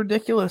 It's been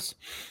ridiculous.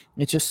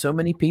 It's just so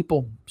many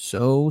people.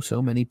 So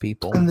many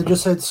people. And they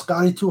just had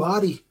Scotty 2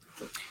 Hotty.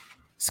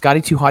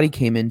 Scotty 2 Hotty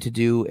came in to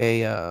do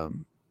a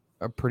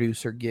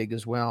producer gig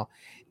as well.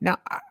 Now,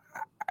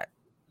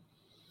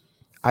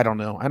 I don't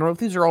know. I don't know if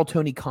these are all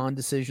Tony Khan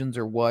decisions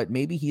or what.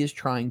 Maybe he is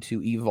trying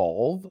to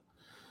evolve,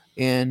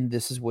 and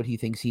this is what he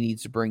thinks he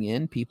needs to bring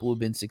in. People who've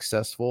been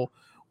successful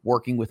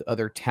working with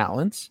other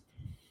talents.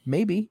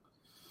 Maybe.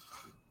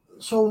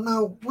 So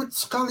now, with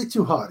Scotty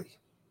 2 Hotty.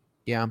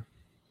 Yeah.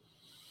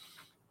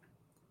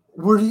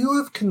 Would you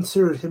have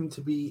considered him to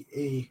be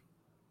a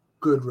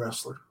good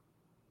wrestler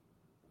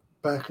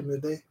back in the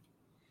day?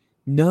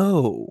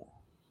 No.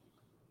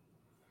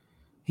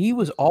 He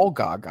was all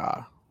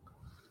gaga.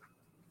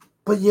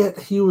 But yet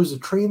he was a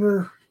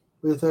trainer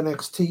with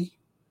NXT.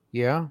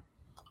 Yeah.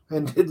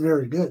 And did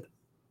very good.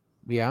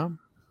 Yeah.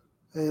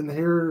 And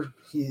here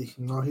he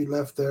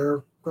left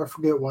there. I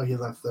forget why he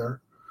left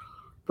there.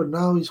 But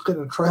now he's going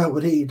to try out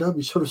with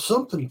AEW. So there's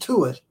something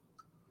to it.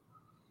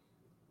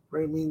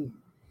 Right? I mean,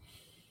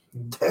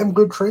 damn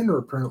good trainer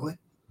apparently.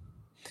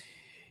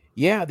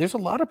 Yeah, there's a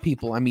lot of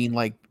people. I mean,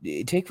 like,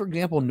 take, for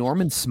example,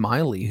 Norman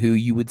Smiley, who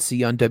you would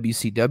see on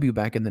WCW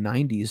back in the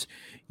 90s.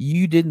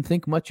 You didn't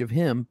think much of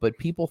him, but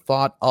people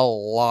thought a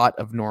lot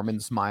of Norman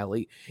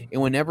Smiley.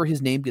 And whenever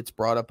his name gets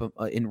brought up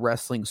in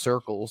wrestling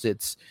circles,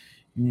 it's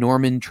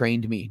Norman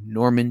trained me.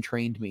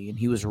 And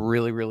he was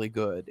really, really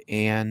good.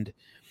 And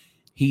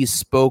he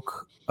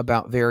spoke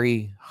about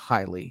very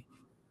highly.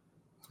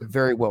 A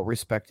very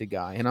well-respected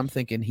guy. And I'm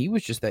thinking he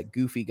was just that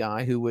goofy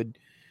guy who would...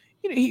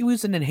 he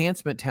was an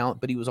enhancement talent,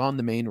 but he was on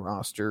the main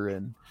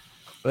roster.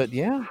 But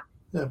yeah.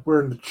 Yeah,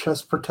 wearing the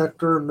chest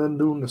protector and then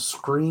doing the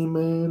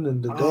screaming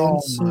and the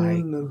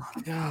dancing. Oh,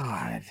 my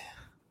God.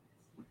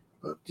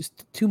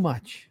 Just too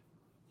much.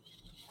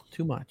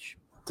 Too much.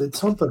 Did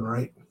something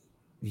right.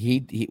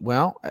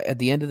 Well, at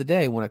the end of the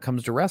day, when it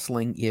comes to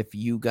wrestling, if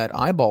you got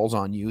eyeballs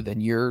on you,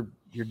 then you're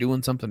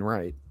doing something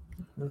right.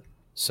 Mm-hmm.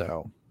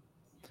 So,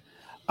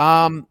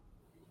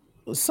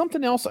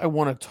 something else I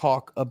want to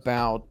talk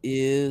about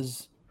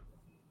is...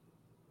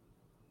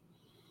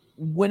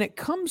 when it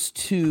comes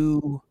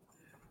to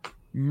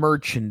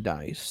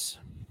merchandise,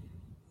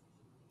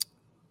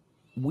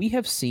 we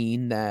have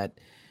seen that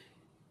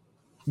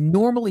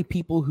normally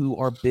people who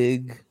are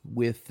big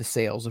with the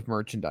sales of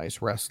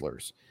merchandise,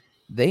 wrestlers,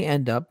 they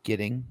end up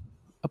getting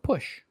a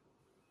push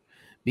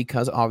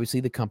because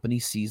obviously the company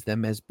sees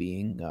them as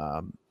being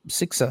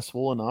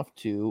successful enough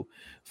to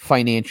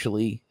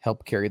financially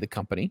help carry the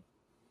company.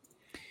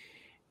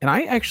 And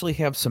I actually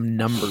have some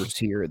numbers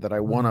here that I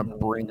want to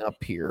bring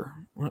up here.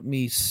 Let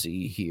me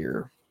see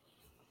here.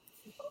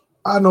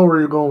 I know where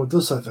you're going with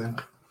this, I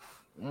think.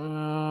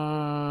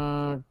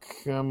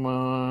 Come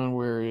on.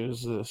 Where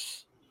is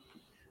this?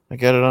 I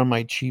got it on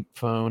my cheap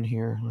phone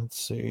here. Let's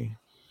see.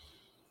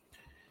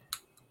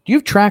 Do you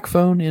have track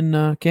phone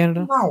in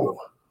Canada? No.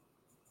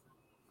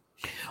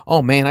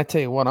 Oh, man. I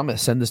tell you what. I'm going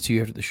to send this to you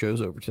after the show's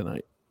over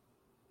tonight.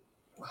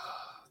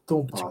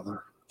 Don't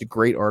bother. It's a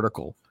great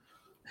article.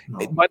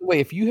 No. By the way,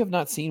 if you have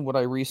not seen what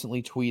I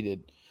recently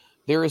tweeted,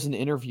 there is an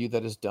interview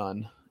that is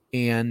done,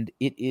 and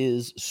it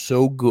is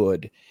so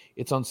good.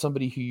 It's on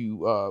somebody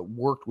who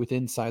worked with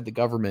inside the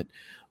government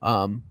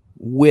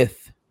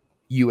with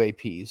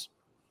UAPs.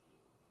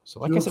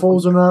 So, like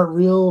UFOs are not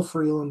real,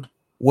 Freland.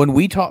 When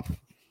we talk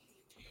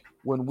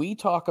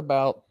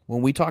about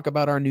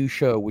our new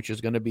show, which is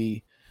going to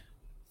be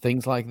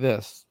things like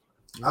this.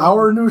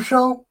 Our new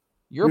show?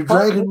 You're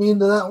dragging me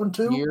into that one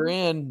too? You're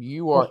in.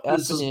 You are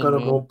This is effing going to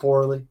in, go man.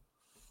 poorly.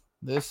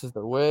 This is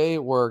the way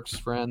it works,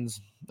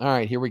 friends. All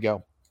right, here we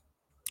go.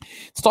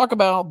 Let's talk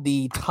about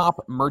the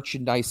top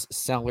merchandise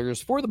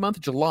sellers for the month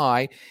of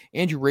July.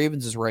 Andrew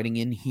Ravens is writing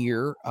in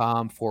here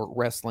for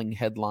wrestling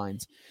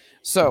headlines.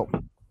 So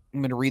I'm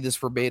going to read this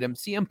verbatim.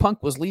 CM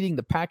Punk was leading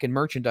the pack in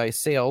merchandise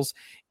sales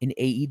in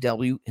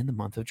AEW in the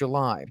month of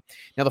July.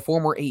 Now, the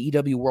former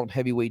AEW World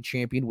Heavyweight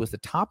Champion was the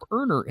top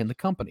earner in the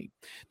company.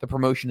 The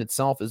promotion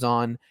itself is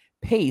on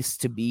pace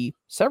to be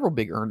several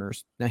big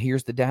earners. Now,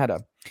 here's the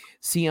data.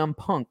 CM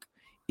Punk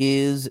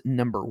is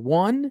number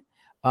 1.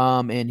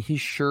 And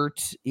his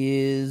shirt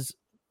has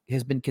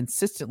been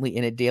consistently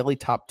in a daily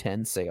top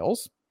 10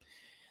 sales.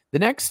 The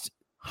next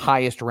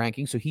highest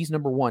ranking, so he's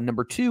number 1.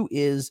 Number 2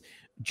 is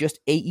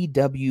just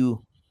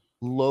AEW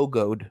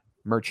logoed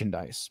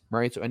merchandise,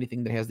 right? So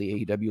anything that has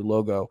the AEW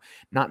logo,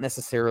 not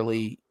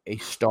necessarily a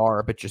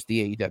star, but just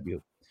the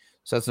AEW.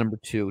 So that's number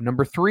 2.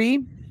 Number 3,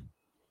 I'm going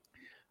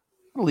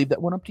to leave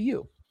that one up to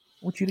you.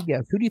 I want you to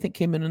guess. Who do you think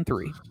came in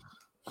 3?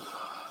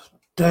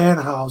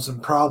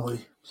 Danhausen,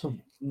 probably.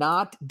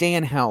 Not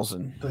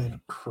Danhausen. Thank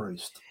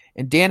Christ.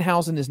 And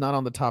Danhausen is not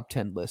on the top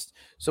 10 list.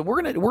 So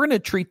we're gonna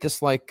treat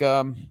this like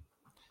how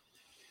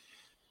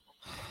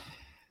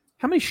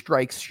many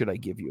strikes should I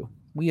give you?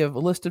 We have a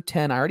list of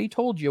 10. I already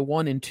told you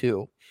 1 and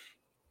 2.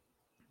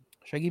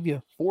 Should I give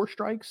you 4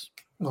 strikes?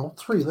 No,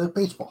 3. That's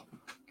baseball.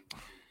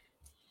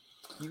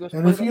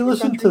 And if you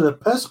listen to the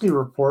Pesky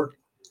Report,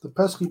 the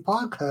Pesky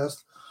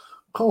podcast,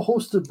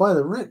 co-hosted by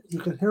the Rit, you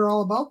can hear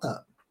all about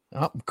that.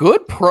 Oh,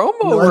 good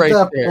promo You like right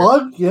that there.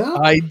 plug? Yeah.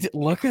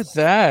 Look at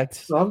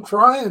that. I'm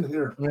trying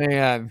here.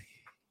 Man,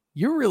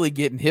 you're really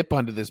getting hip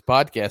onto this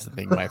podcast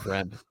thing, my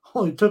friend.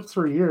 Only took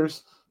 3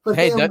 years. But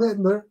Hey, I'm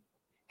getting there.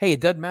 Hey,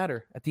 it doesn't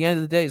matter. At the end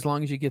of the day, as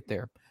long as you get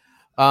there.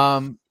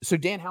 So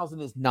Danhausen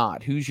is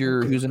not. Who's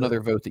another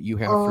vote that you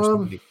have for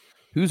somebody?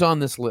 Who's on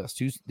this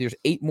list? There's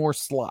 8 more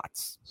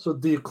slots. So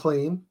the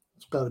Acclaim,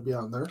 it's got to be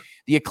on there.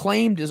 The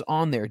Acclaimed is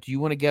on there. Do you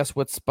want to guess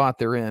what spot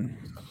they're in?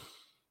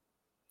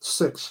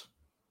 6.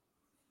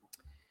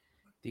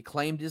 The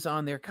Acclaimed is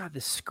on there. God,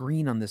 this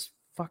screen on this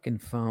fucking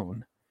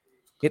phone.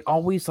 It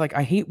always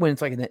I hate when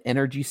it's like in the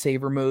energy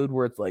saver mode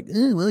where it's like,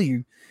 oh, well,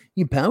 your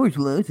power's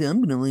low, so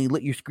I'm going to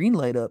let your screen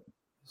light up.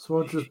 So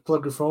why don't you just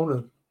plug your phone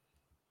in?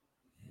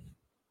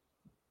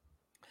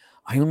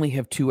 I only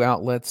have 2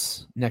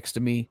 outlets next to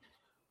me.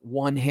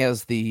 One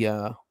has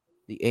the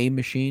A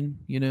machine,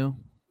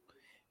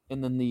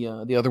 and then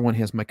the other one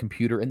has my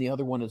computer, and the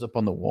other one is up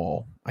on the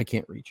wall. I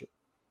can't reach it.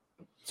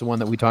 It's the one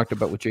that we talked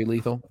about with Jay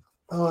Lethal.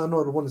 Oh, I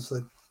know the one that's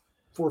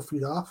 4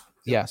 feet off.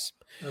 Yes.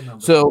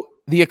 So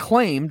the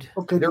Acclaimed,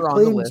 okay, they're the on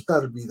the Acclaimed's list.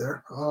 got to be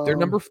there.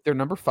 They're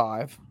number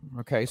 5.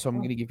 Okay, so I'm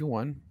going to give you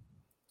 1.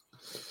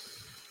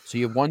 So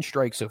you have 1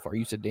 strike so far.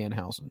 You said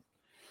Danhausen.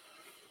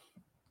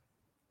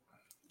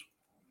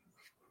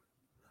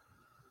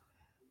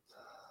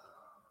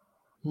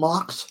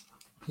 Mox,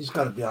 he's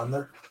got to be on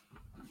there.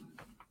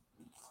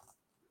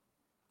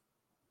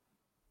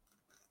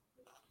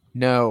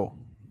 No.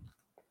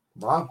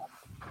 Wow.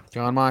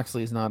 John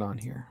Moxley is not on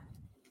here.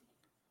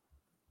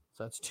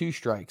 So that's 2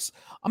 strikes.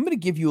 I'm going to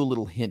give you a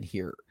little hint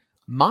here.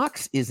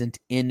 Mox isn't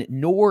in,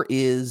 nor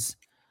is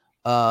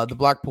the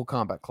Blackpool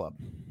Combat Club.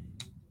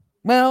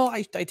 Well,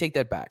 I take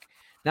that back.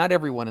 Not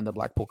everyone in the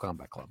Blackpool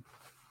Combat Club.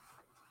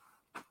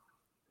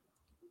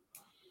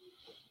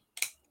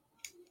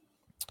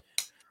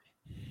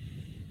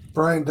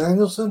 Bryan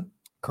Danielson?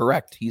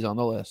 Correct. He's on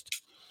the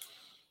list.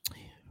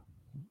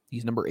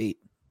 He's number 8.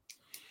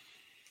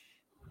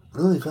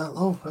 Really that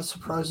low? That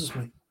surprises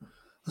me.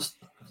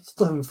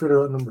 Still haven't figured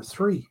out number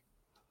 3.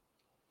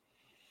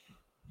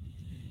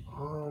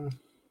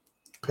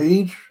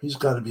 Page, he's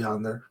got to be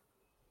on there.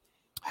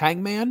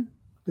 Hangman?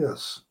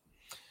 Yes.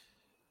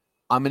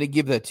 I'm going to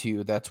give that to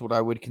you. That's what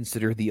I would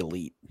consider the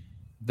elite.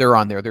 They're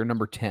on there. They're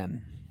number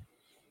 10.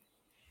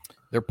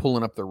 They're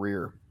pulling up the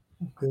rear.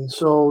 Okay,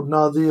 so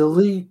now the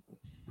elite.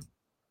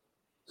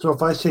 So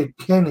if I say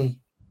Kenny,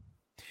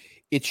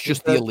 it's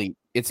just the elite.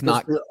 It's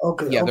not.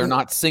 Okay. Yeah, they're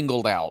not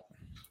singled out.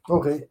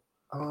 Okay.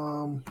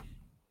 So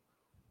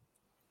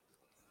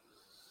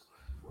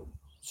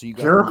you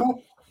got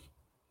Jericho.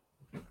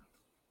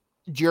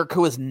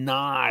 Jericho is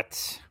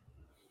not.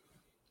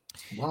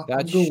 Wow,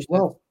 That's doing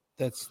well.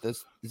 That's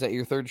is that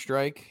your 3rd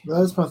strike?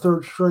 That's my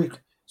 3rd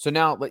strike. So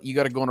now you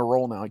got to go on a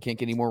roll now. I can't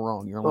get any more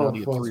wrong. You're only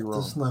going to get 3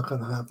 rolls. That's not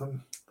going to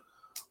happen.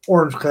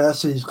 Orange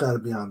Cassidy's got to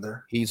be on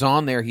there. He's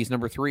on there. He's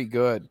number 3.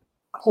 Good.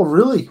 Oh,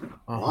 really?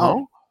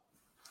 Uh-huh.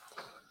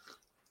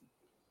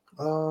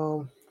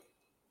 Wow.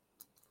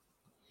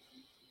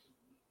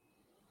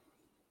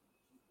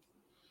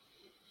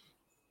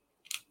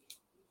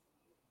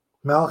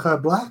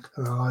 Malachi Black?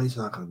 No, he's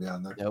not going to be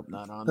on there. Nope,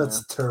 not on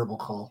That's there. a terrible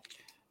call.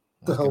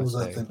 What the hell was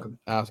I thinking?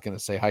 I was going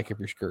to say hike up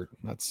your skirt.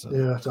 That's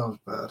yeah, that was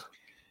bad.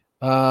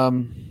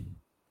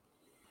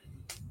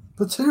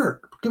 Let's hear it.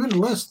 Give me the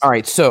list. All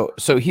right, so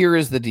here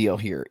is the deal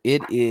here.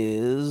 It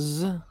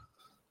is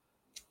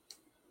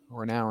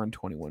We're an hour and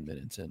 21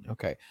 minutes in.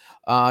 Okay.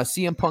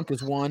 CM Punk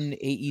is 1.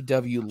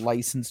 AEW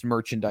licensed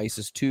merchandise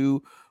is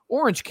 2.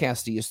 Orange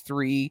Cassidy is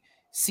 3.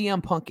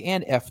 CM Punk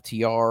and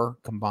FTR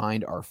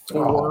combined are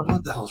 4. Oh,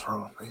 what the hell's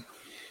wrong with me?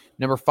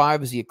 Number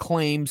 5 is The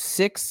Acclaim.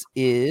 6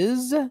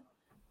 is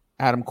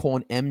Adam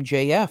Cole and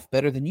MJF.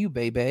 Better Than You,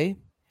 baby.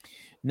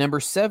 Number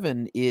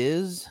 7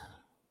 is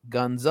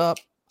Guns Up.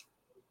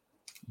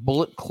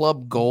 Bullet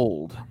Club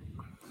Gold.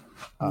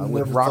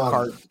 With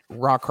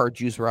Rockhart,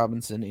 Juice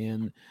Robinson,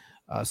 and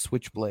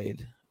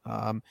Switchblade.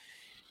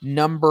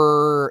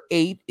 Number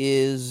 8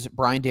 is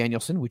Bryan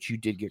Danielson, which you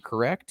did get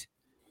correct.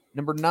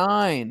 Number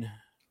 9,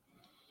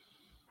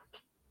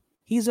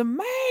 he's a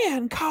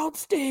man called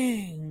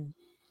Sting.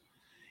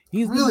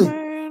 He's Really? a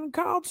man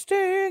called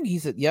Sting.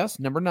 He's at, yes,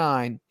 number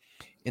 9.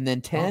 And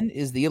then 10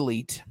 is The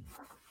Elite.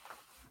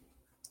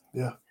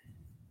 Yeah.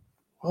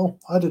 Well,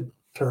 I did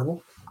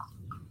terrible.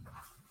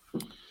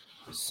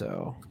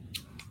 So,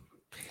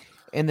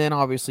 and then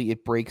obviously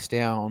it breaks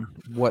down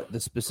what the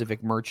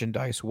specific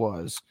merchandise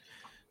was.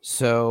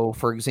 So,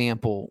 for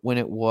example, when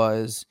it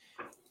was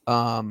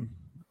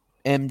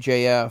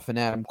MJF and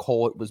Adam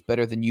Cole, it was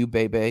Better Than You,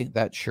 baby,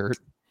 that shirt.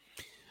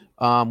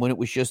 When it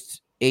was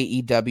just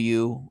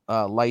AEW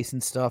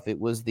licensed stuff, it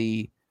was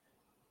the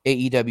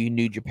AEW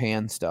New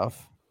Japan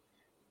stuff.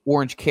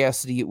 Orange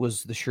Cassidy, it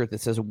was the shirt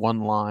that says One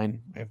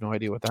Line. I have no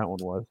idea what that one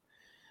was.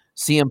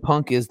 CM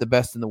Punk is the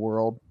best in the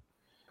world.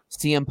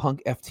 CM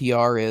Punk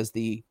FTR is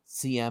the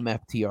CM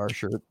FTR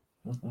shirt.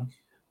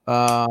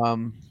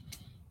 Mm-hmm.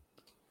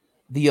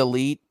 The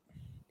Elite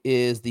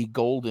is the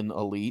Golden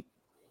Elite.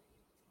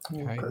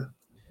 Okay.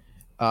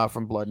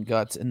 From Blood and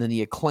Guts. And then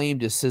the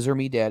Acclaimed is Scissor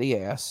Me Daddy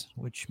Ass,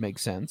 which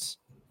makes sense.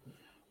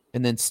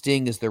 And then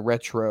Sting is the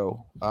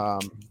retro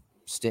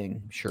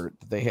Sting shirt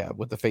that they have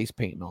with the face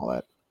paint and all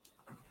that.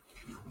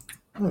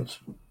 Nice.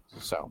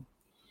 So,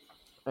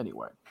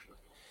 anyway.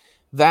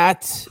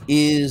 That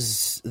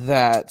is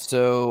that.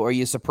 So, are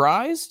you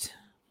surprised?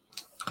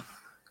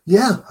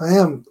 Yeah, I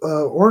am.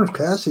 Orange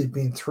Cassidy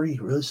being 3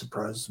 really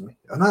surprises me.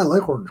 And I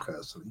like Orange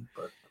Cassidy,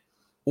 but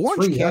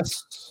Orange 3,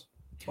 Cassidy.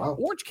 Wow.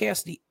 Orange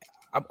Cassidy,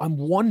 I'm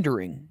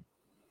wondering,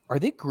 are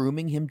they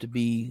grooming him to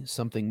be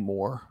something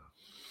more?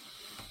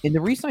 And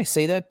the reason I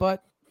say that,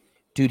 but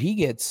dude, he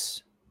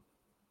gets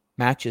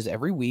matches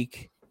every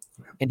week,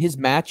 and his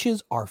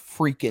matches are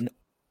freaking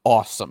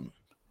awesome.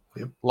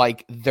 Yep.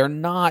 Like, they're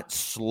not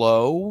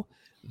slow.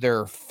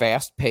 They're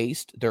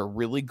fast-paced. They're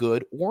really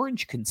good.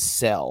 Orange can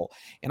sell.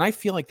 And I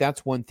feel like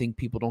that's one thing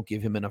people don't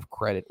give him enough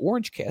credit.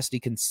 Orange Cassidy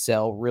can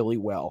sell really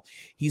well.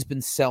 He's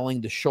been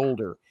selling the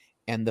shoulder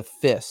and the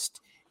fist,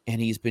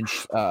 and he's been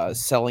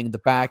selling the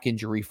back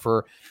injury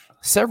for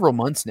several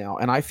months now.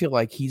 And I feel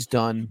like he's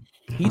done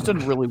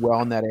really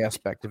well in that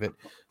aspect of it.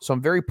 So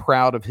I'm very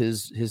proud of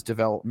his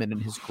development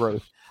and his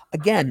growth.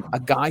 Again, a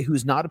guy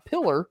who's not a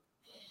pillar,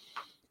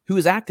 who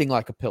is acting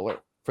like a pillar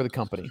for the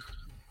company.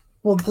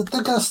 Well, they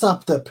gotta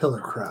stop that pillar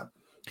crap.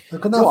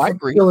 I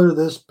agree. Pillar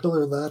this,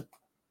 pillar that.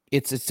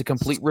 It's a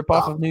complete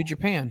ripoff of New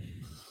Japan.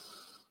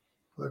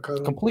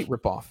 Complete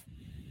ripoff.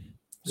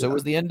 So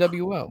was the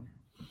NWO.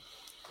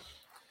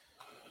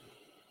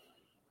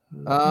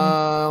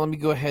 Let me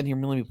go ahead here.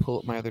 Let me pull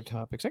up my other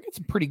topics. I got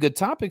some pretty good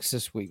topics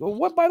this week. Oh,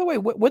 what? By the way,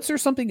 is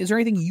there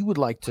anything you would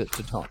like to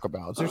talk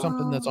about? Is there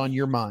something that's on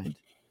your mind?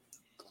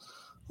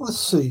 Let's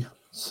see.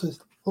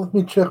 Let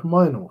me check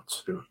my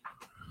notes here,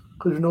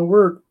 because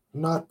we're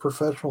not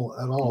professional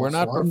at all. We're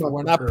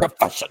not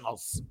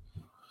professionals.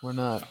 We're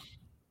not.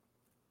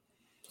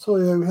 So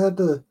yeah, we had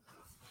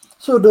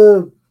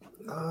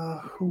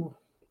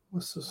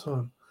what's this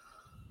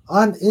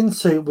on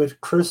Insight with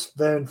Chris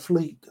Van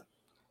Vliet.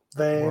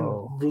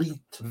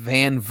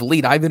 Van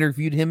Vliet. I've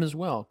interviewed him as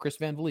well. Chris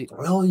Van Vliet.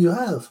 Well, you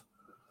have.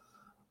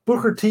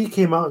 Booker T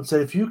came out and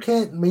said, if you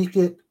can't make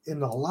it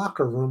in the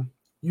locker room,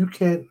 you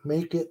can't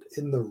make it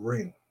in the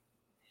ring.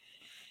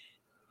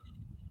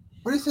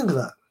 What do you think of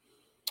that?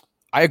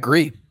 I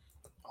agree.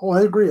 Oh,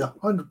 I agree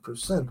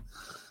 100%.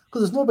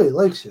 Because nobody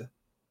likes you.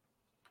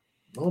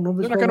 No,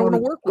 nobody's They're not going to want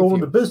to work with you. Go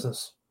into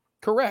business.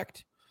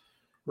 Correct.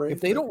 Right?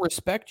 If they don't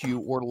respect you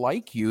or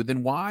like you,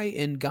 then why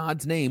in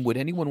God's name would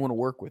anyone want to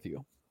work with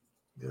you?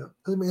 Yeah.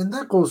 I mean, and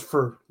that goes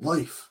for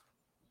life.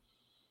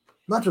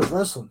 Not just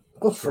wrestling. It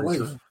goes for life.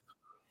 True.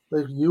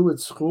 Like you at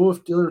school,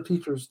 if the other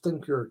teachers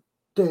think you're a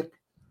dick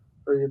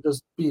or you're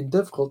just being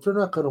difficult, they're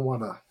not going to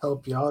want to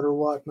help you out or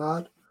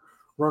whatnot.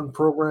 Run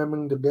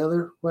programming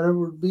together, whatever it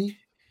would be.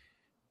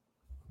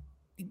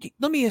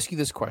 Let me ask you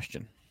this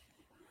question.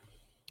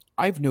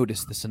 I've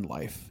noticed this in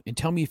life, and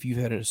tell me if you've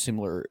had a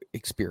similar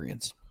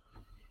experience.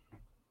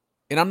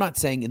 And I'm not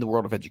saying in the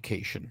world of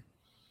education.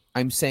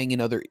 I'm saying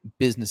in other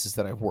businesses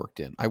that I've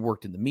worked in. I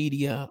worked in the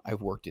media.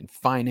 I've worked in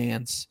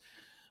finance.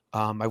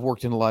 I've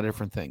worked in a lot of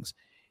different things.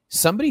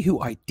 Somebody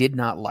who I did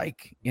not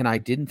like, and I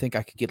didn't think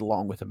I could get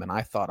along with him, and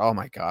I thought, oh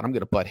my God, I'm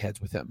going to butt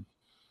heads with him.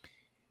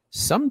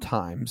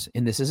 Sometimes,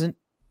 and this isn't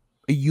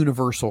a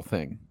universal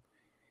thing,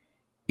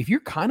 if you're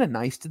kind of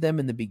nice to them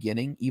in the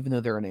beginning, even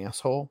though they're an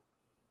asshole,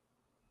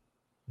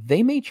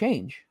 they may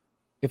change,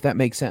 if that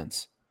makes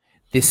sense.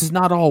 This is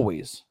not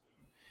always.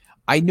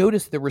 I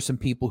noticed there were some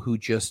people who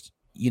just,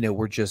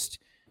 were just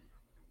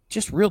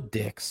real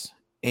dicks.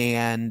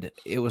 And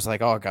it was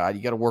like, oh God,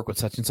 you got to work with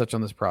such and such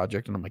on this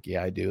project. And I'm like,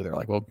 yeah, I do. They're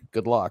like, well,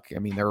 good luck. I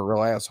mean, they're a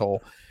real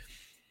asshole.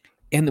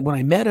 And when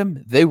I met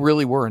them, they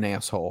really were an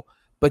asshole.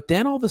 But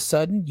then all of a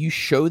sudden you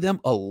show them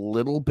a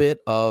little bit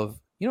of,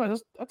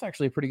 that's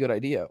actually a pretty good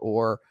idea.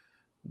 Or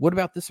what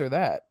about this or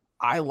that?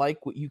 I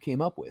like what you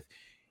came up with.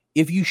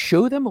 If you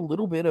show them a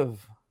little bit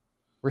of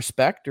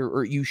respect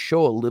or you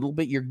show a little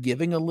bit, you're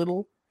giving a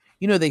little,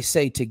 they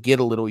say to get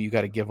a little, you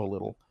got to give a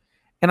little.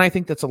 And I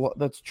think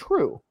that's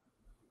true.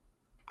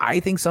 I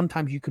think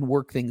sometimes you can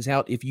work things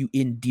out if you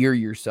endear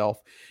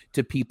yourself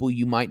to people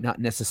you might not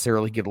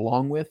necessarily get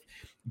along with,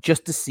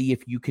 just to see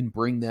if you can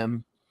bring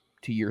them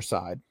to your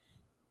side.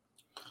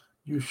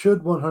 You should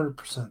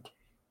 100%.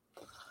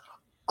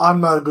 I'm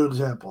not a good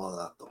example of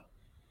that, though.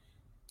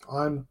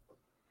 I'm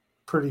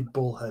pretty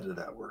bullheaded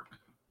at work.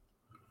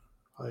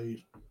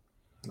 I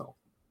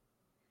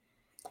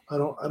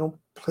don't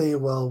play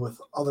well with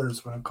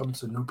others when it comes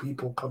to new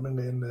people coming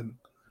in, and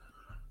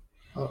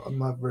I'm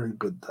not very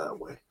good that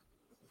way.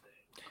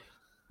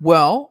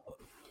 Well,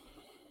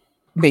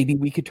 maybe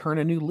we could turn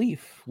a new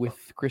leaf with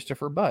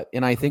Christopher Butt,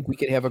 and I think we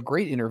could have a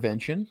great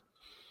intervention.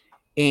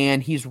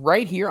 And he's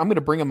right here. I'm going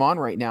to bring him on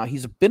right now.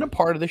 He's been a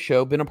part of the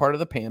show, been a part of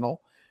the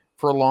panel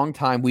for a long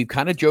time. We've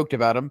kind of joked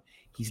about him.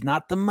 He's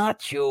not the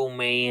macho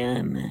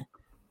man.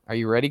 Are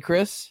you ready,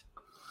 Chris?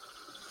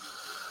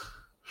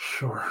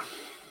 Sure.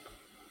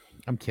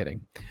 I'm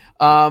kidding.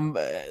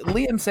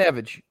 Liam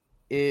Savage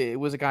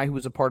was a guy who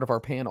was a part of our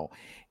panel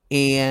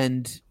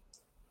and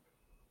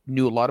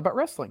knew a lot about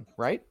wrestling,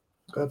 right?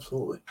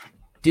 Absolutely.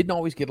 Didn't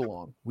always get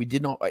along. We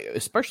did not,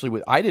 especially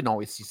with, I didn't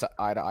always see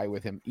eye to eye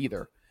with him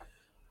either.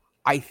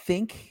 I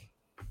think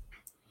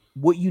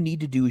what you need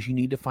to do is you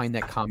need to find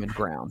that common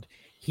ground.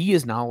 He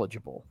is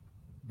knowledgeable,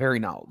 very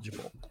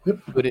knowledgeable,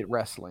 good at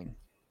wrestling,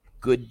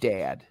 good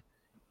dad.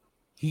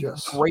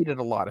 He's great at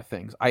a lot of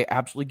things. I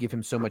absolutely give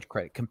him so much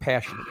credit.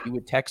 Compassionate. He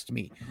would text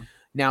me.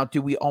 Now,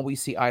 do we always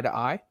see eye to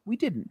eye? We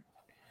didn't.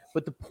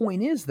 But the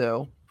point is,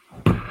 though,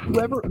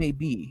 whoever it may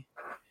be,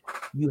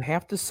 you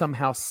have to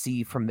somehow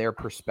see from their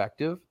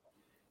perspective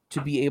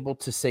to be able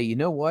to say, you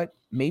know what?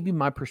 Maybe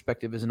my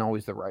perspective isn't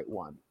always the right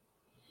one.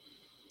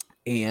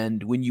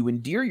 And when you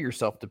endear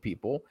yourself to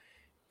people,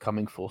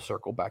 coming full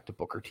circle back to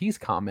Booker T's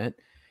comment,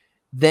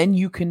 then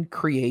you can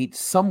create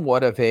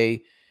somewhat of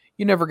a,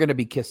 you're never going to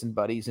be kissing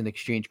buddies and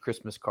exchange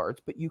Christmas cards,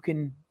 but you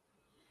can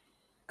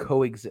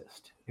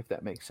coexist, if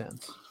that makes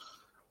sense.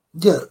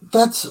 Yeah,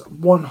 that's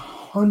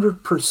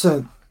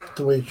 100%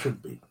 the way it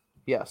should be.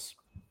 Yes.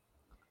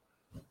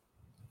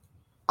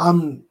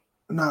 I'm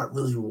not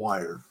really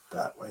wired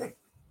that way.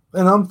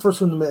 And I'm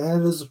first one to admit,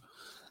 it is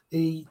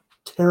a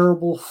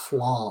terrible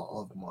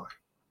flaw of mine.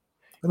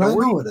 And now, I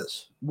know it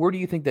is. Where do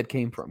you think that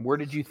came from? Where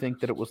did you think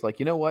that it was like,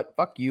 you know what?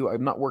 Fuck you.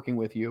 I'm not working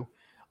with you.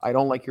 I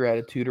don't like your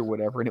attitude or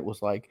whatever. And it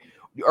was like,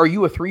 are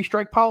you a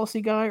 3-strike policy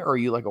guy? Or are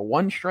you like a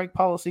 1-strike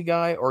policy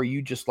guy? Or are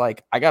you just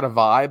like, I got a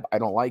vibe. I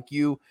don't like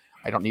you.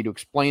 I don't need to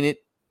explain it.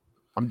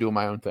 I'm doing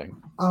my own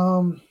thing.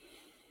 I'm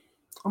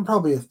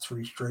probably a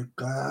 3-strike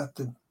guy. I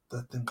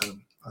think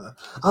I'm,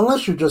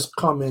 unless you just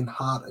come in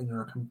hot and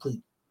you're a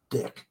complete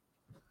dick.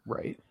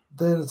 Right.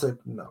 Then it's like,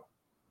 no.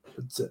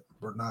 That's it.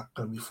 We're not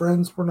going to be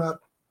friends. We're not.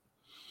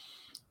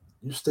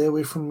 You stay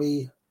away from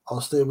me.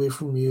 I'll stay away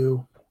from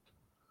you.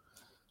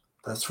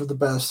 That's for the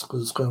best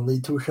because it's going to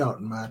lead to a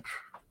shouting match.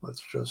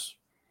 Let's just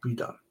be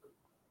done.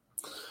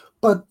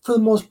 But for the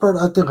most part,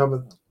 I think I'm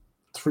a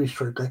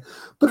 3-strike guy.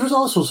 But there's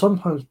also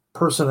sometimes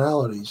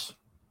personalities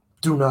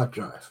do not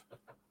jive.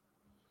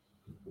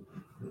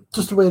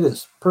 Just the way it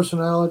is.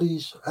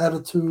 Personalities,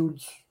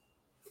 attitudes,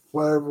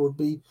 whatever it would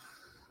be.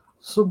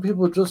 Some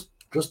people just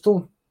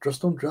don't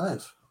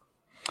jive.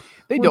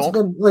 They Once don't.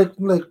 Again,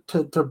 like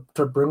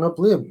to bring up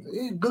Liam,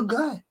 he's a good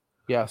guy.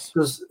 Yes.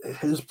 Just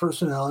his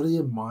personality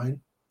and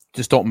mine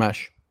just don't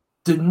mesh.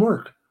 Didn't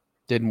work.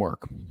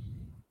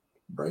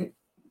 Right?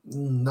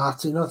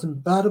 Not say nothing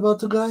bad about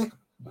the guy.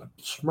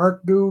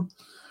 Smart dude,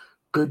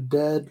 good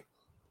dad,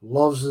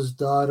 loves his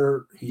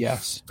daughter.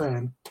 He's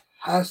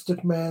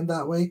fantastic man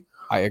that way.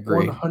 I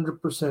agree.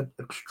 100%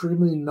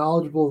 extremely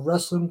knowledgeable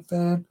wrestling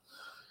fan.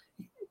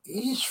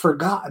 He's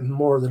forgotten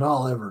more than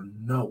I'll ever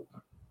know.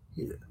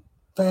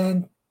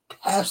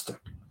 Fantastic.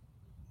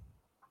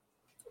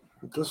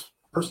 Just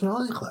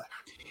personality clash.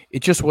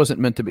 It just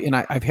wasn't meant to be. And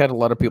I've had a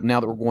lot of people, now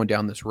that we're going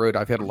down this road,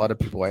 I've had a lot of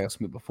people ask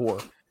me before,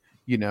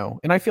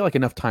 and I feel like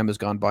enough time has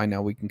gone by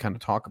now we can kind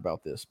of talk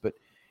about this. But,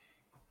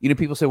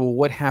 people say, well,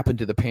 what happened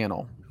to the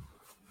panel?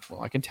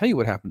 Well, I can tell you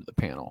what happened to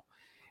the panel.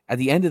 At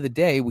the end of the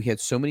day, we had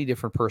so many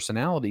different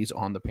personalities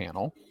on the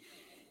panel.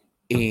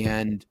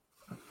 And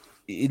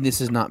this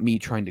is not me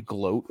trying to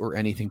gloat or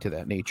anything to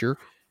that nature.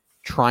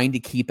 Trying to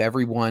keep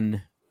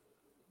everyone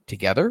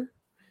together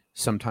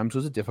sometimes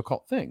was a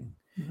difficult thing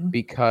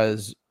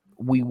because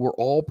we were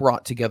all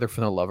brought together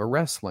for the love of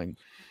wrestling.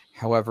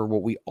 However,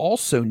 what we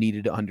also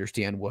needed to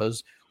understand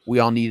was we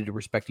all needed to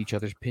respect each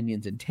other's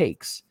opinions and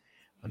takes.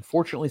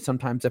 Unfortunately,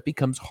 sometimes that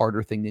becomes a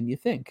harder thing than you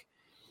think.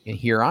 And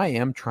here I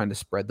am trying to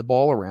spread the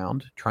ball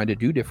around, trying to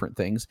do different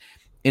things.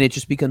 And it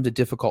just becomes a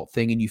difficult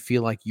thing. And you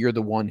feel like you're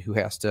the one who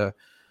has to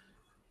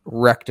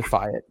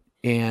rectify it.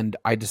 And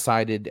I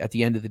decided at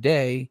the end of the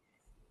day,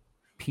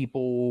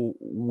 people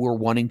were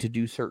wanting to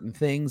do certain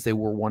things. They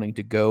were wanting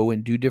to go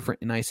and do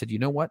different. And I said, you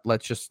know what?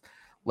 Let's just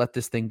let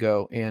this thing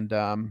go. And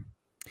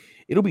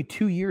it'll be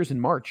 2 years in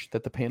March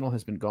that the panel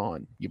has been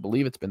gone. You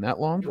believe it's been that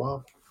long?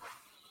 Wow.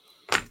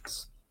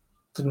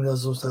 Didn't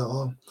realize it was that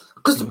long.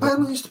 Because the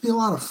panel used to be a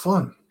lot of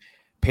fun.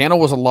 Panel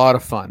was a lot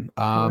of fun.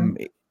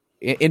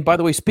 And by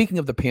the way, speaking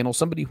of the panel,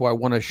 somebody who I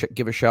want to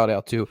give a shout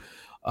out to,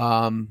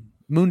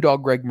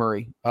 Moondog Greg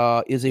Murray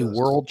is a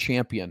world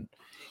champion.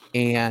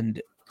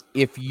 And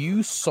if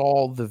you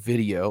saw the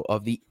video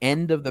of the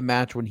end of the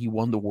match when he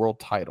won the world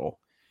title,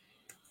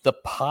 the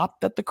pop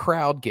that the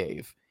crowd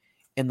gave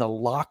and the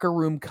locker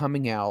room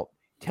coming out,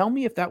 tell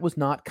me if that was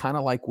not kind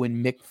of like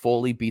when Mick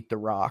Foley beat The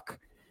Rock.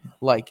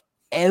 Like,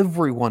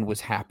 everyone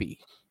was happy.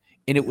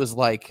 And it was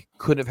like,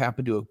 could have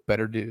happened to a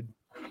better dude.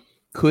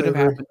 Could have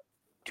happened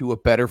to a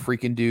better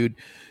freaking dude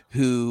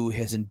who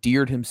has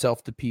endeared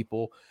himself to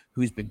people,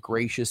 who's been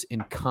gracious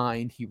and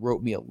kind. He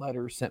wrote me a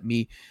letter, sent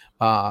me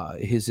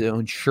his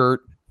own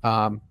shirt.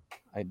 I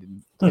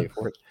didn't pay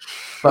for it.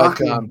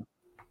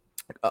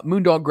 But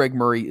Moondog Greg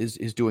Murray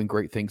is doing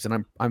great things,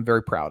 and I'm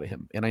very proud of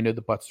him. And I know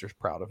the Butster's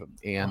proud of him.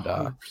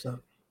 And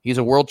he's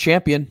a world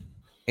champion.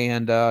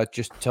 And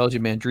just tells you,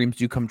 man, dreams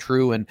do come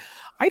true. And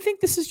I think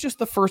this is just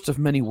the first of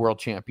many world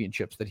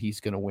championships that he's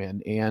going to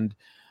win. And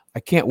I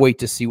can't wait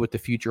to see what the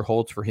future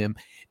holds for him.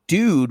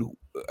 Dude,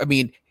 I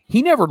mean,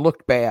 he never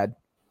looked bad,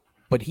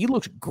 but he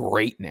looks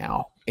great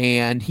now.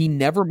 And he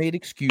never made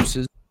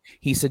excuses.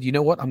 He said, you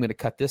know what? I'm going to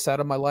cut this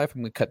out of my life.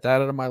 I'm going to cut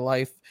that out of my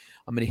life.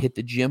 I'm going to hit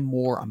the gym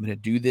more. I'm going to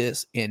do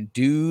this. And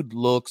dude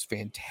looks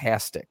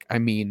fantastic. I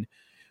mean,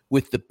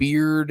 with the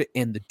beard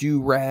and the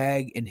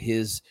do-rag and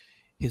his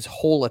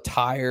whole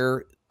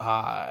attire,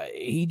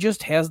 he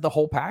just has the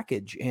whole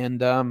package. And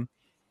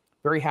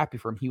very happy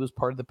for him. He was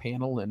part of the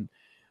panel, and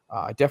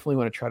I definitely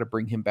want to try to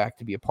bring him back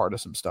to be a part of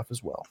some stuff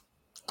as well.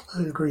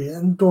 I agree.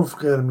 And don't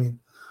forget, I mean,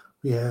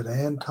 we had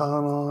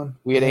Anton on.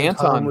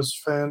 Anton was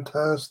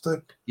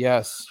fantastic.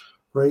 Yes.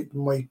 Right.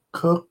 Mike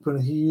Cook,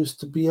 when he used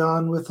to be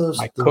on with us.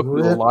 Mike Cook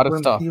did a lot of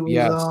stuff. He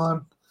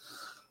was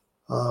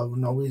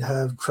on. We'd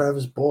have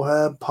Travis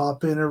Bohab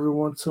pop in every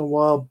once in a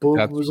while.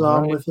 Boog was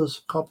on with us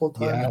a couple of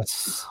times.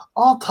 Yes.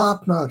 All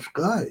top-notch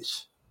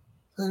guys.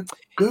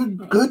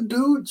 Good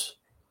dudes.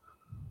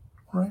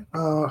 Right.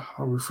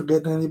 Are we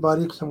forgetting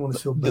anybody? Because I want to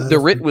feel bad. The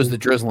Rit was the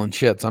drizzling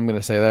shits. I'm going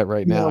to say that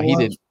right now. Well, he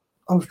did.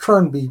 I was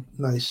trying to be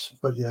nice,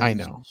 but yeah, I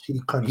know.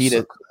 He kind of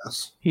sucked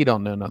ass. He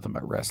don't know nothing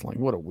about wrestling.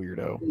 What a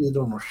weirdo. You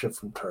don't know shit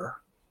from tar.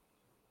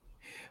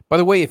 By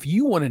the way, if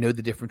you want to know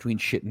the difference between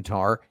shit and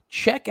tar,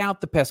 check out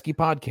the Pesky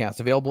Podcast,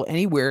 available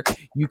anywhere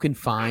you can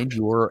find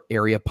your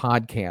area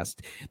podcast.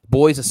 The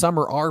boys of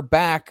summer are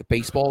back.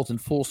 Baseball's in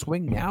full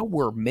swing. Now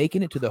we're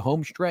making it to the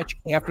home stretch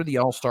after the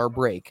All-Star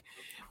break.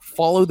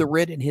 Follow the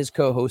Rit and his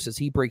co-host as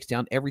he breaks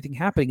down everything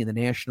happening in the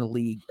National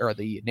League, or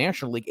the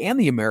National League and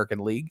the American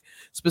League,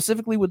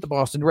 specifically with the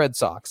Boston Red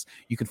Sox.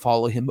 You can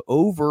follow him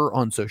over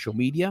on social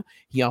media.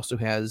 He also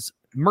has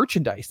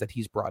merchandise that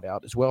he's brought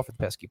out as well for the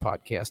Pesky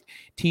Podcast.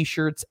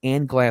 T-shirts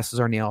and glasses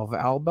are now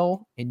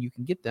available, and you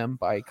can get them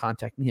by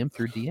contacting him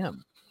through DM.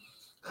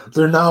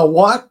 They're now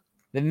what?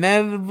 They're now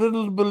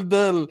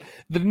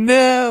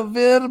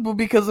available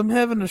because I'm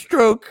having a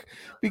stroke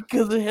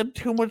because I had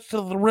too much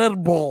of the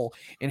Red Bull,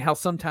 and how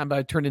sometimes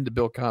I turn into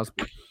Bill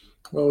Cosby.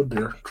 Oh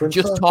dear.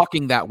 Just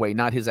talking that way,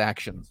 not his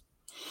actions.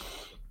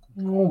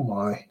 Oh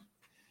my.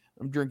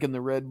 I'm drinking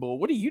the Red Bull.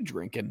 What are you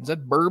drinking? Is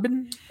that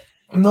bourbon?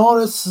 No,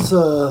 this is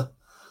a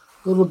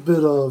little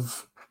bit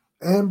of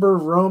amber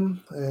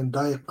rum and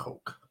Diet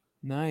Coke.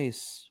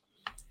 Nice.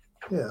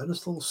 Yeah,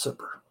 just a little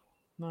sipper.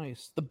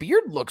 Nice. The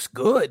beard looks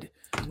good.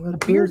 The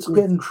beard's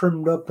getting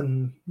trimmed up,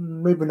 and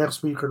maybe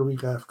next week or the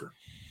week after.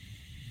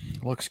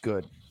 Looks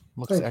good.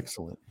 Looks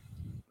excellent.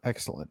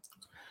 Excellent.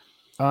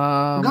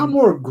 I got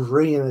more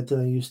gray in it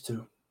than I used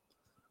to.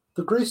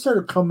 The gray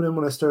started coming in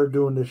when I started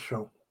doing this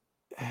show.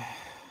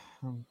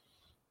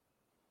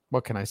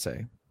 What can I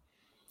say?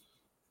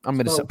 I'm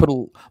going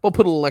to we'll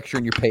put a lecture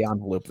in your pay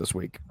envelope this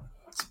week.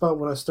 It's about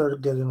when I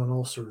started getting an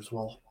ulcer as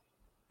well.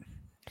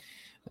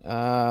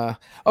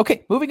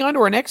 Okay, moving on to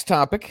our next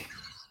topic.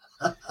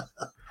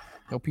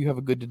 Hope you have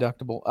a good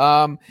deductible.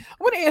 I'm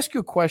going to ask you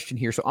a question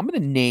here. So I'm going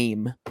to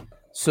name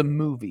some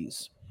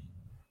movies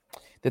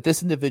that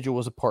this individual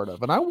was a part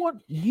of. And I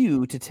want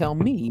you to tell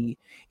me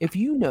if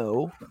you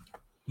know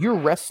your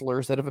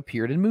wrestlers that have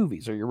appeared in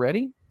movies. Are you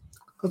ready?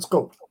 Let's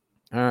go.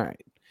 All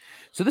right.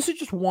 So this is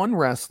just one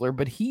wrestler,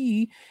 but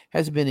he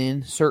has been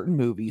in certain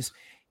movies.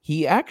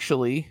 He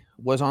actually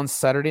was on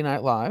Saturday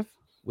Night Live,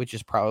 which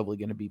is probably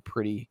going to be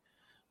pretty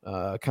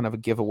kind of a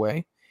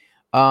giveaway.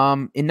 In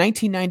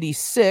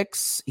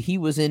 1996, he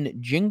was in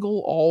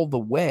Jingle All the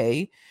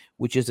Way,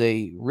 which is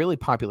a really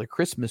popular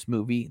Christmas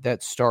movie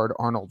that starred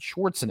Arnold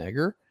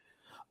Schwarzenegger.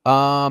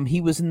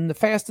 He was in The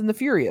Fast and the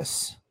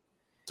Furious.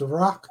 The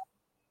Rock.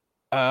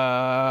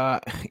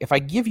 If I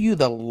give you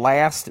the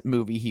last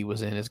movie he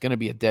was in, it's going to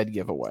be a dead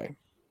giveaway.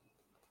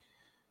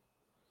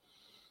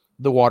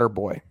 The Water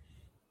Boy.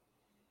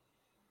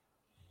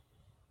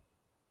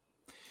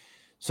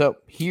 So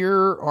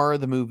here are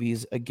the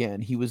movies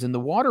again. He was in The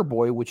Water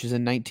Boy, which is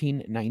in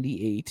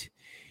 1998.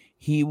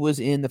 He was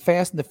in The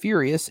Fast and the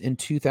Furious in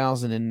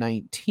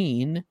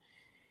 2019.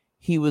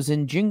 He was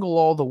in Jingle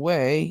All the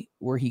Way,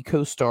 where he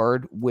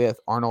co-starred with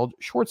Arnold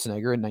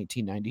Schwarzenegger in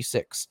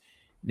 1996.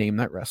 Name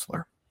that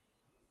wrestler.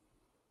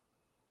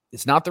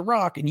 It's not The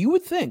Rock, and you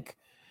would think.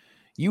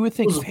 Was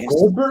it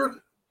Goldberg?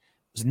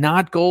 It's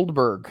not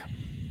Goldberg.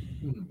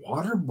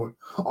 Waterboy.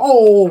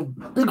 Oh,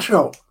 Big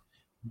Show.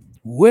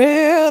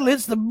 Well,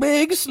 it's the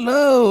Big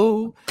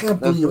Slow. Can't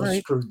believe I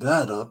screwed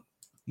that up.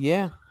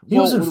 Yeah. He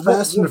was in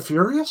Fast and the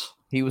Furious?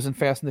 He was in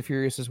Fast and the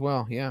Furious as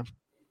well, yeah.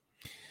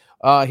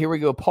 Here we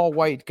go. Paul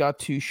White got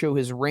to show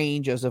his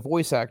range as a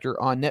voice actor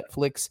on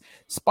Netflix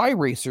Spy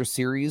Racer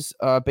series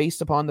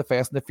based upon the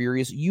Fast and the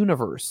Furious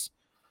universe.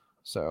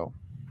 So,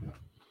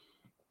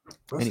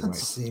 That's not the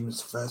same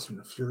as Fast and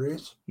the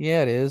Furious.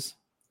 Yeah, it is.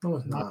 No,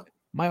 it's not.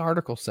 My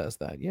article says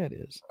that. Yeah, it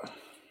is.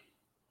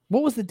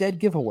 What was the dead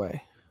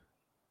giveaway?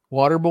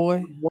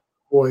 Waterboy?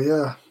 Waterboy,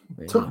 yeah.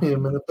 Took me a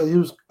minute, but he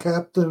was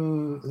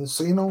Captain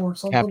Insano or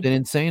something.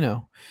 Captain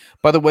Insano.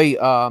 By the way,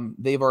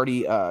 they've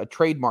already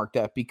trademarked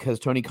that because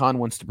Tony Khan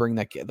wants to bring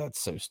that.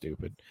 That's so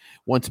stupid.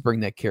 Wants to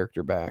bring that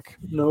character back.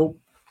 Nope.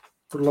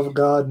 For the love of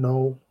God,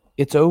 no.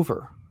 It's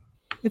over.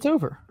 It's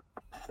over.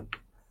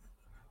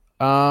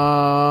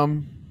 I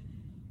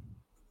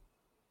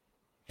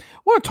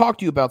want to talk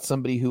to you about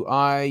somebody who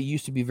I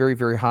used to be very,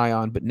 very high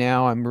on, but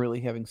now I'm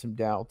really having some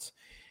doubts.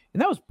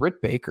 And that was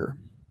Britt Baker.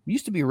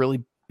 Used to be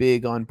really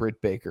big on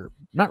Britt Baker.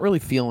 Not really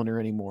feeling her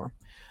anymore.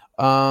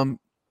 Do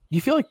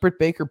you feel like Britt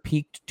Baker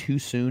peaked too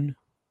soon?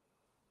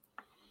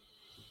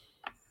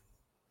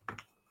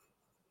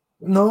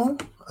 No.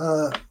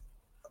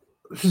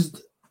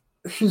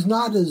 She's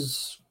not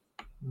as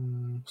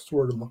what's the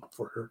word I'm looking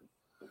for here?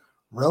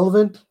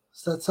 Relevant?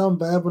 Does that sound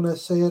bad when I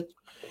say it?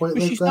 Quite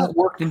like she's that? not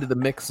worked into the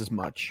mix as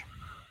much.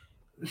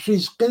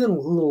 She's getting a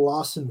little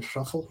lost in the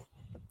shuffle.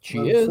 She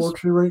is.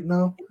 Unfortunately, right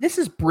now. This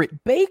is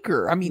Britt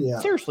Baker. I mean,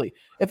 seriously,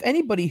 if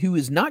anybody who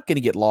is not going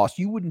to get lost,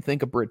 you wouldn't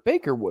think a Britt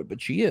Baker would,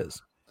 but she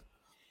is.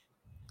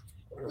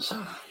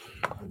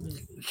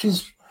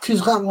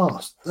 She's got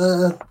lost.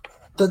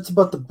 That's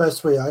about the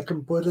best way I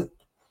can put it.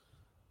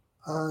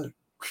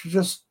 She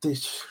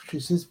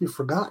seems to be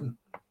forgotten.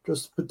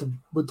 Just with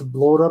the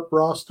blowed up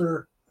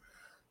roster,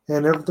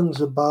 and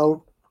everything's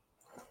about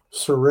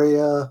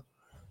Saraya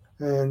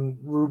and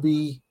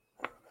Ruby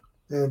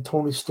and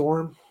Tony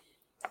Storm,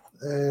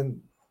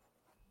 and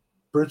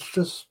Britt's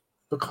just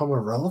become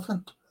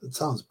irrelevant. It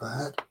sounds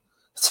bad. It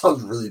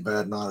sounds really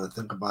bad now that I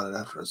think about it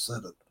after I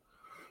said it.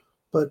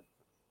 But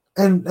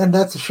and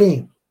that's a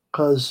shame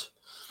because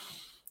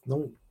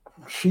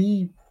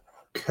she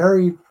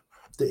carried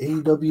the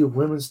AEW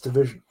women's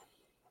division.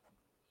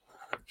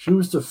 She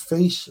was the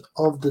face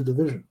of the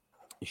division.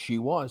 She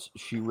was.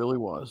 She really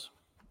was.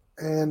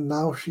 And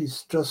now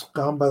she's just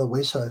gone by the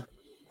wayside,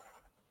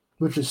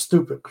 which is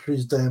stupid because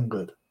she's damn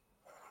good.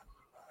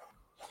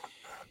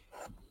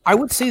 I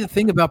would say the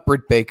thing about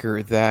Britt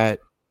Baker that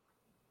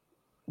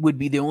would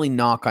be the only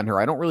knock on her,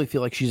 I don't really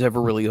feel like she's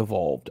ever really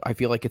evolved. I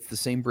feel like it's the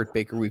same Britt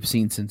Baker we've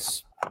seen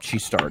since she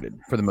started,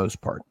 for the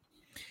most part.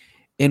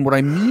 And what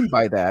I mean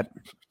by that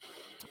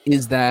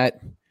is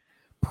that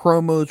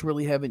promos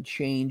really haven't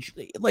changed.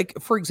 Like,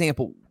 for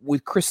example,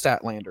 with Chris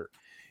Statlander,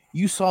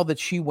 you saw that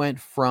she went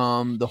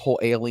from the whole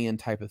alien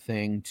type of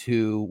thing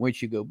to when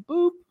she go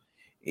boop,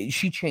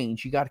 she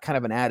changed. She got kind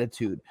of an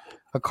attitude.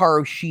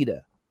 Hikaru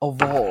Shida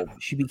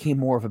evolved. She became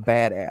more of a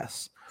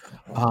badass.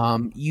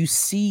 You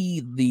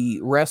see the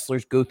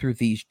wrestlers go through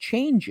these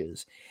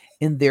changes,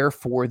 and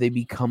therefore they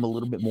become a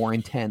little bit more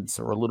intense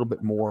or a little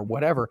bit more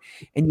whatever.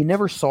 And you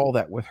never saw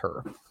that with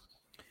her.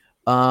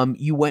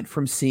 You went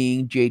from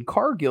seeing Jade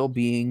Cargill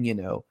being,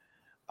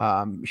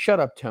 shut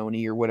up,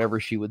 Tony, or whatever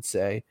she would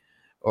say,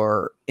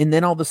 and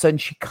then all of a sudden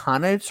she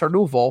kind of started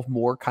to evolve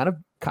more, kind of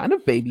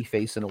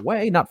babyface in a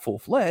way, not full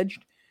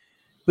fledged,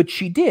 but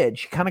she did.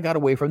 She kind of got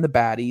away from the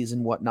baddies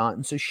and whatnot,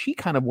 and so she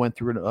kind of went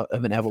through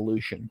an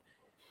evolution.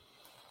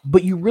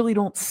 But you really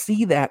don't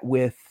see that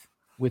with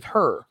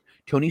her.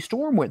 Toni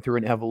Storm went through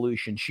an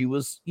evolution. She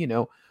was,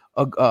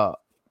 a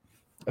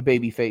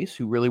babyface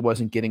who really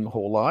wasn't getting a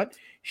whole lot.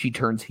 She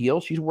turns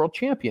heel. She's world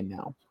champion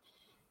now.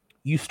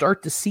 You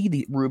start to see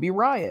the Ruby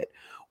Riott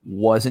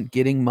wasn't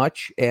getting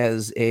much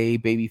as a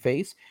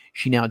babyface.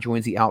 She now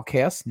joins the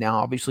Outcasts. Now,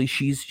 obviously,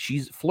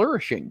 she's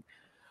flourishing.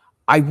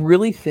 I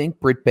really think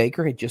Britt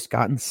Baker had just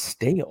gotten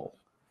stale.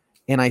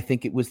 And I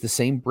think it was the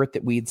same Britt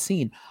that we had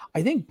seen.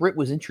 I think Britt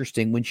was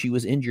interesting when she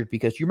was injured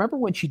because you remember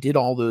when she did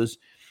all those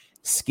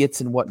skits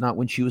and whatnot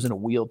when she was in a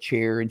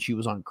wheelchair and she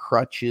was on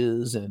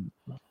crutches, and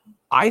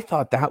I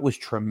thought that was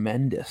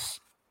tremendous.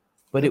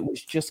 But it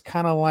was just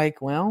kind of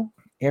like, well,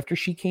 after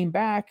she came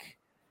back,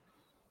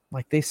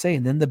 like they say,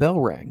 and then the bell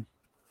rang.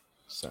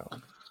 So,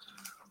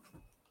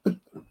 but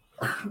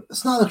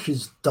it's not like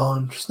she's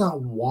done. She's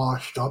not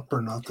washed up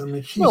or nothing. I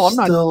mean, she's No, I'm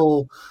not-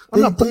 still.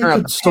 I'm not They putting her out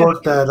could the sort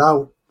picture. that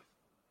out.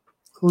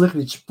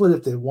 Lickety split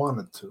if they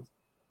wanted to.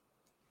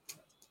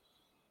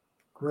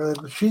 Right?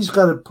 But she's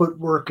got to put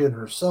work in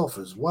herself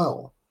as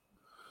well.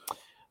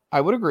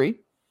 I would agree.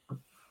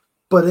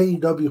 But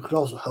AEW could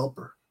also help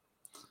her.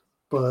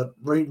 But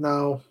right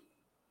now,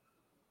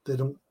 they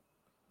don't.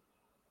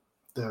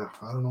 I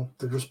don't know.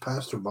 They just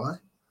passed her by.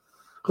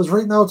 Because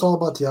right now it's all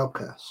about the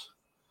Outcasts.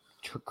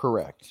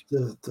 Correct.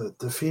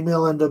 The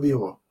female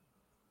NWO.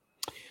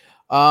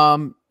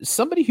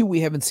 Somebody who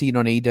we haven't seen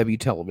on AEW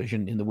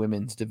television in the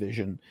women's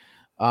division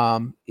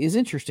is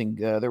interesting.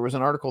 There was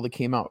an article that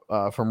came out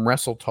from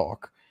Wrestle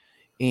Talk,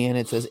 and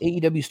it says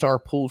AEW star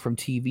pulled from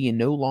TV and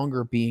no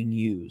longer being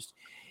used.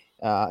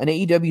 An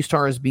AEW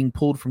star is being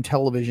pulled from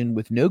television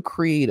with no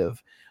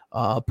creative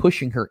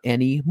pushing her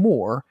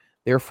anymore.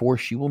 Therefore,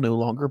 she will no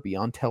longer be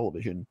on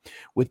television.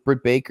 With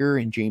Britt Baker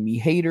and Jamie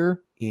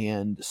Hayter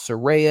and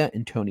Saraya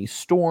and Toni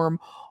Storm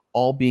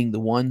all being the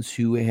ones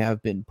who have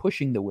been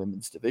pushing the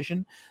women's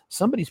division,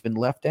 somebody's been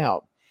left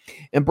out.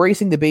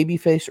 Embracing the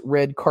babyface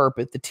red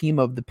carpet, the team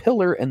of the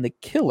Pillar and the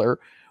Killer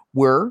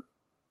were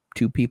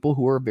two people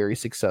who were very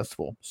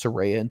successful,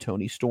 Saraya and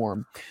Toni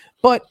Storm.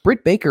 But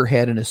Britt Baker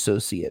had an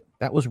associate.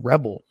 That was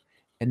Rebel.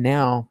 And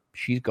now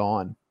she's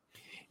gone.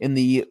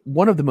 In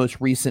one of the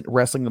most recent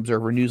Wrestling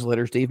Observer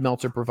newsletters, Dave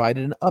Meltzer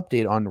provided an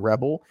update on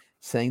Rebel,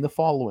 saying the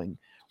following.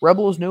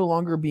 Rebel is no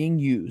longer being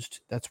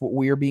used. That's what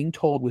we are being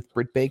told with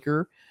Britt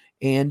Baker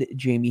and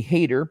Jamie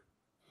Hayter.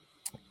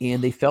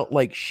 And they felt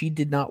like she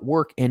did not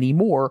work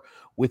anymore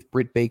with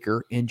Britt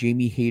Baker and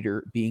Jamie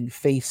Hayter being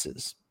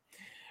faces.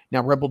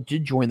 Now, Rebel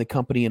did join the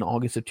company in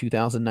August of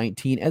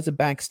 2019 as a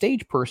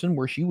backstage person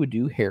where she would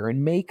do hair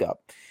and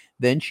makeup.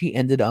 Then she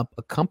ended up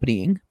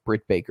accompanying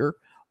Britt Baker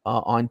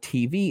on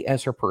TV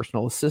as her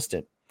personal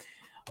assistant.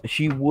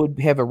 She would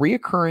have a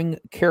reoccurring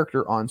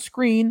character on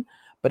screen,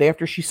 but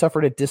after she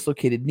suffered a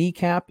dislocated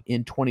kneecap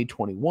in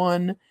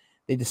 2021,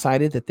 they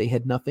decided that they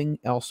had nothing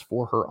else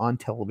for her on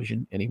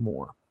television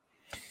anymore.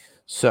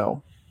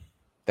 So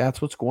that's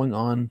what's going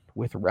on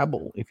with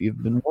Rebel, if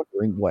you've been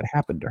wondering what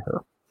happened to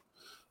her.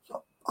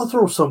 I'll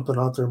throw something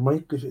out there,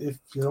 Mike, if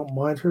you don't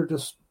mind. Her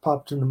just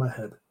popped into my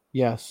head.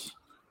 Yes.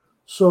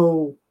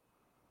 So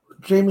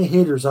Jamie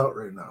Hayter's out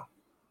right now.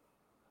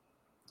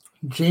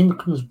 Jamie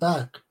comes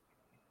back.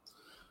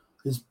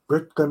 Is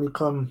Britt going to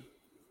become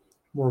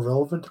more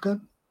relevant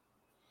again?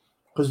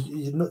 Because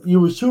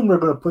you assume they're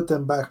going to put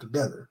them back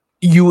together.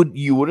 You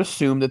would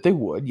assume that they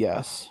would,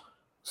 yes.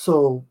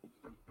 So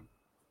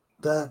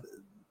that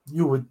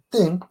you would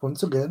think,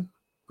 once again,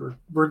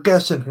 we're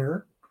guessing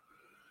here.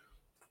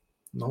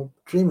 No,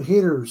 Jamie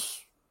Hayter's,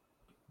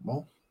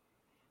 well,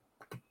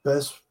 the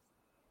best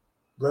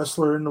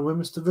wrestler in the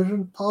women's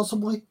division,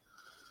 possibly.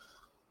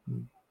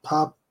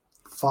 Top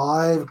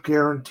 5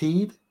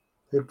 guaranteed.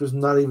 If there's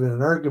not even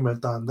an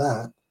argument on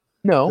that.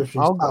 No,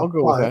 I'll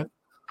go with that.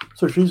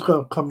 So she's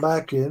going to come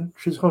back in.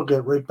 She's going to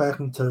get right back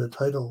into the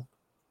title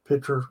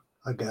picture,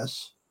 I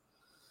guess.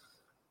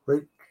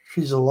 Right?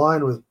 She's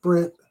aligned with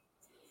Britt.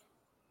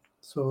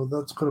 So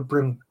that's going to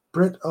bring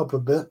Britt up a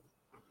bit.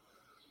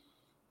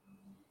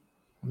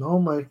 No,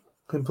 am I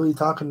completely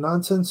talking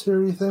nonsense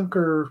here, you think?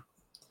 Or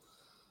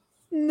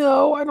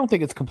no, I don't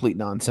think it's complete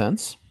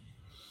nonsense.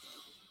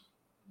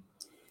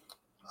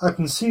 I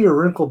can see your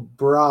wrinkled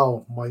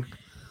brow, Mike.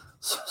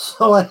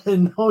 So I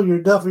know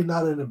you're definitely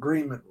not in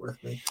agreement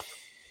with me.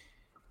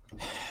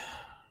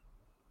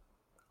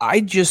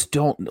 I just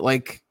don't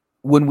like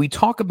when we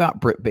talk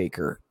about Britt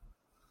Baker.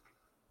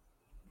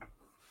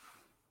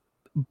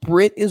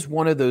 Britt is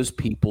one of those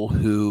people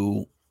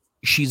who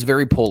she's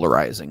very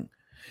polarizing.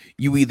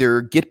 You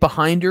either get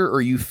behind her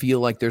or you feel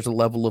like there's a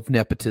level of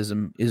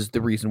nepotism is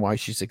the reason why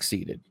she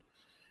succeeded,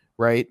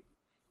 right?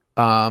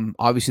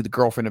 Obviously the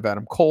girlfriend of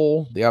Adam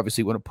Cole, they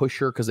obviously want to push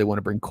her because they want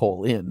to bring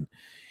Cole in.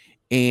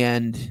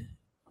 And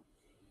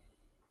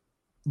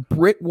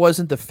Britt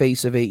wasn't the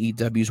face of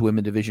AEW's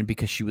women division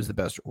because she was the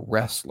best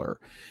wrestler.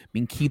 I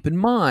mean, keep in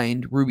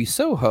mind, Ruby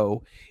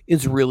Soho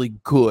is really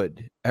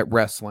good at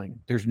wrestling.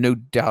 There's no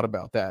doubt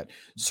about that.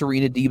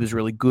 Serena Deeb is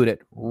really good at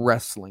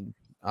wrestling.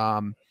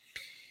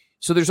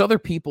 So there's other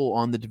people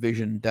on the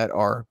division that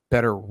are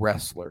better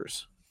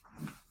wrestlers.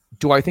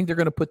 Do I think they're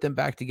going to put them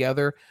back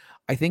together?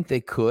 I think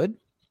they could.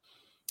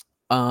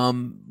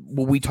 Well,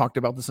 we talked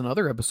about this in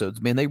other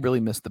episodes. Man, they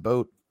really missed the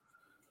boat.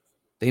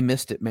 They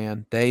missed it,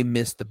 man. They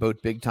missed the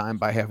boat big time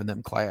by having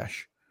them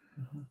clash.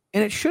 Mm-hmm.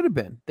 And it should have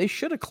been. They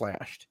should have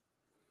clashed.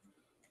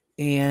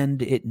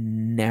 And it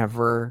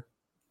never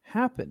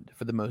happened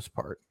for the most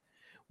part.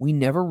 We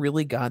never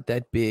really got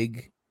that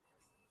big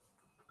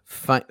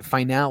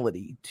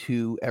finality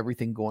to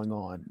everything going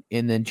on.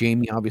 And then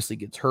Jamie obviously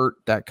gets hurt.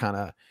 That kind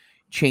of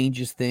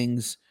changes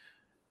things.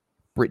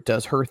 Britt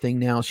does her thing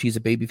now. She's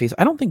a babyface.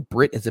 I don't think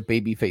Britt as a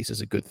babyface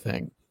is a good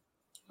thing.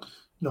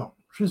 No,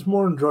 she's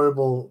more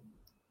enjoyable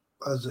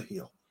as a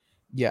heel.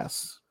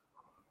 Yes.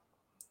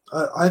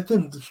 I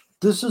think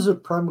this is a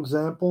prime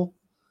example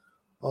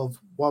of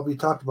what we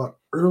talked about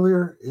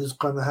earlier is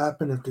going to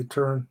happen if they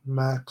turn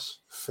Max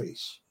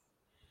face.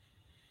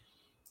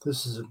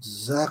 This is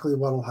exactly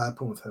what will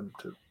happen with him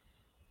too.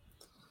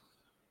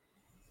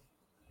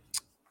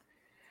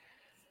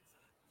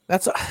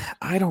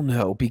 I don't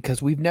know,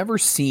 because we've never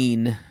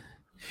seen,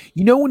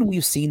 when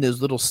we've seen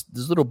those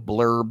little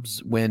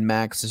blurbs when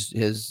Max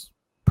has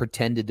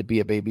pretended to be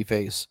a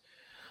babyface,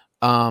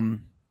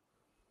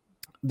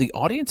 the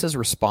audience has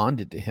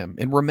responded to him.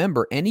 And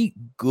remember, any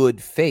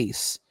good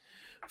face,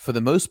 for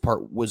the most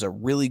part, was a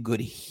really good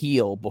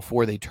heel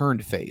before they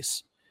turned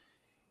face.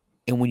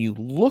 And when you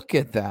look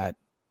at that,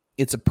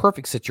 it's a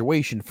perfect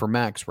situation for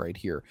Max right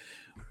here.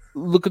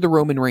 Look at the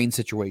Roman Reigns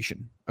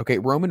situation. Okay,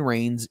 Roman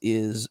Reigns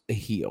is a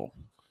heel.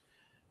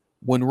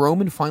 When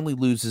Roman finally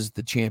loses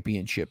the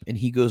championship and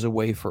he goes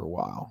away for a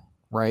while,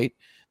 right?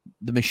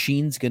 The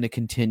machine's going to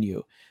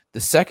continue. The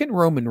second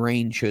Roman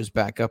Reigns shows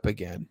back up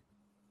again,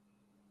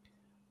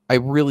 I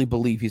really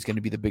believe he's going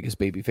to be the biggest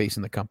babyface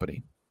in the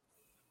company.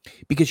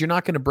 Because you're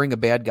not going to bring a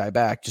bad guy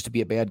back just to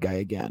be a bad guy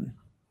again.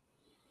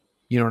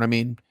 You know what I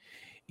mean?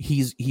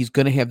 He's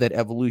going to have that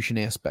evolution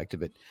aspect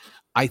of it.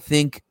 I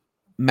think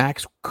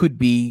Max could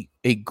be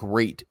a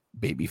great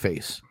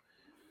babyface.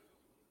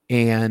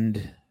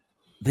 And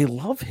they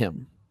love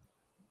him.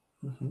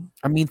 Mm-hmm.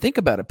 I mean, think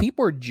about it.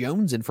 People are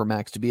jonesing for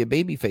Max to be a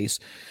babyface.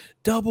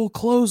 Double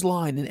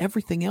clothesline and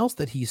everything else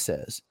that he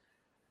says.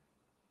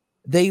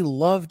 They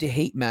love to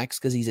hate Max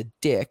because he's a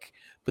dick.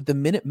 But the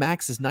minute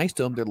Max is nice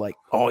to him, they're like,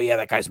 oh, yeah,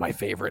 that guy's my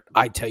favorite.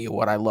 I tell you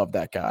what, I love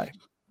that guy.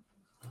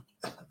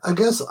 I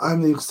guess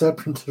I'm the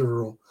exception to the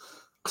rule.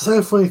 Because I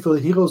have funny feel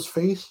he goes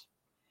face,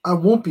 I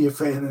won't be a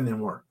fan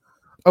anymore.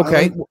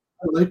 Okay.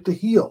 I like the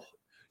heel.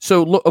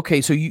 So, look,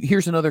 okay, so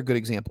here's another good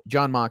example.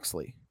 John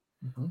Moxley.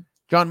 Mm-hmm.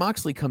 John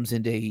Moxley comes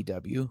into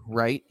AEW,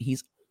 right?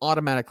 He's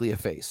automatically a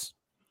face.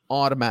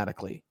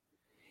 Automatically.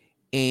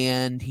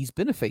 And he's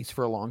been a face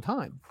for a long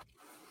time.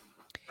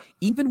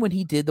 Even when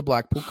he did the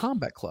Blackpool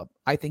Combat Club,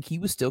 I think he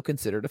was still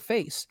considered a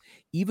face.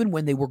 Even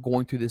when they were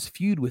going through this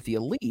feud with the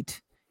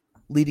Elite,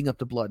 leading up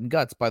to Blood and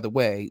Guts, by the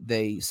way,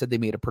 they said they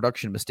made a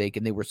production mistake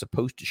and they were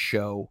supposed to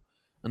show,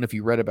 I don't know if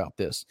you read about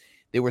this,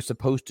 they were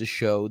supposed to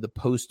show the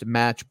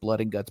post-match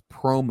Blood and Guts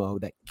promo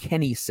that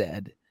Kenny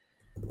said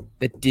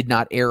that did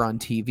not air on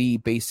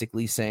TV,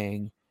 basically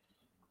saying,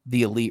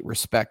 the Elite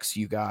respects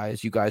you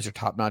guys. You guys are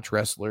top-notch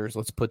wrestlers.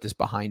 Let's put this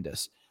behind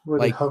us. Where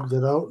they hugged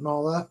it out and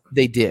all that?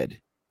 They did.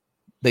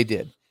 They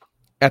did.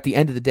 At the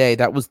end of the day,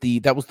 that was the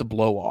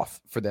blow-off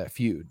for that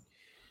feud.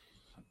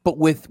 But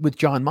with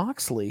John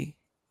Moxley,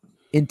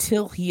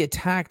 until he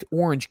attacked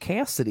Orange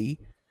Cassidy,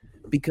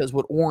 because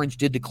what Orange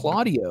did to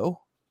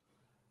Claudio,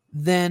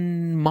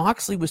 then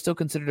Moxley was still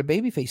considered a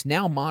babyface.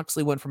 Now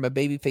Moxley went from a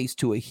babyface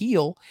to a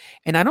heel,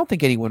 and I don't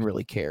think anyone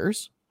really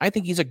cares. I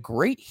think he's a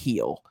great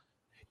heel.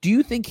 Do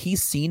you think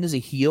he's seen as a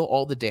heel,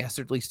 all the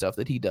dastardly stuff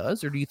that he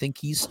does, or do you think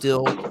he's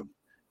still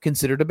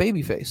considered a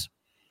babyface?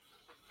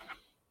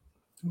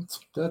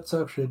 That's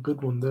actually a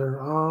good one there.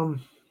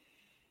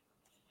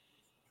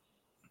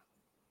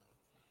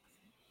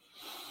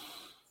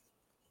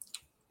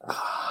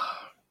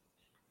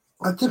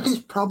 I think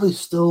he's probably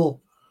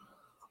still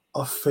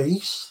a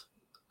face,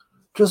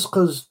 just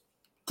because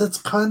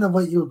that's kind of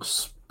what you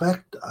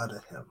expect out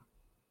of him.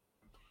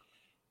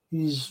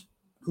 He's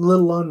a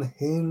little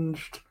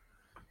unhinged,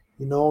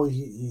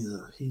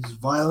 he's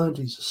violent,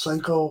 he's a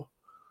psycho.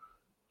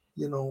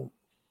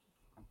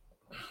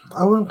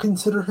 I wouldn't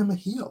consider him a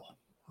heel.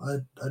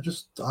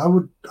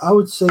 I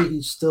would say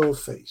he's still a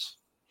face.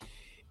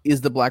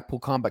 Is the Blackpool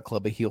Combat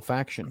Club a heel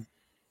faction?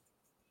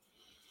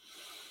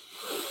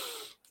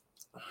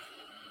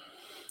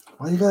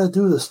 Why you gotta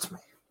do this to me?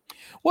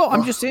 Well,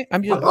 I'm just saying. I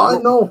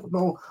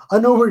know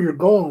where you're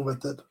going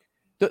with it.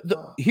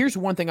 Here's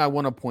one thing I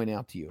want to point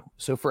out to you.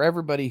 So for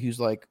everybody who's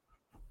like,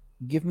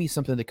 give me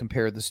something to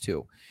compare this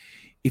to.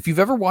 If you've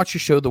ever watched the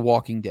show The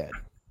Walking Dead,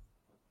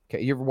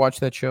 okay, you ever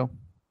watched that show?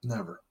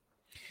 Never.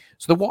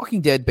 So The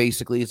Walking Dead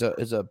basically is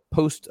a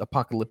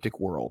post-apocalyptic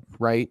world,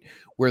 right?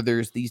 Where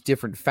there's these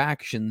different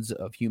factions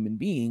of human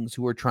beings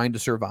who are trying to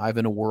survive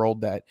in a world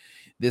that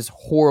this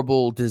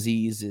horrible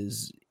disease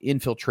is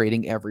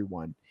infiltrating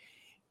everyone.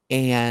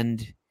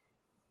 And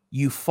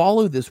you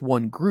follow this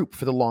one group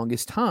for the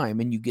longest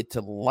time and you get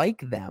to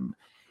like them.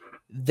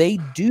 They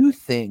do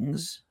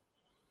things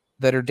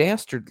that are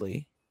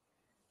dastardly,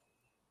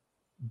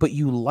 but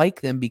you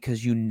like them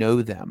because you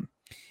know them.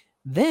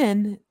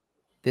 Then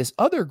this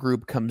other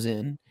group comes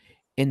in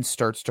and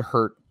starts to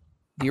hurt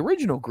the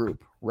original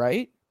group,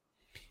 right?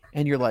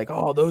 And you're like,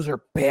 oh, those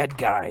are bad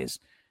guys.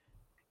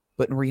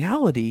 But in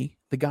reality,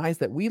 the guys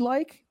that we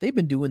like, they've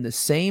been doing the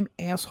same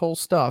asshole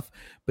stuff,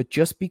 but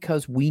just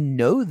because we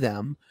know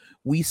them,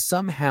 we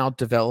somehow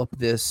develop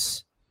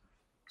this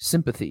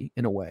sympathy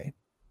in a way.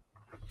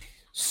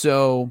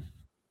 So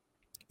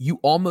you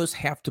almost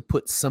have to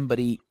put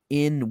somebody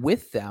in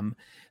with them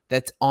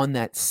that's on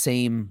that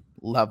same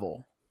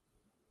level.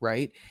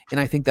 Right. And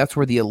I think that's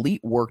where the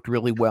Elite worked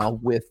really well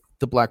with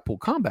the Blackpool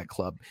Combat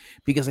Club,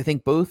 because I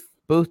think both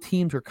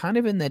teams were kind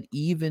of in that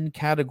even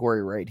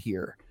category right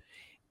here.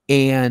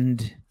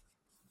 And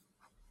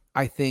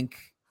I think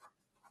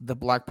the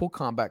Blackpool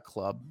Combat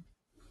Club,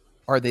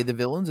 are they the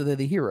villains or are they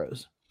the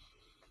heroes?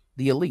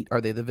 The Elite,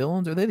 are they the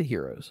villains or are they the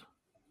heroes?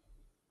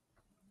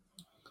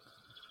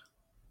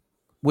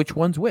 Which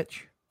one's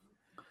which?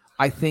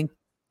 I think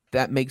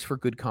that makes for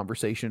good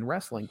conversation in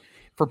wrestling.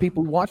 For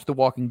people who watch The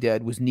Walking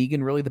Dead, was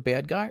Negan really the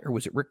bad guy, or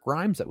was it Rick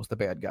Grimes that was the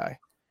bad guy?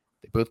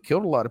 They both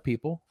killed a lot of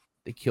people.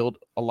 They killed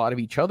a lot of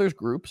each other's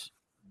groups.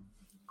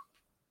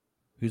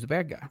 Who's the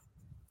bad guy?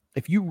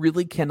 If you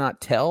really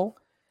cannot tell,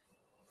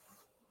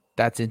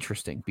 that's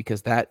interesting,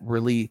 because that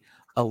really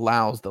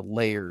allows the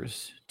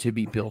layers to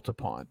be built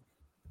upon.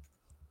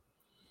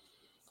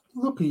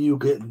 Look at you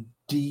getting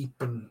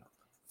deep and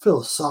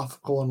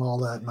philosophical and all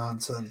that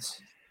nonsense.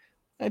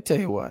 I tell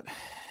you what.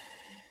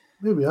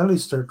 Maybe I need to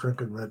start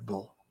drinking Red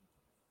Bull.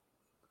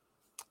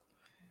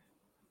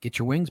 Get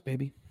your wings,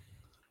 baby.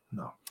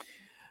 No.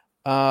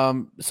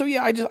 So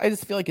yeah, I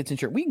just feel like it's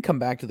interesting. We can come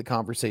back to the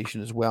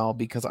conversation as well,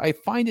 because I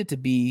find it to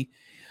be,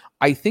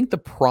 I think the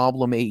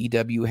problem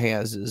AEW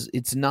has is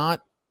it's a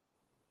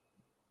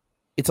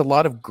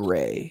lot of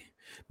gray,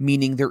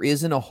 meaning there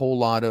isn't a whole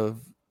lot of,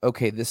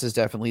 okay, this is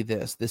definitely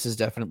this is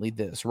definitely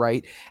this,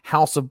 right?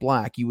 House of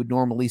Black, you would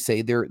normally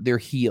say they're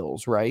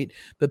heels, right?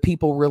 But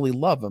people really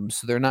love them,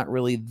 so they're not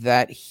really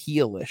that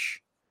heelish,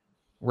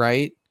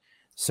 right?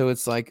 So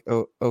it's like,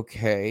 oh,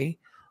 okay.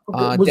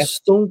 Was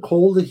Stone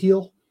Cold a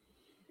heel?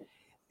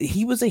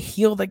 He was a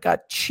heel that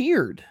got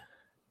cheered.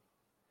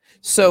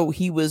 So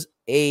he was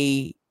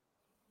a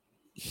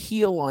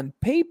heel on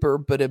paper,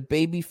 but a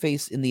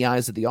babyface in the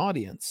eyes of the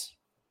audience.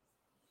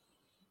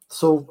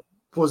 So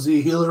was he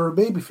a heel or a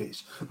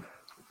babyface?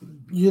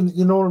 You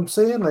know what I'm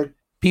saying? Like,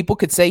 people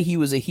could say he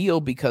was a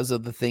heel because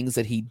of the things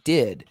that he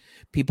did.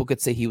 People could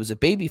say he was a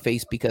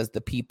babyface because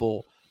the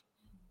people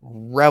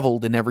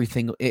reveled in every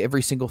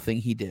single thing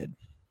he did.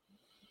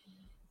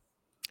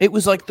 It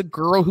was like the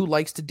girl who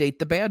likes to date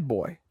the bad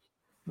boy.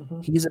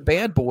 Mm-hmm. He's a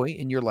bad boy,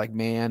 and you're like,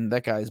 man,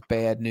 that guy's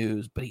bad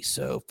news, but he's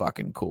so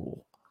fucking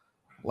cool.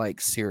 Like,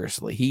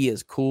 seriously, he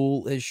is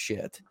cool as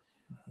shit.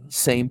 Mm-hmm.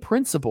 Same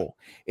principle.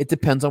 It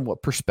depends on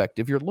what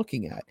perspective you're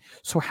looking at.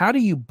 So how do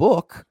you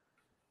book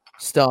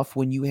stuff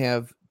when you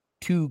have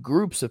two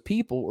groups of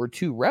people or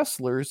two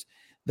wrestlers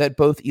that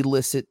both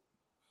elicit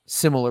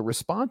similar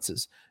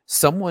responses?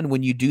 Someone,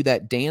 when you do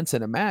that dance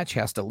in a match,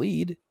 has to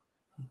lead.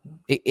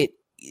 Mm-hmm.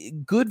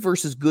 Good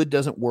versus good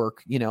doesn't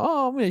work. You know,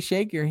 oh, I'm going to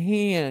shake your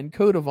hand,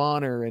 code of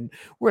honor, and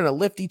we're going to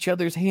lift each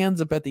other's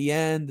hands up at the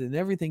end, and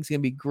everything's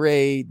going to be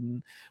great,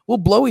 and we'll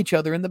blow each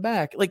other in the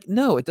back. Like,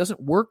 no, it doesn't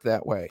work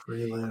that way.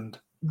 Freland.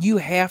 You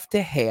have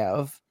to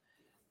have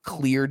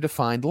clear,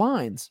 defined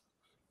lines.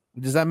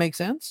 Does that make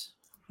sense?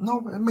 No,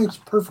 it makes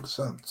perfect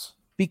sense.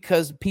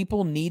 Because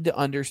people need to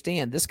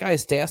understand this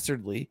guy's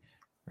dastardly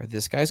or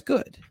this guy's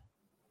good.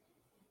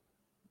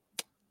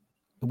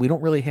 We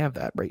don't really have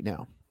that right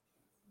now.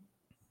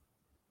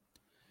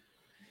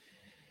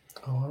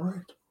 All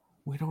right.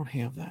 We don't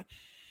have that.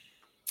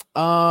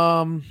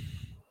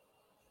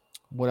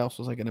 What else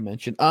was I going to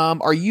mention?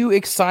 Are you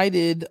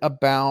excited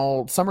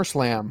about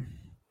SummerSlam?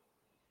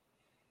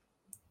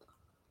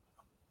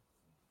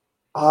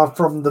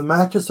 From the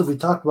matches that we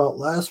talked about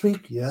last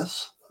week,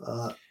 yes.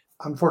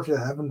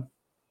 Unfortunately, I haven't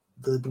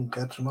really been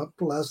catching up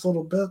the last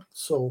little bit,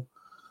 so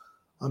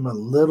I'm a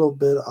little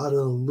bit out of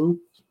the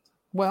loop.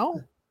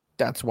 Well,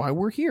 that's why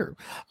we're here.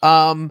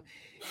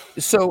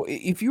 So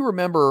if you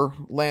remember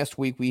last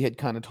week, we had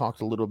kind of talked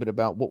a little bit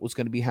about what was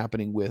going to be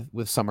happening with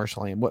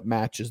SummerSlam, what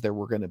matches there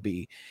were going to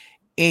be.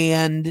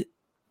 And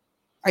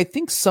I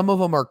think some of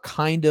them are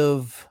kind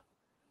of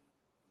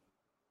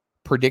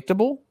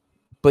predictable,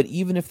 but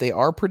even if they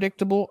are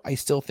predictable, I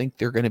still think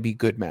they're going to be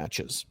good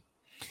matches.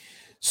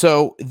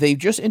 So they've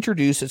just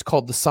introduced, it's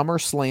called the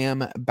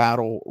SummerSlam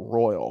Battle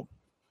Royal.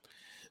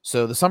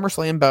 So the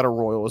SummerSlam Battle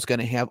Royal is going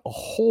to have a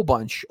whole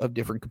bunch of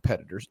different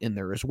competitors in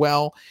there as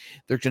well.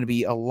 There's going to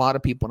be a lot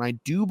of people, and I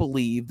do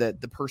believe that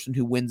the person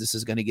who wins this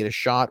is going to get a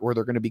shot, or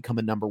they're going to become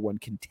a number one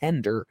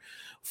contender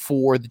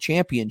for the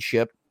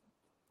championship.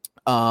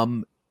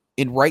 And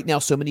right now,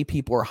 so many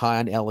people are high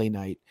on LA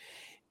Knight.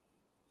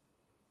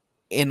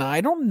 And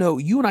I don't know,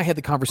 you and I had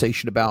the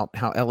conversation about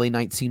how LA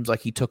Knight seems like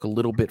he took a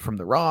little bit from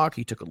The Rock,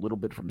 he took a little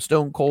bit from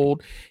Stone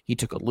Cold, he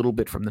took a little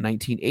bit from the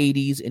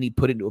 1980s, and he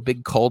put it into a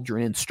big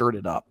cauldron and stirred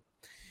it up.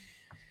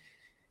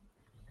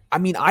 I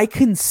mean, I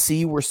can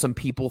see where some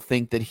people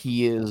think that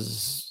he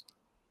is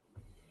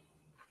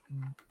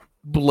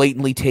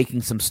blatantly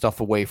taking some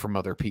stuff away from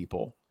other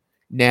people.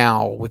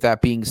 Now, with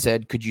that being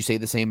said, could you say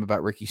the same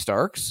about Ricky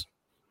Starks?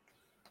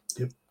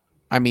 Yep.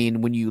 I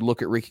mean, when you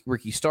look at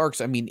Ricky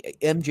Starks, I mean,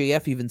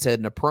 MJF even said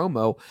in a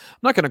promo, I'm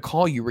not going to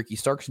call you Ricky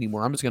Starks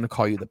anymore. I'm just going to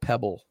call you the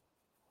Pebble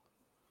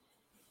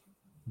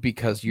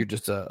because you're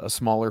just a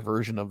smaller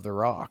version of The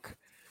Rock.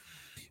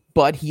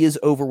 But he is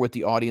over with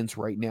the audience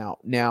right now.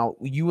 Now,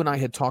 you and I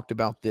had talked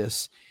about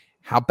this,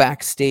 how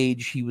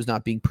backstage he was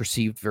not being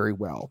perceived very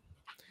well.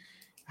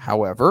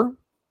 However,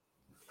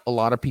 a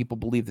lot of people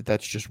believe that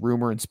that's just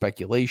rumor and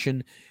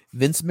speculation.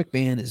 Vince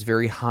McMahon is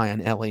very high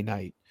on LA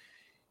Knight.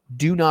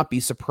 Do not be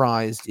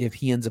surprised if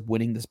he ends up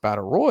winning this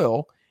battle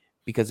royal,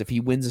 because if he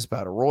wins this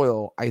Battle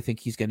Royal, I think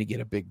he's going to get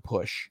a big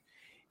push.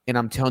 And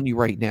I'm telling you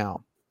right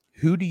now,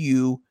 who do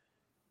you,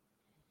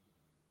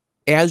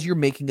 as you're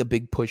making a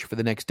big push for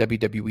the next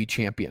WWE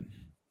champion,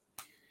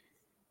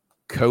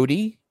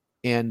 Cody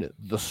and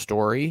the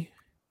story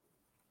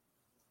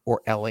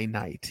or LA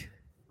Knight?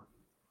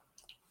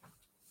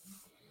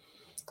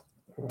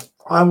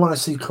 I want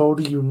to see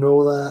Cody. You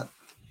know that.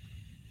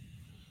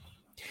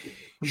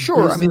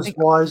 Sure.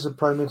 Business-wise, it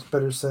probably makes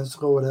better sense to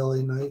go with LA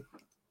Knight.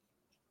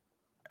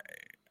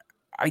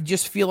 I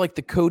just feel like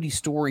the Cody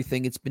story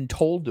thing, it's been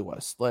told to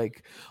us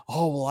like,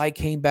 oh, well, I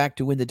came back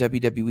to win the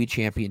WWE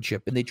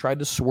championship, and they tried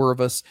to swerve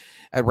us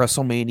at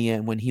WrestleMania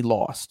and when he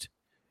lost.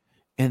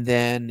 And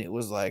then it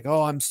was like,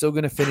 oh, I'm still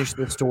going to finish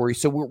the story.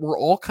 So we're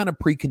all kind of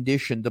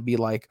preconditioned to be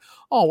like,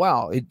 oh,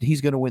 wow,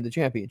 he's going to win the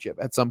championship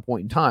at some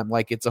point in time.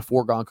 Like it's a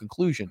foregone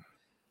conclusion.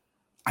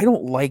 I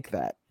don't like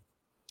that.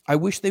 I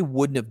wish they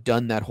wouldn't have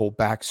done that whole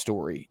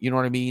backstory. You know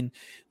what I mean?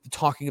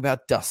 Talking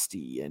about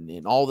Dusty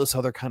and all this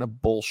other kind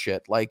of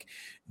bullshit. Like,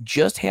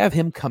 just have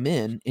him come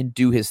in and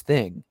do his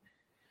thing.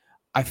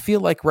 I feel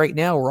like right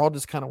now we're all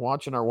just kind of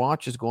watching our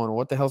watches going,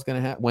 what the hell's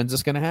going to happen? When's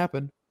this going to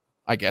happen?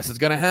 I guess it's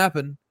going to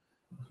happen.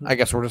 I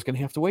guess we're just going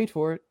to have to wait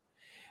for it.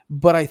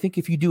 But I think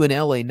if you do an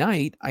LA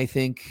Night, I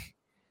think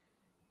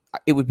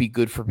it would be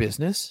good for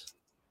business.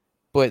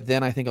 But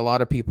then I think a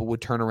lot of people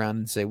would turn around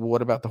and say, well,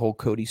 what about the whole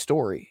Cody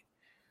story?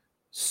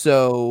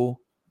 So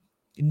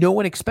no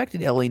one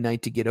expected LA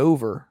Knight to get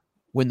over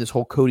when this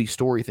whole Cody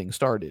story thing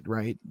started,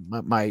 right?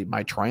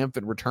 My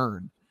triumphant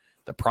return.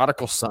 The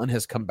prodigal son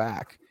has come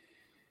back.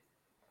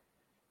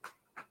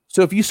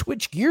 So if you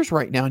switch gears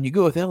right now and you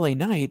go with LA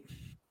Knight,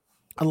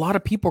 a lot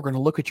of people are going to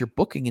look at your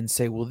booking and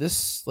say, well,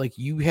 this, like,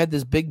 you had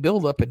this big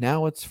buildup and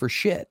now it's for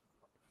shit.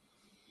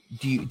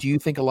 Do you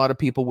think a lot of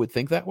people would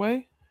think that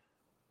way?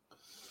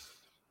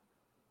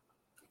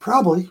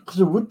 Probably, because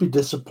it would be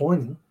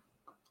disappointing.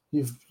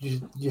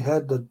 You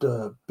had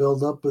the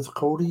build up with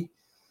Cody,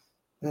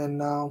 and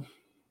now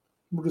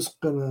we're just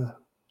gonna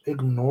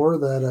ignore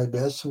that, I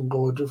guess, and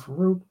go a different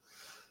route.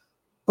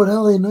 But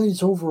LA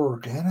Knight's over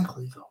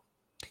organically, though.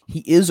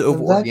 He is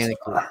over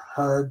organically. That's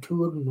hard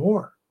to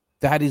ignore.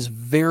 That is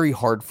very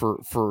hard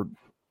for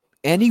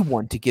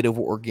anyone to get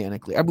over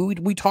organically. I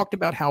mean, we talked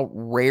about how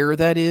rare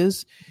that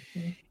is,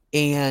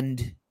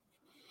 and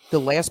the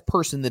last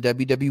person in the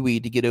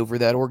WWE to get over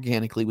that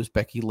organically was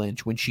Becky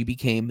Lynch when she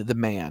became the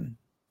Man.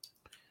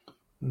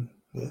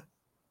 Yeah,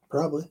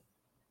 probably.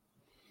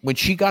 When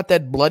she got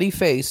that bloody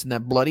face and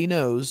that bloody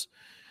nose,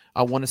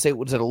 I want to say it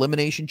was at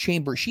Elimination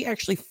Chamber, she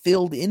actually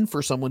filled in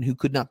for someone who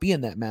could not be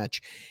in that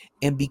match.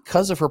 And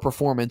because of her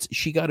performance,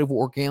 she got over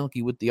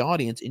organically with the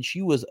audience, and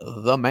she was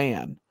the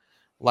Man.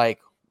 Like,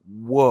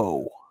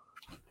 whoa.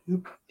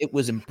 It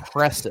was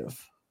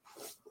impressive.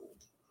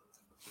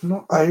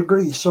 No, I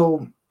agree.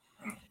 So,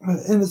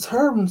 and it's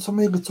hard when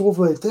somebody gets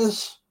over like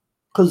this,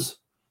 because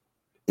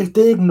if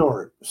they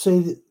ignore it,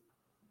 say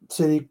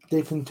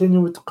they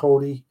continue with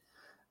Cody,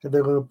 and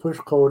they're going to push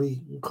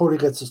Cody, and Cody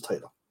gets his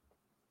title.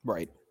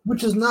 Right.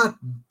 Which is not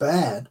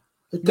bad.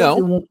 It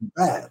definitely won't be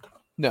bad.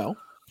 No.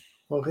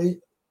 Okay?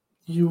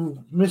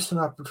 You missed an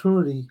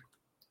opportunity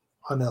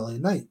on LA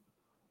Knight.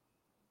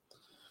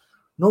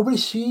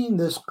 Nobody's seen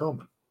this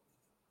coming.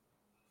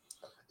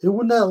 It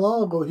wasn't that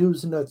long ago he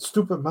was in that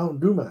stupid Mountain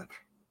Dew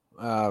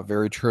match.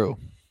 Very true.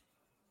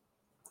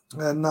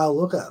 And now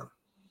look at him.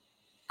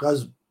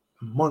 Guy's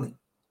money.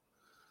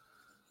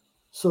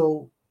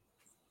 So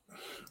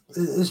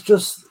it's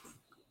just,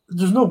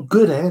 there's no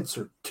good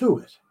answer to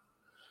it.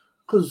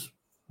 Because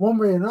one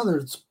way or another,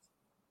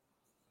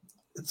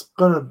 it's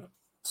gonna,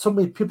 so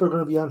many people are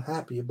gonna be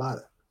unhappy about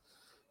it.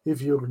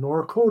 If you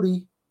ignore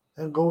Cody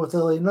and go with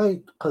LA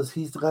Knight because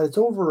he's the guy that's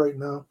over right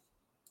now,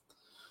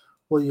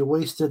 well, you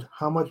wasted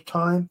how much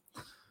time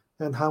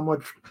and how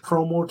much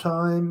promo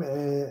time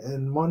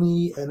and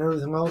money and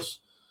everything else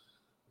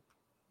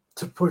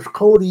to push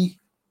Cody,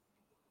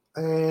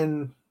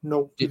 and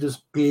nope, you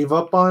just gave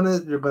up on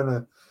it. You're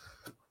gonna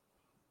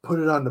put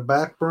it on the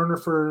back burner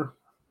for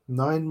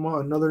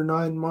another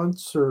 9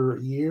 months or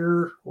a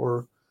year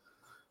or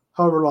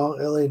however long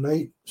LA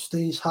Knight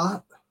stays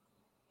hot,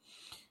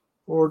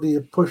 or do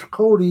you push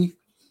Cody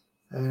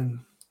and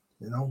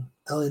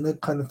LA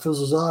Knight kind of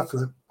fizzles off?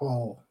 Like,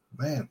 oh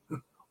man,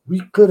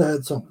 we could have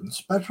had something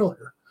special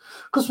here.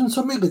 Because when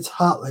somebody gets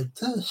hot like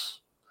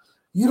this,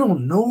 you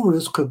don't know where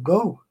this could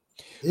go.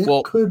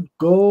 It could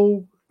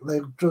go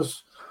like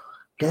just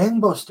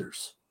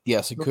gangbusters.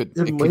 Yes, it could.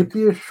 It might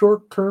be a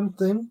short-term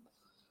thing,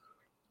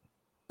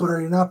 but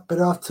are you not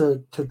better off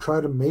to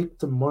try to make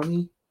the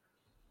money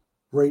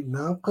right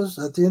now? Because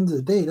at the end of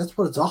the day, that's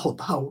what it's all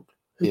about.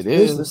 It's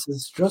business.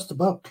 It's just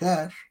about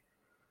cash.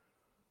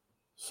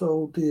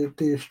 So do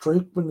you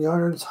strike when the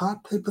iron's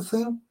hot type of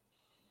thing?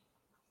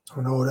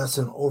 I know that's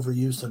an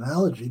overused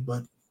analogy,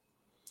 but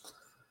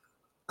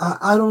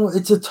I don't.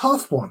 It's a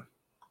tough one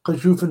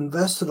because you've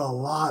invested a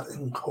lot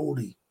in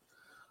Cody,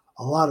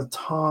 a lot of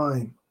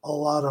time, a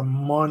lot of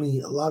money,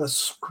 a lot of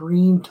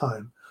screen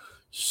time,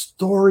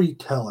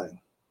 storytelling.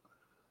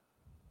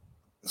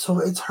 So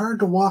it's hard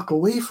to walk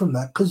away from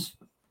that because,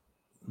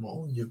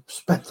 well, you've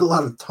spent a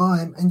lot of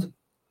time and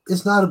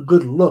it's not a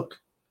good look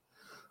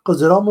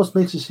because it almost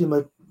makes it seem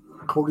like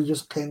Cody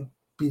just can't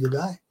be the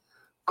guy.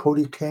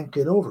 Cody can't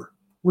get over,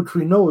 which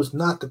we know is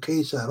not the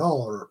case at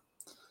all, or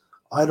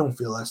I don't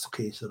feel that's the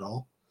case at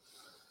all.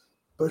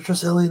 But it's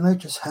just LA Knight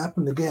just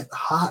happened to get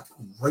hot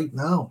right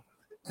now.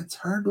 It's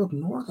hard to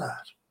ignore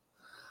that.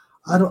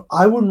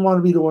 I wouldn't want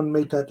to be the one to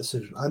make that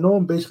decision. I know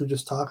I'm basically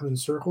just talking in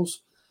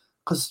circles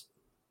because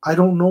I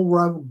don't know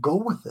where I would go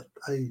with it.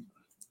 And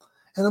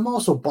I'm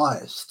also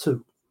biased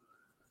too.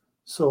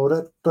 So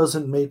that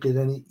doesn't make it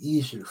any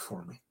easier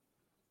for me.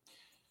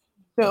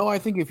 No, I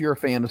think if you're a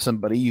fan of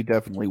somebody, you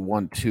definitely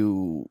want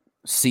to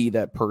see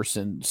that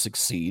person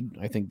succeed.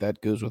 I think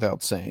that goes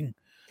without saying.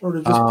 Or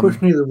to just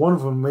push neither one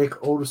of them and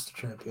make Otis the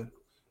champion.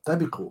 That'd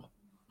be cool.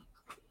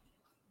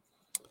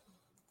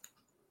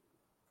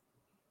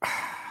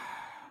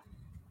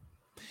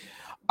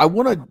 I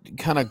want to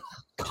kind of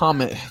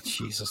comment.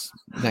 Jesus,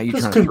 now you're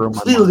just trying to throw my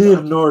completely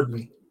ignored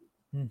me.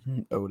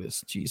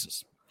 Otis,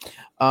 Jesus.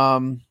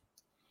 I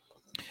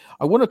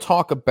want to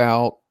talk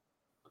about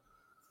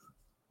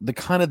the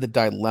kind of the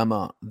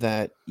dilemma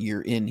that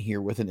you're in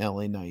here with an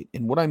LA Knight,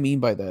 and what I mean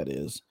by that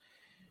is,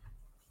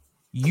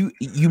 you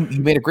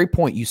made a great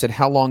point. You said,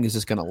 "How long is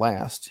this going to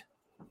last?"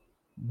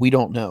 We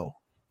don't know.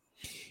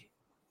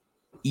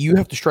 You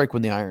have to strike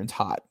when the iron's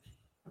hot.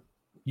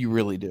 You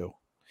really do,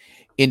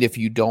 and if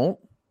you don't,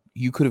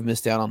 you could have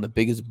missed out on the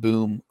biggest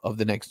boom of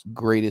the next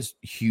greatest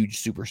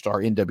huge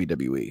superstar in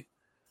WWE.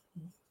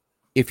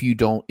 If you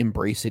don't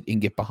embrace it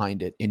and get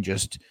behind it and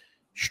just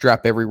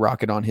strap every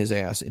rocket on his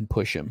ass and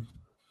push him.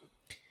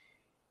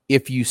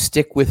 If you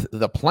stick with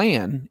the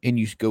plan and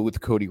you go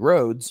with Cody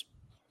Rhodes,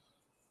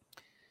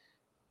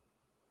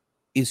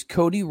 is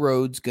Cody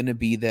Rhodes going to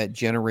be that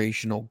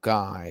generational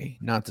guy,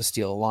 not to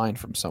steal a line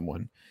from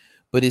someone,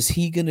 but is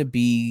he going to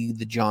be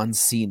the John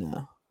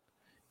Cena?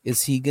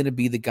 Is he going to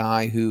be the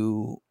guy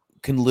who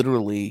can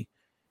literally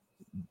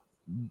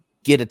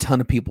get a ton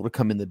of people to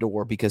come in the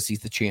door because he's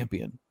the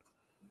champion?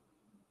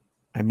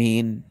 I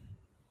mean,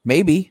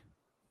 maybe.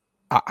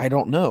 I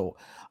don't know.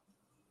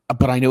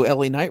 But I know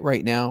LA Knight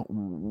right now,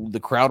 the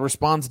crowd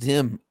responds to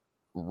him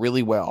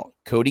really well.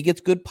 Cody gets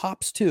good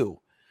pops too.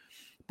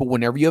 But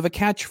whenever you have a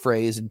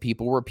catchphrase and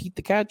people repeat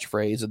the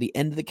catchphrase or the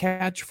end of the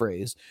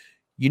catchphrase,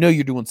 you know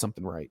you're doing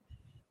something right.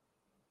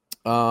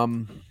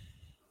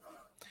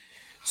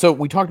 So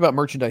we talked about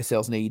merchandise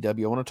sales in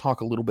AEW. I want to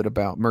talk a little bit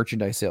about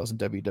merchandise sales in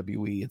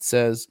WWE. It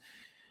says,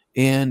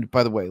 and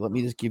by the way, let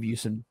me just give you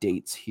some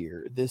dates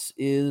here. This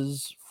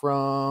is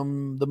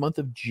from the month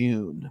of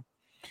June.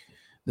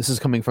 This is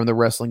coming from the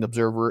Wrestling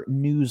Observer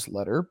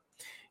newsletter.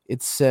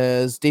 It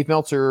says, Dave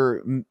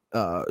Meltzer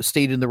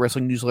stated in the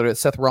Wrestling newsletter that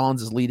Seth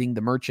Rollins is leading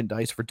the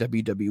merchandise for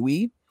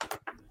WWE.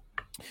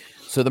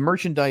 So the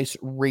merchandise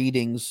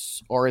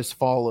ratings are as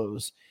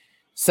follows.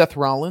 Seth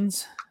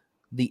Rollins,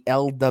 the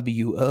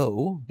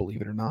LWO,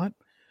 believe it or not.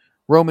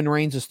 Roman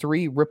Reigns is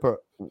 3.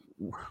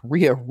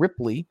 Rhea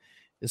Ripley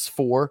is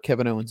 4.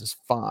 Kevin Owens is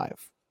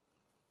 5.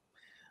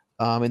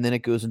 And then it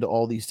goes into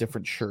all these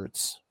different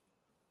shirts.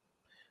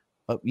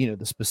 The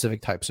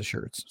specific types of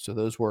shirts. So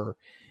those were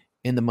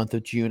in the month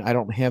of June. I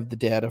don't have the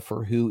data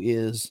for who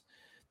is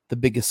the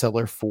biggest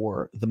seller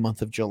for the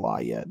month of July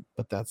yet,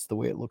 but that's the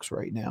way it looks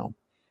right now.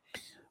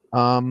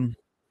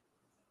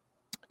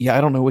 Yeah,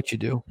 I don't know what you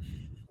do.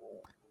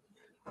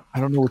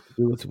 I don't know what to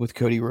do with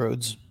Cody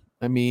Rhodes.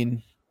 I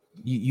mean,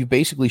 you've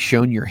basically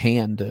shown your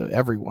hand to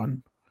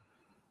everyone.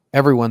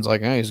 Everyone's like,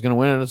 hey, he's going to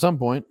win it at some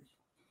point.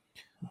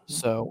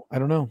 So I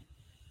don't know.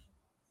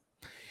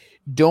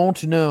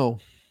 Don't know.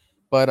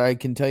 But I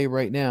can tell you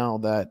right now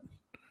that,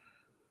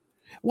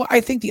 well, I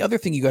think the other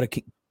thing you got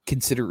to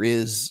consider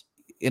is,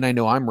 and I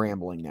know I'm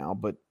rambling now,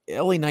 but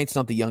LA Knight's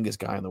not the youngest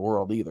guy in the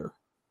world either.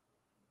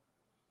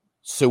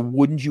 So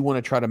wouldn't you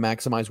want to try to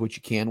maximize what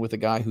you can with a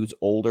guy who's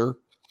older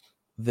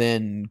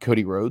than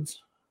Cody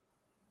Rhodes?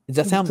 Does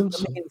that sound make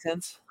any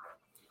sense?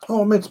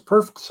 Oh, it makes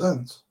perfect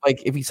sense.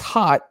 Like, if he's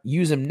hot,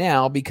 use him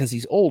now because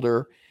he's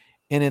older.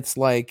 And it's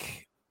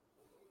like,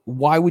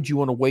 why would you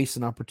want to waste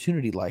an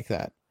opportunity like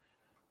that?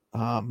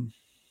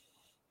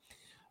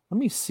 Let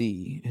me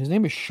see. His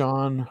name is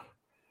Sean.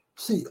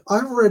 See,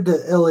 I've read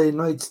the LA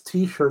Knights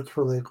t-shirts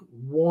for like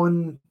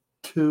 1,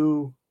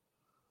 2,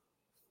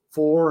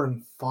 4,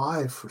 and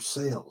 5 for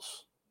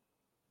sales.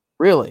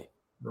 Really?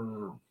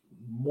 Or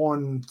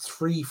 1,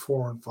 3,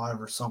 4, and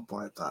 5 or something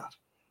like that.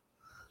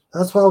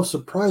 That's why I was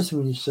surprised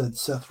when you said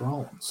Seth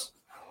Rollins.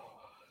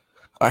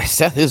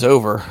 Seth is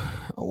over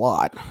a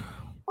lot.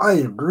 I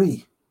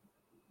agree.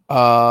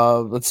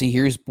 Let's see. He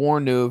was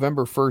born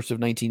November 1st of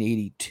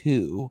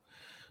 1982.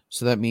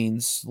 So that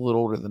means a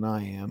little older than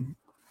I am.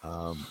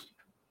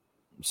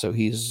 So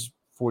he's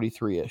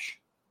 43-ish.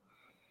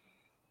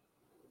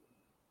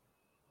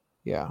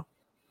 Yeah.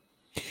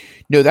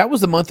 No, that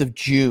was the month of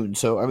June.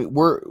 So, I mean,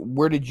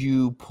 where did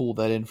you pull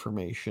that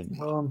information?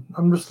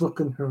 I'm just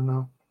looking here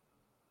now.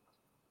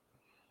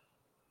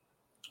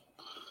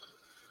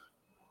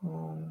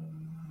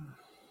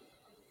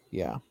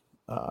 Yeah.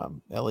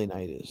 LA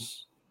Knight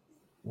is,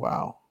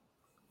 wow.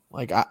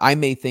 Like, I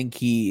may think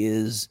he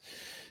is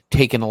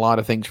taking a lot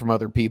of things from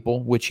other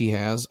people, which he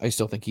has. I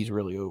still think he's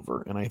really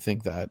over. And I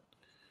think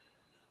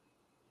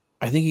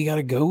you got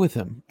to go with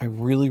him. I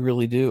really,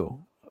 really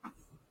do.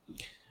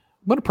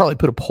 I'm going to probably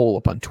put a poll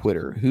up on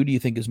Twitter. Who do you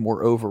think is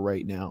more over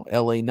right now?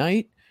 LA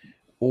Knight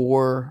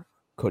or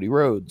Cody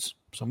Rhodes?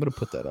 So I'm going to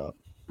put that up.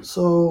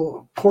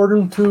 So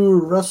according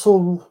to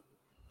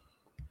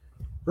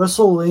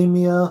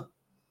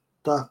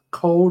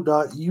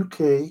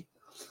WrestleMania.co.uk,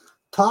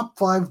 top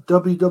 5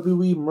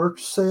 WWE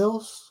merch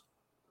sales.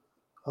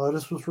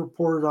 This was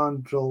reported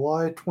on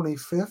July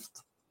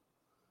 25th.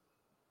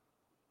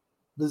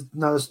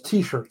 Now it's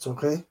t-shirts,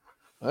 okay?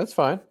 That's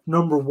fine.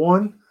 Number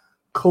 1,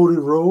 Cody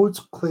Rhodes,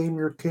 Claim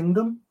Your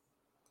Kingdom.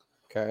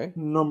 Okay.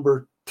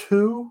 Number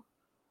 2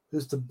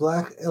 is the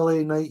Black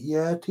LA Knight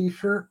Yeah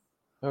t-shirt.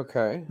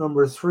 Okay.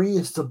 Number 3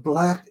 is the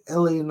Black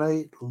LA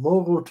Knight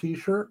logo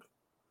t-shirt.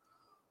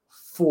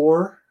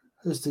 4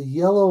 is the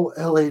yellow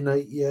LA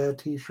Knight Yeah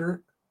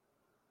t-shirt.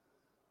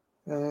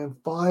 And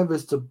 5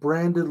 is the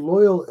branded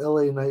Loyal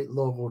LA Knight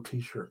logo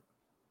t-shirt.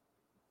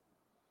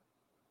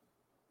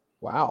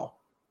 Wow.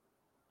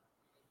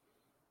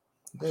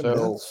 And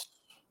So,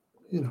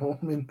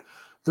 that's,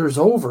 there's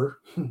over.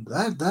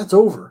 That's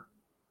over.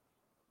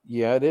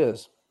 Yeah, it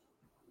is.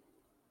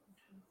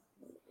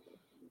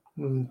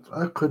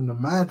 I couldn't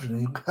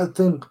imagine. I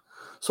think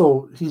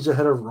so. He's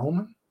ahead of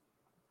Roman,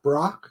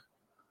 Brock,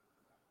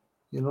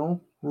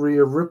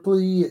 Rhea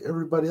Ripley,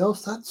 everybody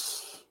else.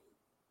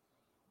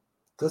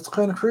 That's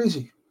kind of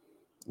crazy.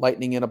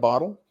 Lightning in a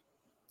bottle.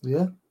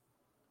 Yeah.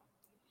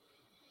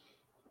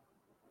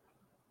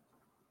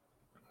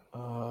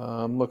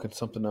 I'm looking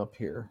something up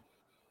here.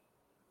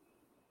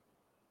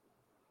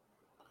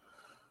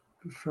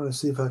 Just trying to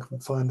see if I can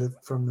find it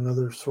from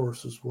another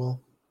source as well.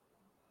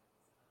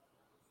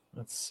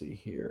 Let's see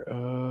here.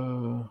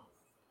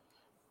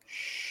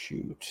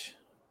 Shoot.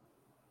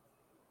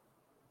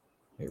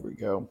 Here we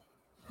go.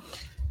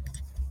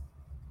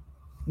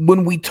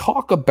 When we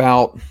talk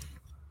about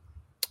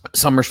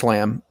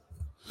SummerSlam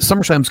is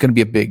going to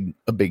be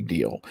a big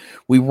deal.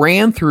 We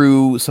ran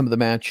through some of the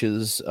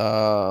matches.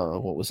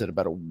 What was it?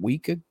 About a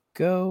week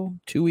ago,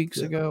 2 weeks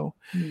ago.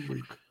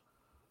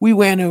 We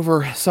went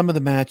over some of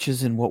the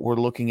matches and what we're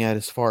looking at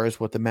as far as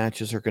what the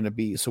matches are going to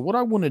be. So what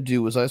I want to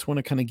do is I just want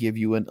to kind of give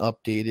you an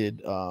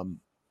updated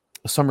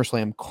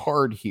SummerSlam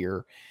card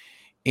here.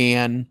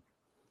 And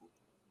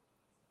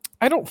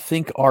I don't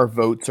think our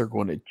votes are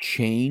going to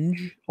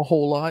change a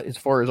whole lot as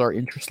far as our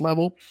interest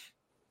level.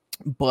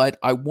 But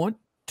I want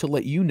to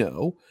let you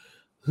know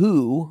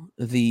who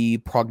the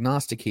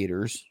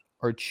prognosticators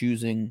are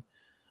choosing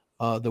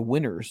the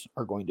winners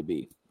are going to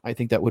be. I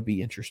think that would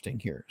be interesting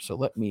here.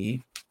 So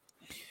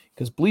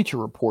because Bleacher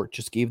Report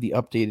just gave the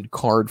updated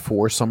card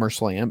for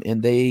SummerSlam,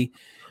 and they,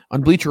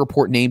 on Bleacher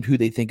Report, named who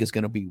they think is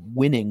going to be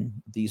winning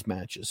these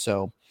matches.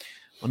 So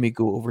let me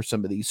go over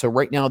some of these. So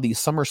right now, the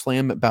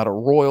SummerSlam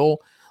Battle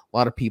Royal, a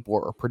lot of people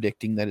are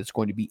predicting that it's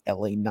going to be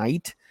LA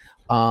Knight.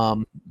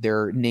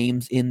 Their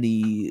names in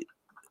the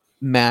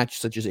match,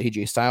 such as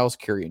AJ Styles,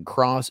 Karrion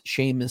Kross,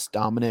 Sheamus,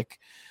 Dominic,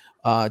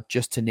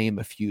 just to name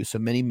a few. So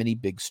many, many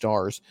big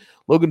stars.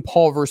 Logan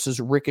Paul versus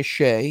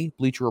Ricochet.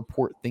 Bleacher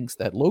Report thinks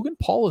that Logan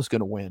Paul is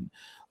going to win.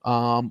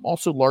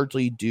 Also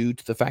largely due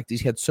to the fact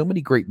he's had so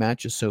many great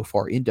matches so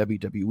far in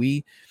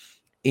WWE,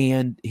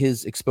 and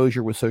his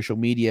exposure with social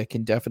media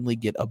can definitely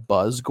get a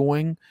buzz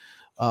going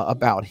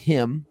about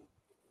him.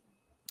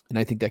 And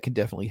I think that can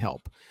definitely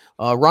help.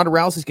 Ronda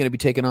Rousey is going to be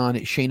taking on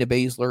Shayna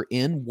Baszler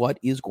in what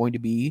is going to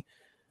be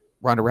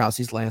Ronda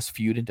Rousey's last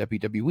feud in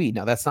WWE.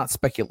 Now, that's not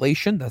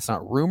speculation. That's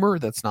not rumor.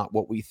 That's not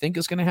what we think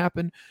is going to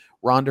happen.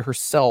 Ronda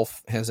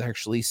herself has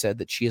actually said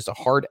that she has a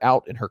hard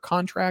out in her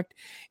contract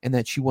and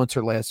that she wants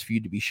her last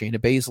feud to be Shayna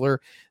Baszler.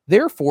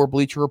 Therefore,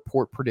 Bleacher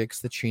Report predicts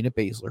that Shayna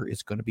Baszler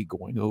is going to be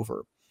going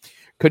over.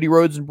 Cody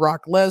Rhodes and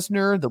Brock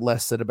Lesnar. The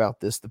less said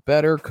about this, the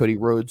better. Cody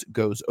Rhodes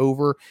goes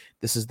over.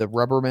 This is the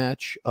rubber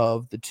match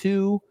of the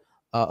two,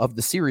 of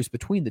the series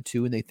between the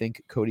two, and they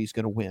think Cody's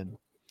going to win.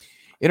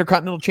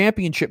 Intercontinental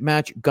Championship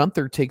match,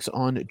 Gunther takes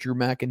on Drew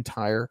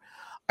McIntyre.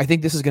 I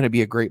think this is going to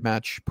be a great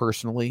match,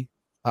 personally.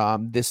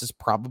 This is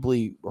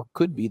probably, or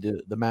could be,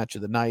 the match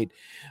of the night.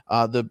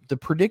 The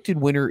predicted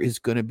winner is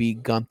going to be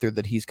Gunther,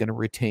 that he's going to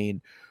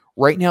retain.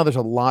 Right now, there's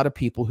a lot of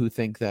people who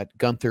think that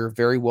Gunther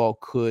very well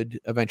could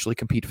eventually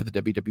compete for the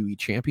WWE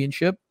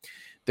Championship.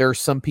 There are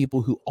some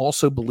people who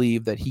also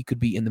believe that he could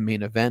be in the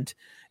main event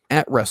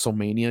at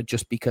WrestleMania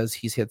just because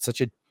he's had such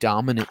a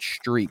dominant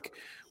streak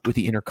with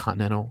the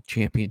Intercontinental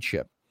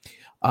Championship.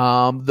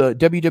 The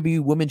WWE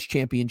Women's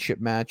Championship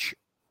match,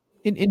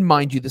 and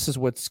mind you, this is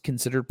what's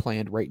considered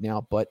planned right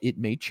now, but it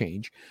may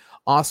change.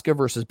 Asuka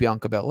versus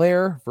Bianca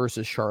Belair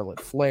versus Charlotte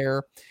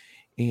Flair.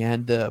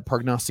 And the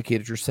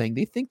prognosticators are saying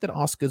they think that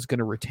Asuka is going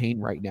to retain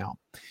right now.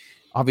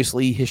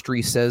 Obviously,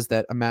 history says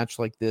that a match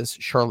like this,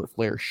 Charlotte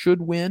Flair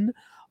should win.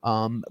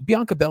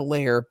 Bianca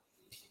Belair,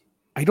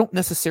 I don't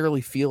necessarily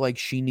feel like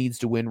she needs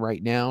to win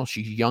right now.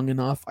 She's young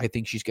enough. I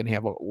think she's going to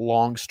have a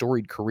long,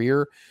 storied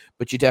career,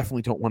 but you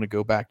definitely don't want to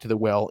go back to the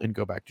well and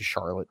go back to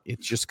Charlotte.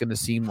 It's just going to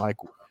seem like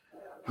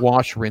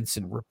wash, rinse,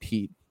 and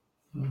repeat.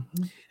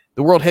 Mm-hmm.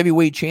 The World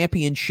Heavyweight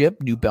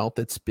Championship, new belt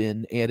that's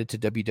been added to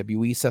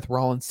WWE. Seth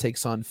Rollins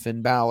takes on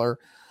Finn Balor.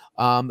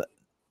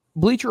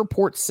 Bleacher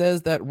Report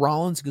says that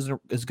Rollins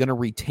is going to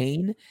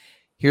retain.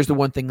 Here's the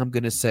one thing I'm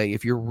going to say.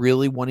 If you're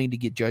really wanting to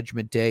get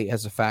Judgment Day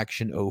as a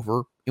faction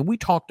over, and we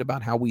talked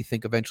about how we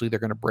think eventually they're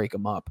going to break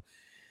them up,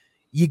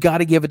 you got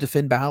to give it to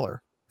Finn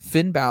Balor.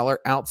 Finn Balor,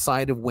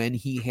 outside of when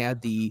he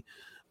had the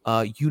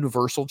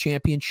Universal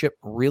Championship,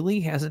 really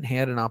hasn't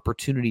had an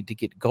opportunity to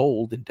get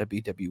gold in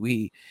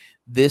WWE.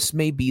 This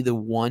may be the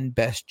one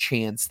best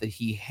chance that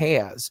he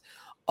has.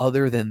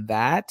 Other than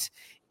that,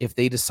 if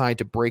they decide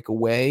to break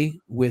away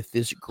with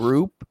this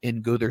group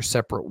and go their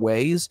separate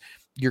ways,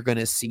 you're going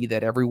to see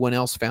that everyone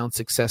else found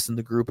success in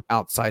the group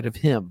outside of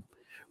him.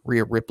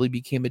 Rhea Ripley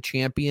became a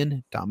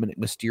champion. Dominic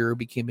Mysterio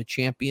became a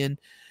champion.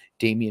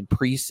 Damian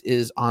Priest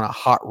is on a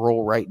hot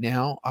roll right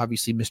now.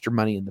 Obviously, Mr.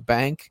 Money in the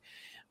Bank.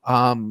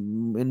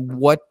 And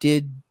what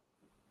did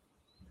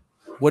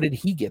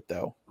he get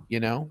though?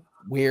 You know,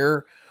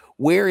 where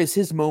is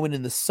his moment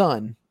in the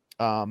sun?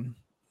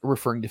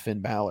 Referring to Finn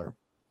Balor.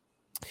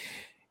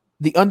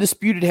 The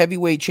Undisputed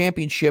Heavyweight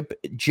Championship,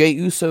 Jey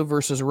Uso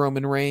versus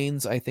Roman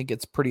Reigns. I think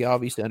it's pretty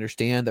obvious to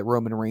understand that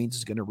Roman Reigns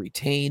is going to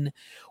retain.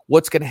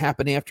 What's going to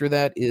happen after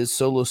that? Is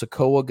Solo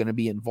Sikoa going to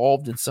be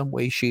involved in some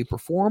way, shape, or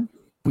form?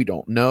 We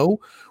don't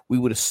know. We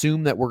would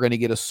assume that we're going to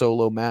get a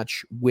solo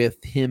match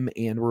with him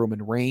and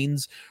Roman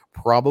Reigns,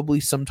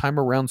 probably sometime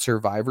around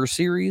Survivor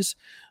Series,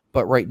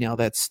 but right now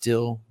that's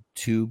still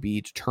to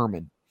be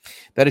determined.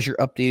 That is your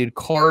updated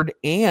card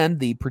and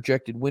the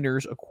projected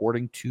winners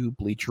according to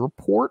Bleacher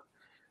Report.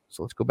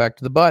 So let's go back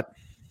to the butt.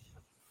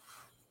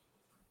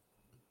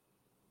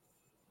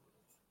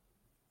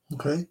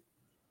 Okay.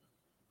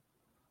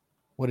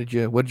 What did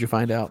you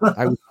find out?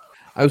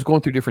 I was going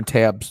through different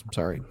tabs. I'm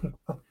sorry.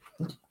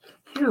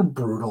 You're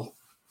brutal.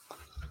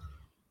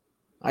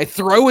 I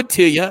throw it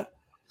to you.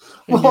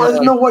 Well, I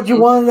didn't know what you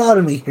wanted out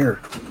of me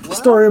here. Well,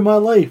 story of my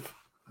life.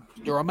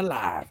 Story of my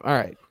life. All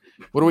right.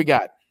 What do we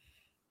got?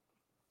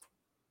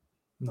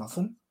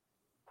 Nothing.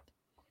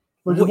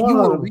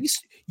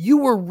 You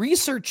were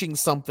researching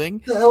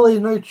something. The LA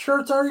Knight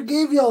shirts already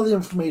gave you all the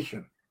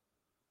information.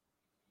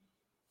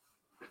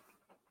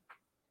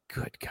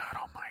 Good God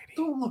Almighty.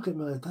 Don't look at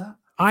me like that.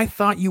 I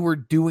thought you were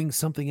doing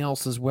something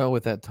else as well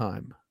at that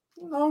time.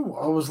 No,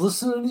 I was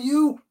listening to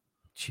you.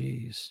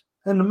 Jeez.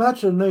 And the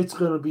match of the night's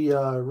going to be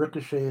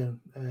Ricochet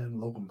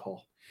and Logan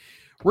Paul.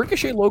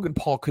 Ricochet Logan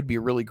Paul could be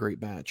a really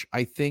great match.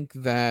 I think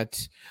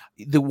that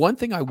the one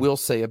thing I will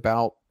say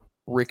about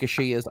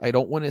Ricochet is I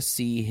don't want to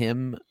see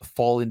him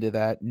fall into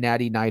that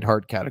Natty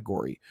Neidhart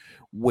category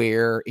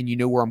where, and you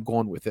know where I'm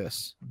going with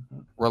this,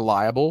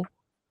 reliable,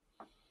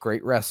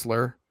 great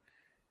wrestler,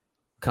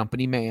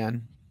 company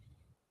man,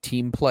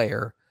 team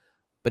player,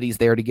 but he's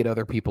there to get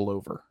other people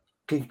over.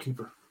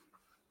 Gatekeeper.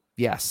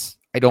 Yes.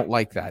 I don't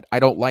like that. I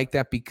don't like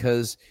that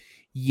because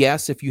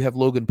yes, if you have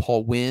Logan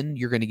Paul win,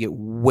 you're going to get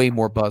way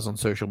more buzz on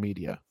social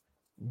media,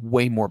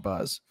 way more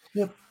buzz.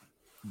 Yep.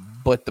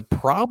 But the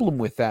problem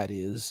with that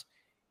is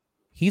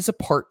he's a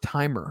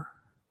part-timer.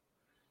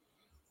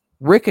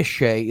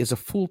 Ricochet is a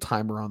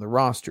full-timer on the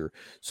roster.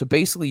 So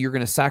basically you're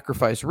going to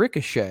sacrifice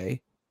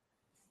Ricochet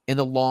in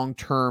the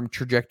long-term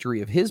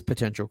trajectory of his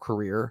potential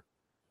career,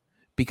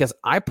 because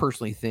I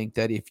personally think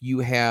that if you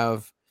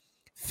have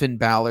Finn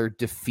Balor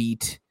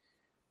defeat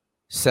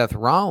Seth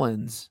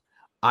Rollins,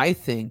 I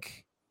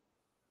think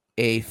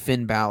a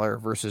Finn Balor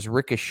versus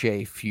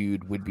Ricochet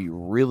feud would be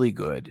really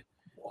good.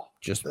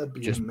 That'd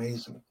be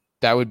amazing.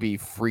 That would be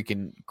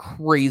freaking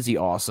crazy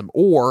awesome.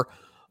 Or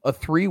a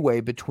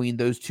three-way between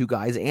those two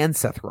guys and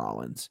Seth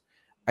Rollins.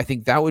 I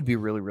think that would be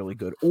really, really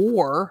good.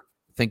 Or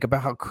think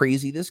about how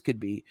crazy this could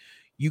be.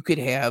 You could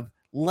have,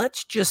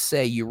 let's just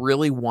say you're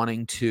really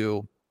wanting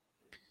to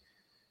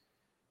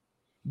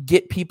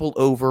get people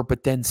over,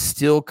 but then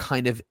still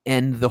kind of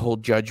end the whole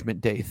Judgment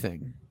Day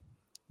thing.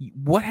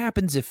 What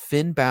happens if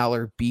Finn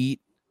Balor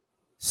beat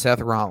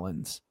Seth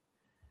Rollins,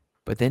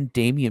 but then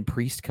Damian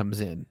Priest comes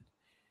in,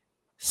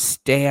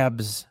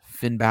 stabs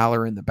Finn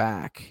Balor in the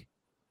back,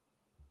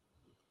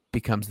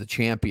 becomes the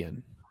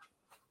champion?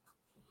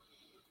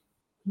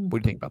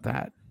 What do you think about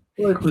that?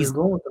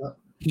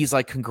 He's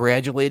like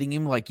congratulating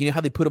him, like, you know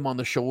how they put him on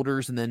the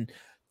shoulders and then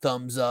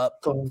thumbs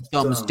up,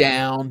 thumbs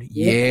down.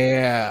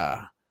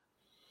 Yeah.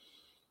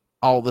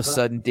 All of a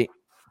sudden,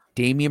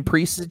 Damian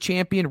Priest is a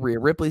champion, Rhea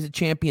Ripley's a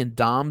champion,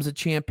 Dom's a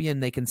champion.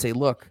 They can say,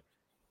 look,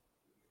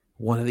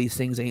 one of these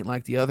things ain't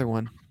like the other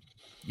one.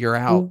 You're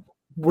out.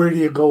 Where do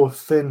you go with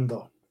Finn,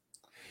 though?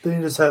 Then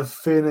you just have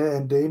Finn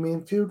and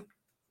Damian feud?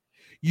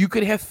 You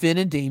could have Finn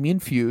and Damian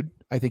feud.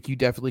 I think you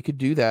definitely could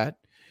do that.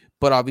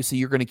 But obviously,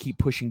 you're going to keep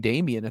pushing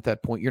Damian at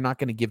that point. You're not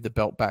going to give the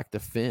belt back to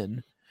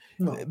Finn.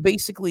 No.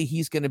 Basically,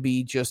 he's going to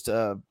be just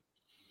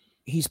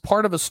he's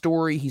part of a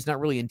story. He's not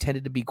really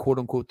intended to be, quote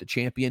unquote, the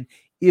champion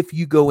if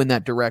you go in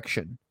that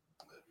direction.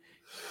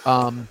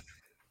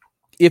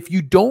 If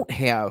you don't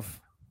have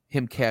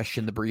him cash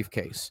in the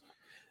briefcase,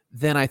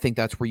 then I think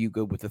that's where you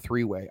go with the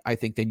three-way. I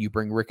think then you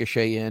bring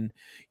Ricochet in,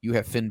 you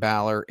have Finn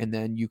Balor, and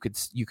then you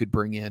could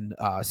bring in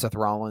Seth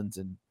Rollins,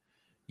 and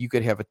you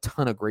could have a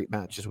ton of great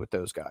matches with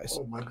those guys.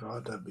 Oh my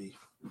God, that'd be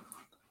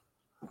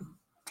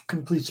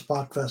complete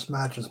spot fest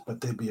matches,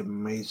 but they'd be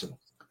amazing.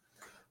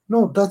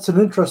 No, that's an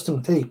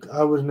interesting take.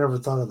 I would have never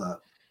thought of that.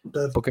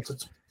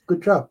 That's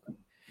good job.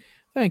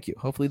 Thank you.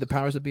 Hopefully the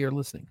powers that be are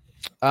listening.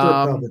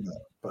 Probably not,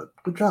 but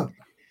good job.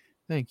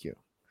 Thank you.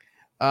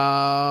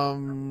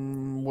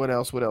 What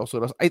else?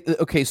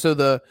 Okay,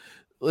 so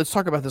let's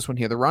talk about this one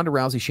here. The Ronda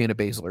Rousey, Shayna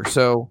Baszler.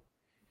 So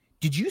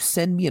did you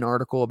send me an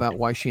article about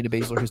why Shayna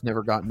Baszler has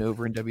never gotten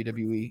over in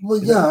WWE?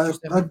 Well, yeah,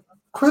 I'd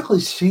quickly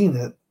seen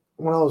it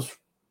when I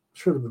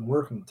should have been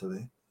working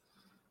today.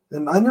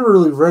 And I never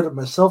really read it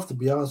myself, to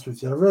be honest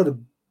with you. I read a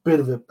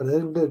bit of it, but I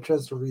didn't get a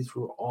chance to read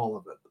through all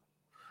of it.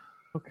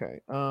 Okay.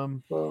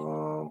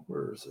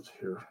 Where is it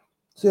here?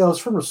 See, I was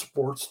from a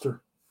Sportster.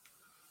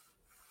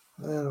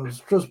 And it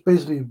was just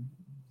basically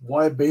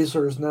why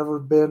Baszler has never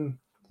been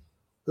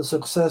the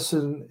success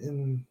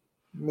in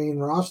main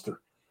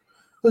roster.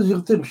 Because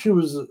you think she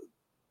was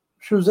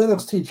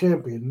NXT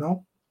champion,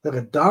 no? Like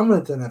a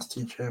dominant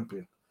NXT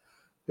champion,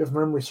 if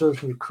memory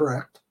serves me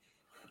correct.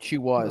 She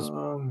was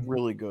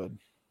really good.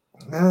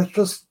 And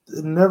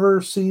it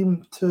never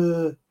seemed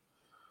to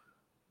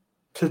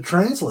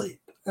translate.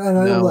 And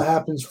I know that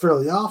happens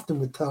fairly often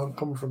with talent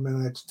coming from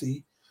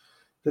NXT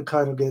to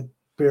kind of get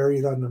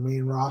buried on the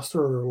main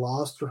roster or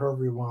lost or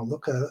however you want to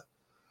look at it.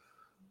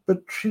 But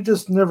she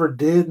just never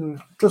did.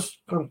 And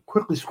I'm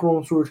quickly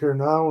scrolling through it here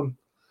now. And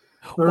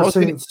they're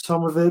saying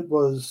some of it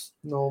was,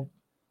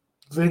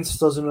 Vince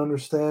doesn't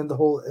understand the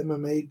whole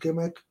MMA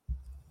gimmick.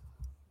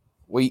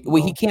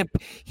 Well,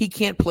 he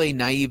can't play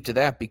naive to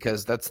that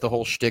because that's the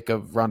whole shtick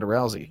of Ronda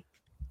Rousey.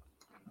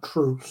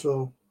 True.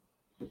 So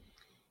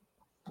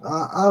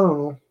I don't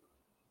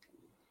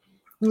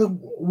know.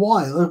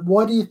 Why?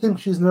 Why do you think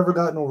she's never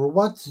gotten over?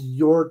 What's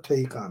your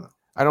take on it?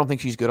 I don't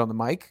think she's good on the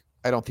mic.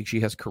 I don't think she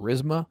has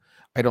charisma.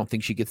 I don't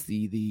think she gets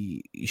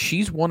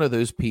she's one of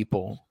those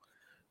people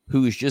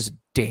who is just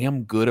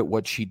damn good at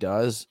what she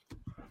does,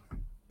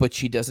 but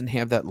she doesn't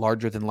have that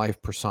larger than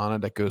life persona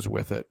that goes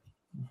with it.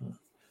 Mm-hmm.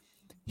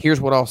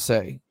 Here's what I'll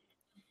say.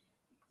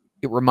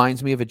 It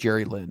reminds me of a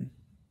Jerry Lynn.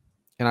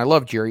 And I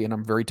love Jerry, and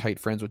I'm very tight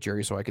friends with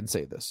Jerry, so I can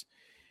say this.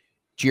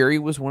 Jerry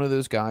was one of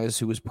those guys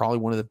who was probably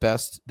one of the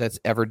best that's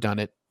ever done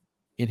it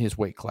in his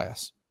weight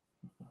class.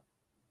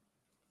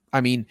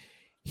 I mean,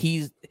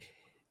 the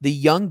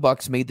Young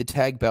Bucks made the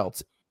tag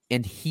belts,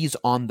 and he's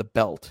on the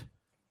belt.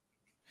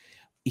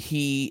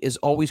 He is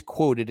always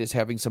quoted as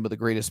having some of the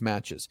greatest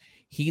matches.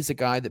 He's a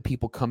guy that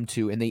people come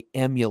to, and they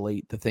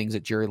emulate the things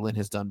that Jerry Lynn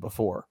has done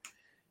before.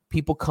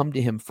 People come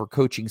to him for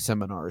coaching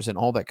seminars and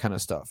all that kind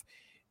of stuff.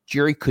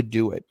 Jerry could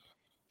do it.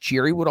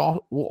 Jerry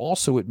will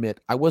also admit,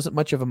 I wasn't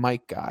much of a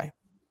mic guy.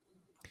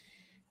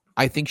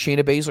 I think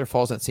Shayna Baszler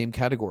falls in that same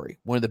category.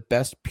 One of the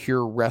best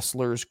pure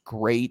wrestlers,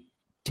 great,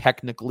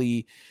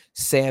 technically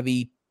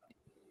savvy,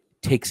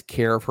 takes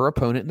care of her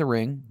opponent in the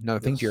ring. Another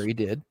thing Jerry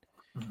did.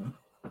 Mm-hmm.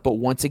 But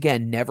once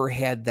again, never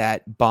had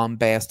that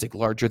bombastic,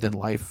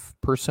 larger-than-life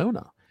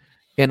persona.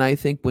 And I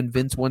think when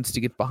Vince wants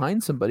to get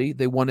behind somebody,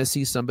 they want to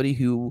see somebody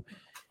who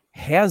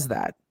has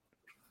that.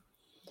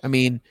 I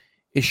mean,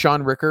 is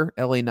Shawn Ricker,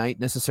 LA Knight,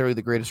 necessarily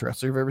the greatest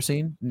wrestler you've ever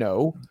seen?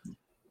 No.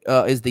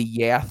 Is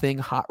the thing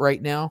hot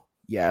right now?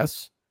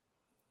 Yes.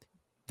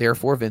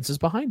 Therefore, Vince is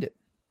behind it.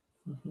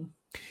 Mm-hmm.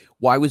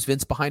 Why was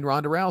Vince behind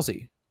Ronda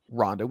Rousey?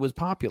 Ronda was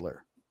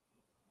popular.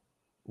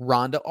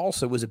 Ronda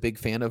also was a big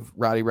fan of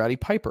Roddy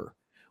Piper.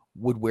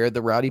 Would wear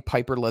the Roddy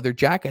Piper leather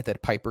jacket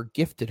that Piper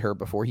gifted her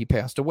before he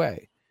passed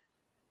away.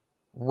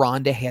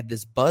 Ronda had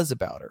this buzz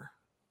about her.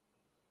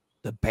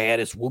 The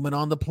baddest woman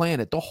on the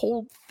planet. The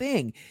whole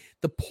thing.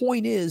 The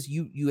point is,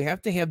 you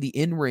have to have the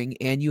in-ring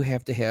and you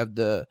have to have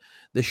the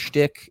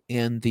shtick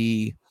and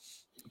the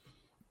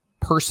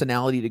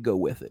personality to go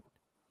with it.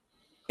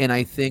 And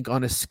I think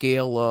on a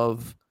scale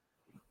of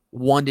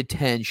 1 to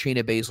 10,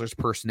 Shayna Baszler's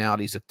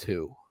personality is a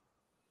 2.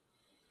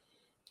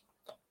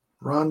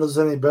 Ronda's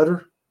any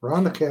better?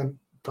 Ronda can't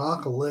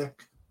talk a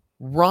lick.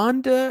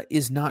 Ronda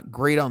is not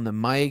great on the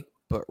mic,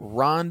 but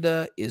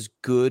Ronda is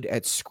good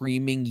at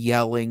screaming,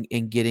 yelling,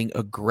 and getting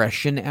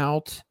aggression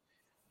out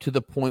to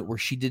the point where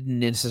she didn't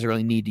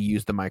necessarily need to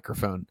use the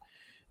microphone.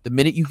 The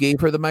minute you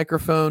gave her the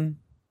microphone,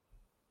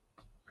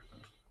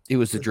 it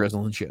was the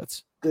drizzle and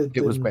shits.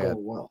 It was bad.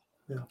 Well.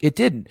 Yeah. It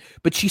didn't,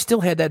 but she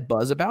still had that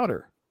buzz about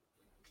her.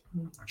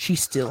 She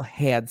still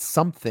had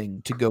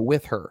something to go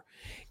with her.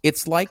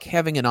 It's like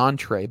having an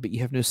entree, but you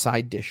have no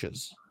side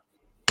dishes,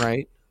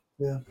 right?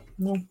 Yeah,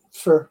 no,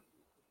 sure.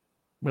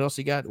 What else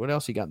you got? What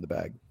else you got in the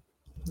bag?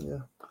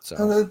 Yeah.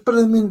 So, but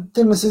I mean,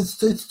 thing is,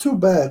 it's too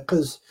bad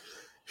because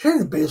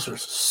Shayna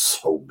Baszler's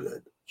so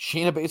good.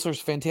 Shayna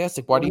Baszler's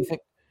fantastic. Why do you think?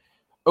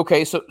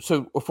 Okay, so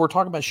if we're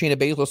talking about Shayna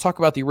Baszler, let's talk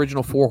about the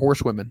original 4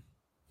 horsewomen.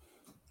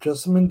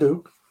 Jessamine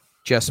Duke.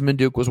 Jessamine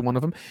Duke was one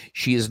of them.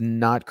 She is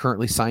not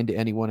currently signed to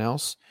anyone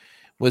else.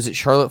 Was it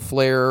Charlotte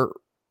Flair?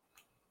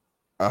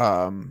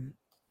 Oh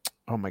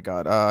my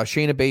God,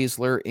 Shayna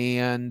Baszler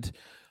and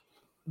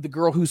the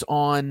girl who's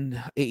on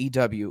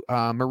AEW,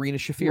 Marina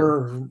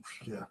Shafir.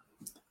 Yeah.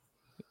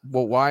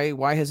 Well,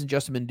 why hasn't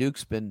Jessamyn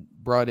Dukes been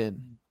brought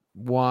in?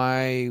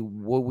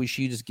 What was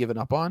she just given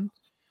up on?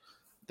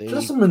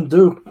 Jessamyn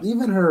Duke,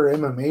 even her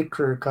MMA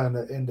career kind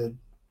of ended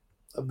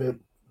a bit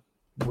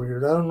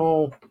weird. I don't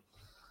know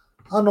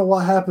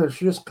what happened.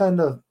 She just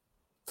kind of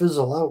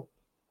fizzled out.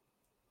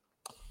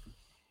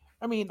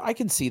 I mean, I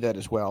can see that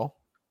as well.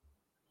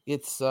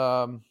 It's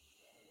you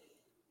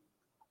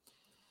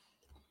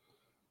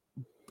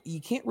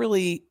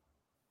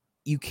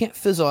can't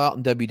fizzle out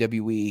in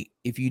WWE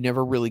if you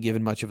never really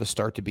given much of a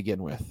start to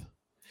begin with.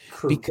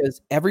 True.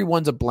 Because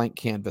everyone's a blank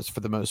canvas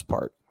for the most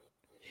part.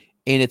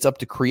 And it's up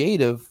to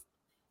creative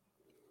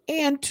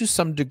and to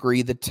some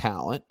degree the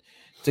talent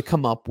to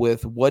come up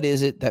with what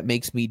is it that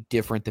makes me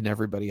different than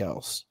everybody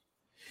else.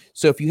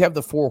 So if you have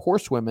the 4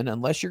 horsewomen,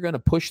 unless you're going to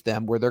push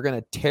them where they're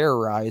going to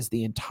terrorize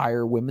the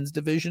entire women's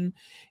division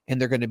and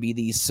they're going to be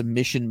these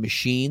submission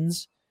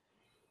machines,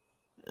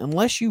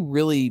 unless you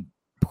really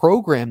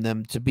program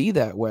them to be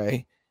that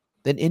way,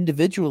 then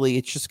individually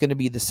it's just going to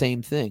be the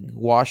same thing.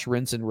 Wash,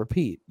 rinse, and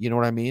repeat. You know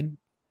what I mean?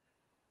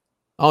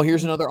 Oh,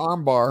 here's another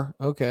arm bar.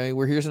 Okay,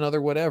 well, here's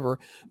another whatever.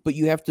 But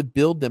you have to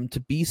build them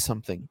to be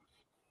something.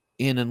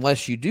 And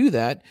unless you do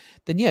that,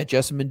 then yeah,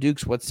 Jessamyn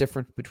Dukes, what's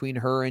different between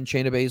her and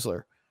Shayna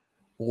Baszler?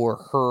 Or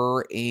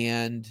her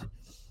and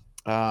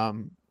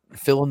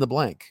fill in the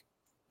blank.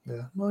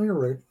 Yeah, well, you're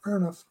right. Fair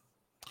enough.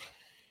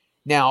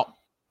 Now,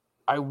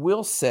 I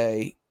will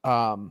say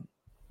Shayna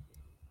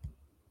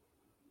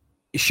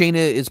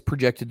is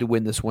projected to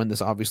win this one.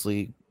 This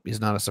obviously is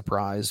not a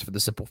surprise for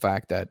the simple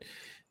fact that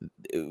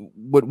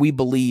what we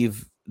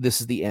believe,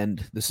 this is the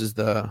end. This is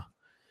the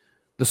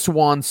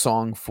swan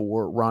song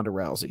for Ronda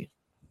Rousey.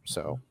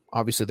 So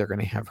obviously they're going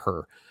to have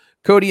her.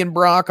 Cody and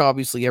Brock,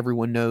 obviously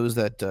everyone knows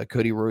that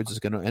Cody Rhodes is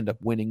going to end up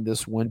winning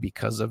this one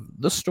because of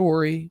the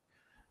story.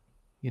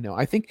 You know,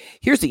 I think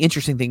here's the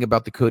interesting thing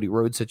about the Cody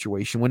Rhodes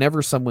situation.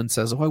 Whenever someone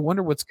says, oh, I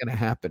wonder what's going to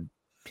happen.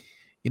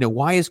 You know,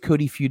 why is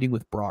Cody feuding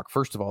with Brock?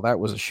 First of all, that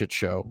was a shit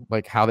show.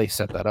 Like how they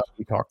set that up.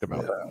 We talked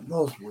about that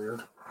was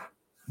weird.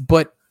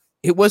 But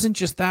it wasn't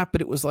just that,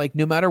 but it was like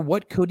no matter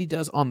what Cody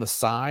does on the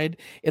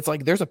side, it's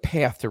like there's a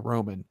path to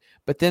Roman.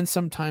 But then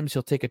sometimes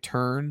he'll take a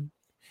turn,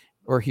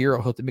 or here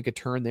he'll have to make a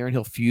turn there, and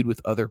he'll feud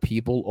with other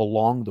people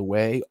along the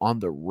way on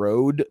the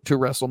road to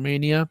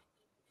WrestleMania.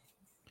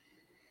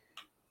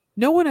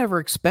 No one ever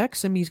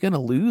expects him he's going to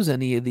lose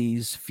any of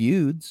these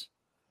feuds.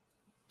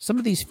 Some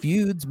of these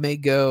feuds may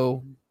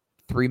go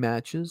 3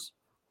 matches.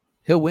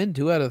 He'll win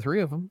 2 out of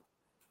 3 of them.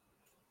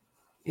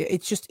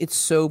 It's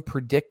so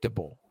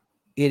predictable.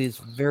 It is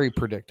very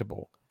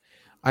predictable.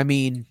 I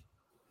mean,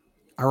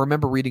 I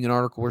remember reading an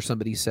article where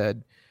somebody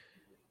said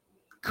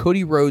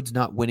Cody Rhodes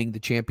not winning the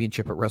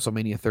championship at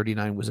WrestleMania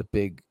 39 was a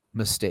big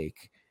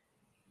mistake.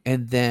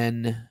 And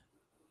then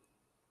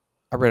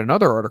I read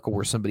another article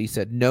where somebody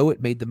said, no,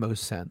 it made the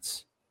most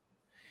sense.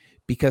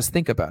 Because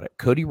think about it.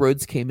 Cody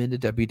Rhodes came into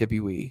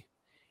WWE,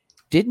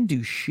 didn't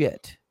do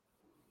shit,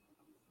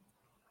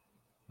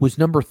 was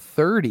number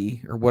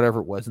 30 or whatever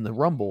it was in the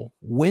Rumble,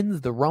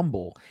 wins the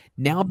Rumble,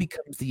 now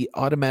becomes the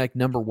automatic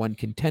number 1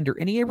 contender,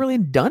 and he ain't really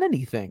done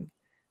anything.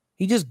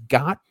 He just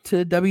got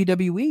to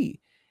WWE.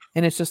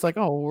 And it's just like,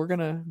 oh, we're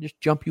going to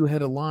just jump you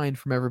ahead of line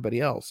from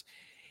everybody else.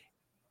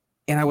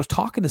 And I was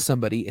talking to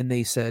somebody, and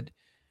they said,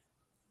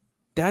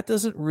 that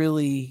doesn't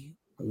really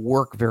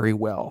work very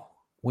well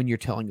when you're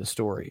telling the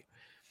story.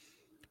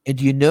 And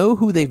do you know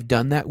who they've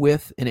done that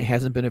with, and it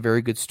hasn't been a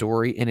very good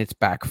story, and it's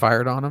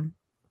backfired on them?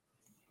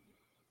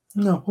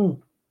 No,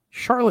 who?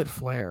 Charlotte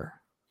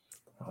Flair.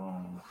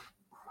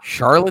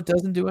 Charlotte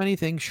doesn't do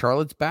anything.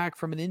 Charlotte's back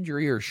from an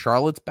injury, or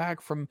Charlotte's back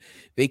from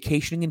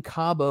vacationing in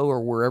Cabo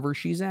or wherever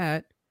she's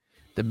at.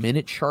 The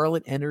minute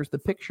Charlotte enters the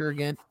picture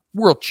again,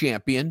 world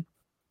champion,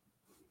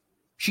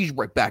 she's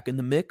right back in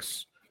the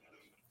mix.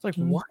 It's like,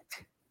 what?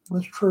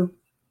 That's true.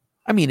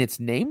 I mean, it's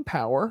name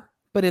power,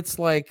 but it's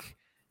like,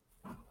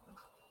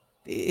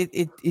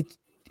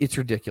 it's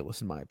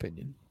ridiculous in my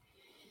opinion.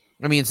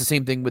 I mean, it's the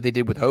same thing what they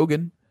did with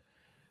Hogan.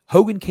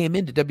 Hogan came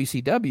into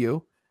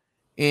WCW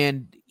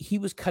and he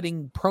was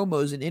cutting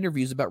promos and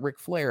interviews about Ric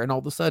Flair. And all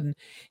of a sudden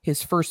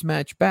his first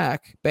match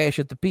back, Bash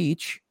at the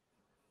Beach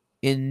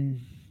in,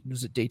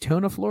 was it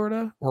Daytona,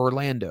 Florida or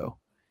Orlando?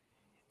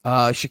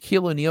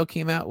 Shaquille O'Neal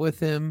came out with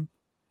him.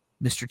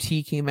 Mr.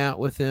 T came out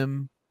with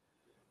him.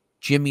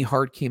 Jimmy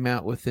Hart came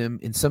out with him,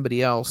 and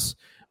somebody else.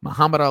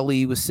 Muhammad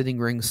Ali was sitting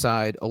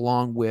ringside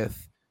along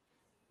with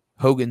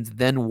Hogan's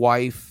then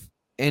wife,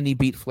 and he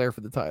beat Flair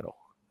for the title.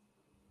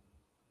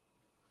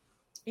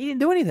 He didn't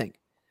do anything.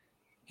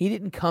 He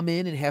didn't come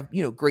in and have,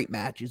 great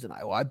matches, and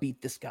I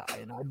beat this guy,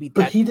 and I beat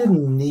that. But he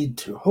didn't need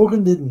to.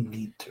 Hogan didn't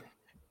need to.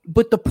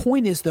 But the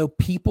point is, though,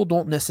 people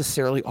don't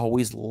necessarily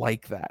always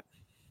like that.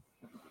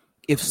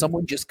 If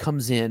someone just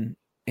comes in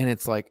and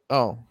it's like,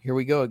 oh, here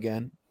we go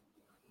again.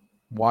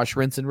 Wash,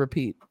 rinse, and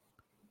repeat.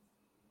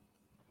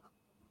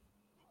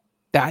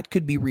 That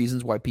could be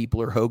reasons why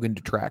people are Hogan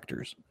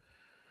detractors.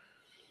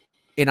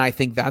 And I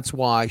think that's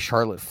why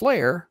Charlotte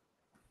Flair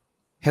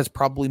has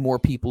probably more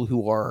people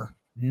who are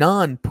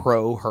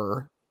non-pro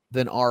her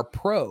than are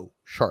pro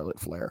Charlotte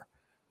Flair.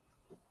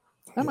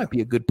 That might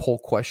be a good poll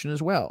question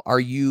as well. Are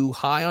you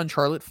high on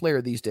Charlotte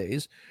Flair these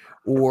days,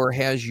 or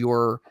has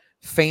your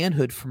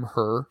fanhood from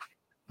her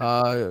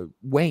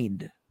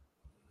waned?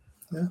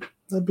 Yeah,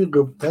 that'd be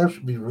good. That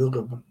should be a real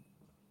good one.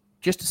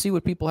 Just to see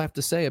what people have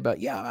to say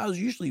about, I was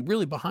usually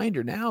really behind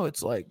her. Now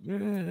it's like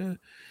kind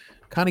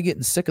of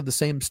getting sick of the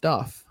same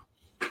stuff.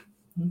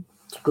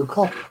 It's a good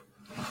call.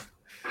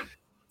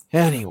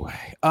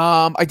 Anyway,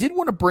 I did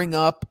want to bring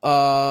up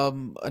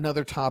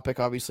another topic.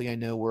 Obviously, I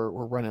know we're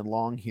running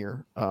long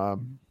here.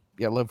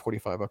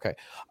 11:45. Okay.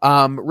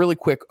 Really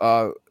quick.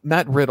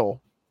 Matt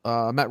Riddle.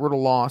 Matt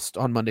Riddle lost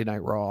on Monday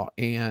Night Raw,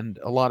 and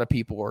a lot of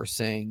people are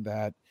saying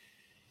that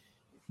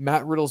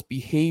Matt Riddle's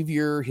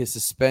behavior, his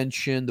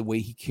suspension, the way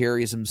he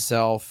carries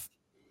himself,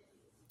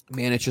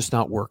 man, it's just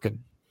not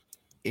working.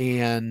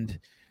 And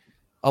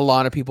a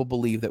lot of people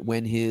believe that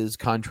when his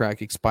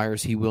contract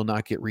expires, he will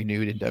not get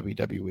renewed in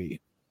WWE.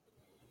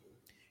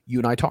 You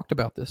and I talked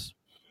about this.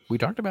 We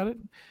talked about it.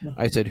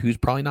 I said, who's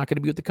probably not going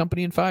to be with the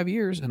company in 5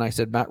 years? And I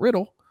said, Matt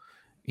Riddle.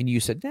 And you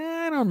said,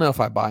 I don't know if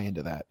I buy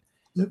into that.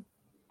 Yep.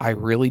 I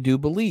really do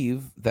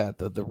believe that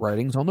the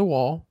writing's on the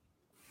wall.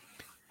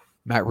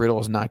 Matt Riddle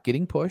is not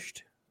getting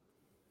pushed.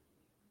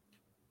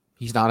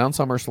 He's not on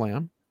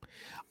SummerSlam.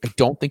 I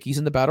don't think he's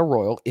in the Battle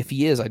Royal. If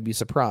he is, I'd be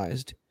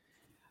surprised.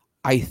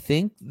 I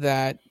think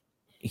that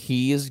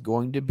he is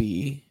going to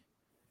be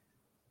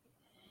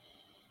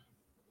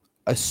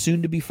a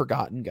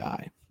soon-to-be-forgotten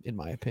guy, in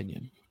my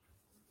opinion.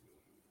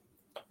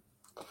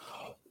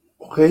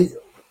 Okay.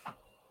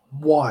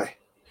 Why?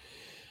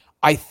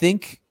 I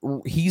think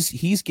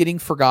he's getting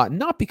forgotten,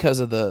 not because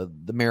of the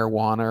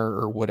marijuana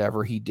or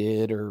whatever he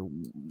did or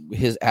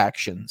his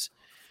actions.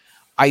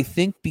 I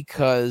think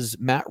because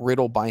Matt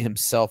Riddle by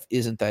himself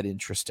isn't that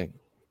interesting.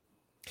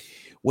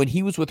 When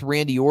he was with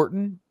Randy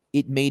Orton,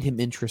 it made him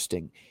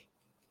interesting.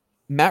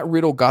 Matt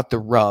Riddle got the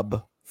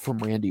rub from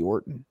Randy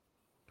Orton.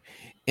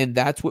 And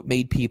that's what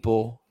made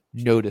people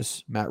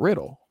notice Matt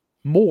Riddle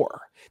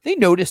more. They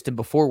noticed him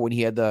before when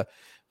he had the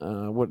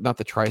not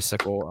the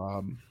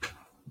tricycle,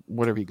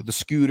 the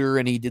scooter,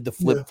 and he did the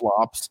flip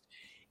flops.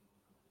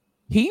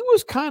 He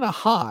was kind of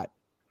hot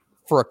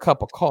for a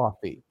cup of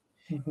coffee.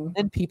 Mm-hmm.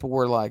 Then people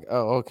were like,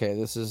 "Oh, okay,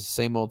 this is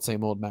same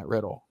old Matt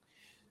Riddle."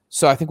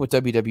 So I think what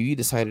WWE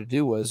decided to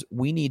do was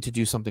we need to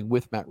do something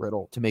with Matt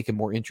Riddle to make him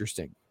more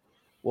interesting.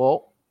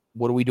 Well,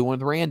 what are we doing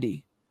with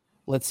Randy?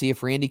 Let's see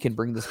if Randy can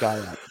bring this guy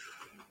up.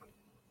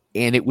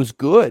 And it was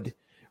good.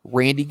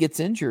 Randy gets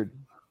injured.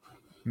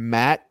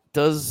 Matt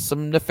does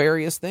some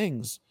nefarious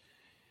things.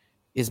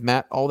 Is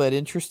Matt all that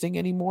interesting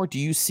anymore? Do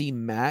you see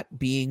Matt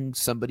being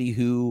somebody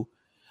who...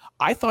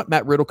 I thought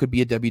Matt Riddle could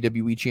be a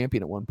WWE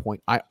champion at one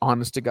point. I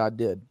honest to God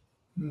did.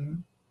 Mm-hmm.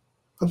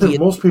 I think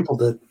most people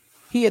did.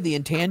 He had the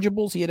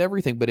intangibles. He had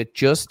everything, but it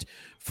just,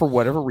 for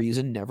whatever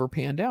reason, never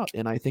panned out.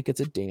 And I think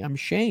it's a damn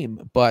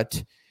shame.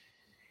 But...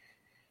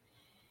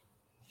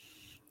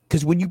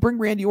 because when you bring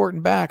Randy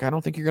Orton back, I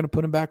don't think you're going to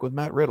put him back with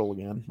Matt Riddle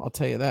again. I'll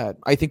tell you that.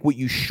 I think what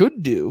you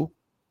should do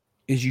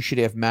is you should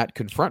have Matt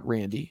confront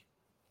Randy.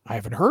 I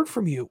haven't heard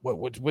from you.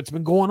 What's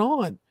been going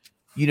on?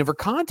 You never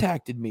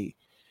contacted me.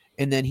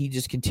 And then he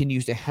just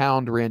continues to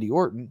hound Randy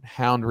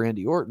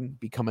Orton,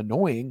 become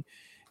annoying.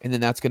 And then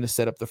that's going to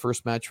set up the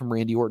first match from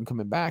Randy Orton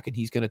coming back, and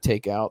he's going to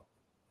take out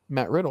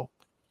Matt Riddle.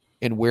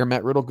 And where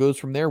Matt Riddle goes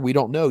from there, we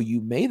don't know.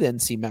 You may then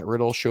see Matt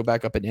Riddle show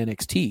back up in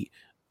NXT.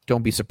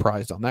 Don't be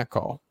surprised on that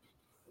call.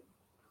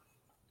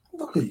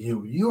 Look at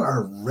you. You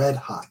are red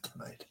hot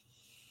tonight.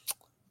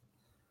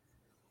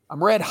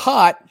 I'm red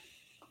hot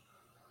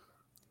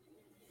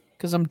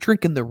because I'm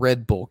drinking the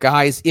Red Bull.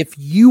 Guys, if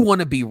you want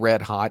to be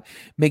red hot,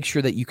 make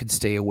sure that you can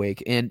stay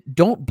awake. And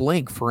don't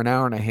blink for an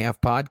hour and a half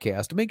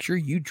podcast. Make sure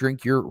you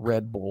drink your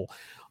Red Bull.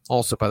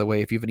 Also, by the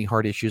way, if you have any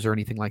heart issues or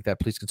anything like that,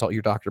 please consult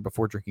your doctor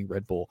before drinking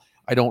Red Bull.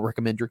 I don't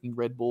recommend drinking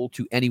Red Bull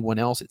to anyone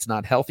else. It's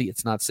not healthy.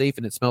 It's not safe.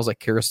 And it smells like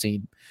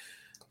kerosene.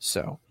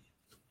 So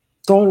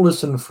don't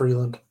listen to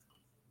Freland.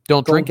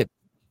 Don't drink it.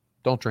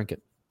 Don't drink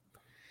it.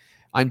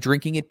 I'm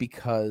drinking it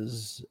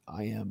because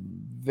I am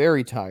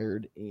very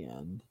tired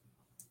and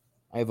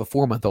I have a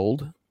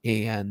 4-month-old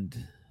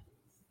and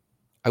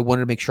I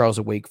wanted to make sure I was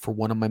awake for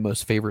one of my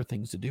most favorite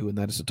things to do, and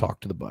that is to talk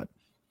to the butt.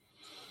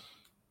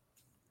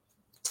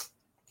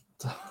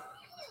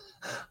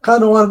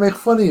 Kind of want to make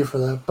fun of you for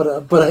that,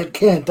 but I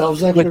can't. That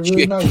was actually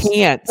really nice. You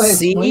can't. Thanks,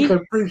 see? Mike, I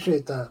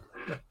appreciate that.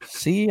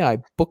 See, I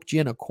booked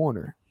you in a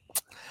corner.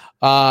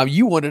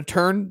 You want to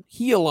turn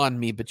heel on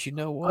me, but you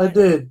know what? I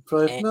did,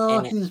 but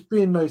no, he's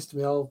being nice to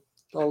me. I'll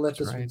let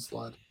this one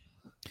slide.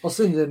 I'll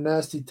send you a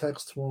nasty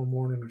text tomorrow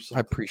morning or something.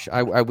 I appreciate.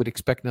 I would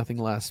expect nothing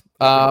less.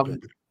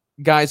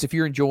 Guys, if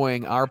you're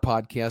enjoying our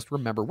podcast,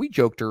 remember, we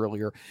joked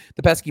earlier,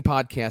 the Pesky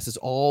Podcast is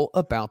all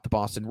about the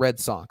Boston Red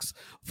Sox.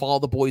 Follow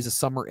the boys this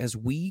summer as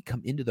we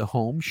come into the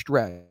home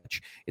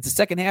stretch. It's the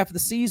second half of the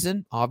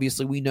season.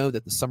 Obviously, we know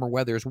that the summer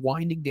weather is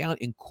winding down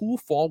and cool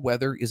fall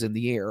weather is in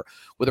the air.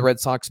 Will the Red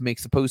Sox make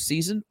the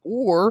postseason,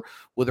 or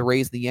will the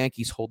Rays and the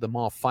Yankees hold them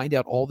off? Find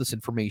out all this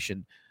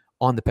information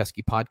on the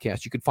Pesky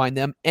Podcast. You can find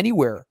them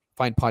anywhere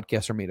fine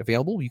podcasts are made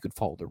available. You can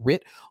follow the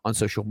Rit on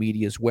social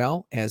media as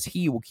well, as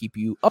he will keep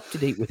you up to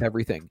date with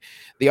everything.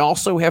 They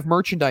also have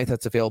merchandise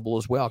that's available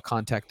as well.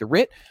 Contact the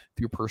Rit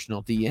through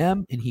personal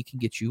DM, and he can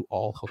get you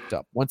all hooked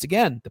up. Once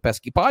again, the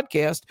Pesky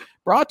Podcast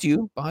brought to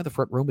you by the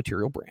Front Row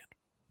Material brand.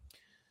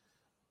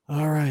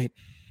 All right.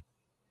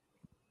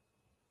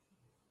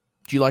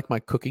 Do you like my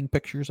cooking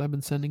pictures I've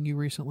been sending you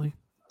recently?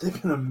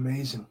 They've been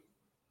amazing.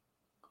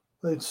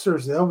 Like,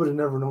 seriously, I would have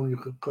never known you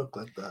could cook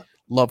like that.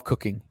 Love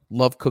cooking.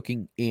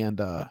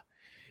 And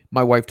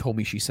my wife told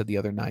me, she said the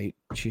other night,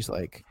 she's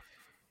like,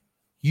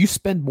 you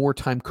spend more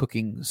time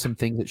cooking some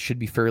things that should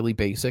be fairly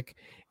basic.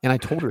 And I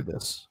told her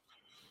this.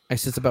 I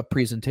said, it's about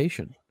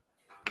presentation.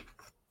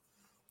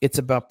 It's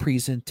about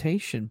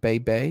presentation,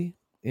 baby.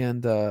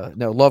 And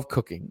no, love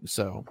cooking.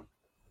 So.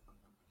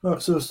 Oh,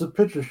 so it's the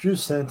pictures you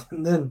sent,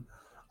 and then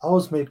I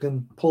was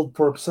making pulled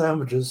pork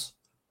sandwiches.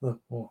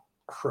 Oh,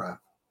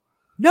 crap.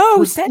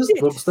 No, send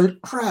it. Looks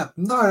like crap.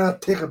 No, I'll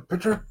take a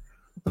picture.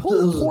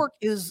 Pulled pork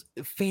is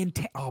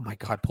fantastic. Oh my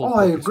God. Pulled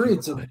pork I agree.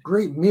 It's a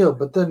great meal,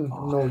 but then,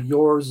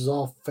 yours is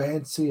all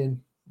fancy,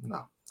 and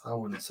no, I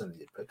wouldn't send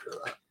you a picture of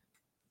that.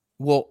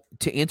 Well,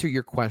 to answer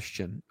your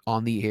question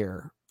on the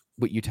air,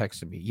 what you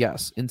texted me,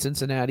 yes, in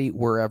Cincinnati,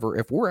 wherever,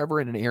 if we're ever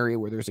in an area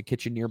where there's a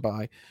kitchen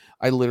nearby,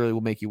 I literally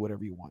will make you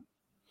whatever you want.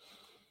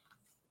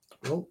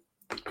 Well,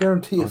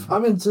 guarantee if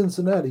I'm in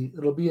Cincinnati,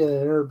 it'll be at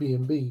an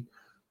Airbnb,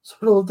 so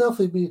it'll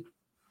definitely be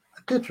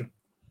a kitchen.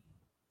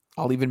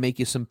 I'll even make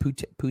you some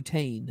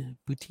poutine.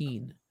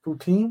 Poutine?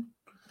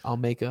 I'll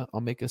make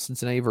a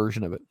Cincinnati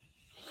version of it.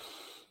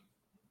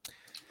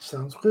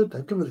 Sounds good.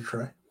 I'll give it a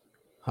try.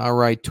 All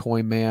right,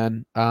 Toy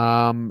Man.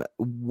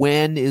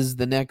 When is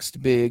the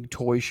next big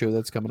toy show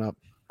that's coming up?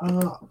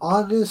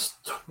 August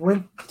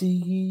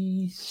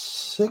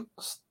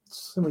 26th.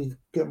 Let me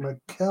get my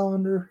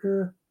calendar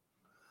here.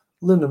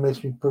 Linda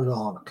makes me put it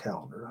all on a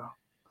calendar now.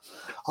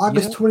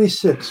 August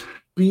 26th.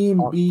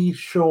 B&B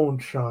Show and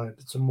Shine.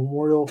 It's a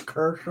memorial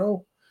car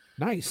show.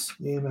 Nice.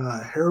 In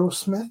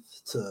Harrowsmith.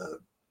 It's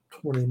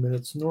 20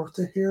 minutes north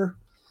of here.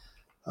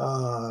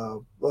 A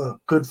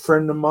good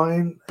friend of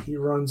mine, he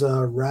runs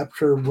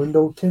Rapture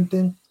window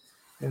tinting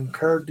and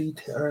car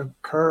decals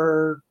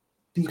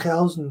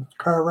and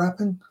car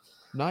wrapping.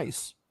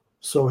 Nice.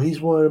 So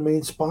he's one of the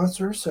main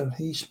sponsors, and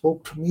he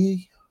spoke to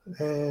me,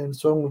 and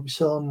so I'm going to be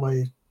selling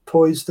my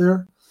toys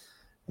there.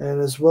 And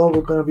as well,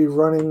 we're going to be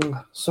running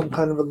some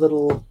kind of a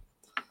little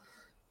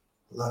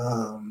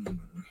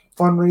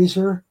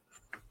fundraiser.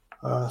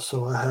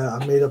 So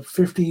I made up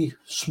 50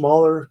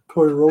 smaller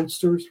toy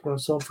roadsters. We're going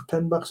to sell them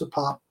for $10 a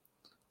pop.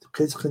 The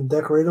kids can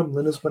decorate them.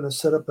 Linda's going to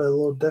set up a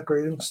little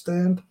decorating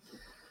stand,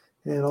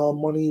 and all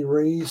money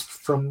raised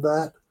from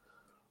that,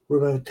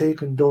 we're going to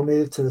take and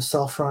donate it to the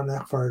South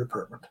Frontenac Fire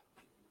Department.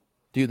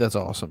 Dude, that's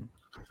awesome.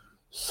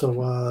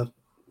 So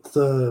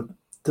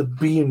the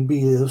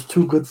B&B, those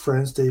two good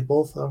friends, they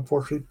both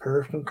unfortunately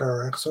perished in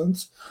car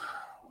accidents,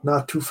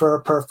 not too far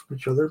apart from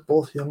each other,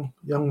 both young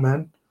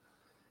men.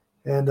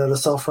 And the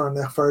South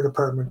Frontenac Fire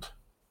Department,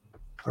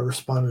 I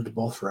responded to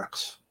both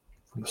wrecks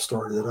from the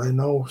story that I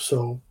know.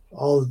 So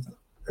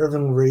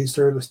everything raised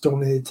there was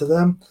donated to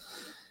them.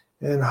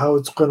 And how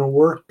it's going to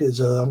work is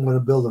I'm going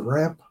to build a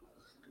ramp,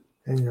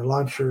 and you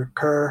launch your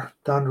car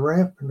down the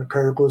ramp, and the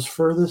car that goes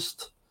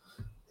furthest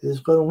is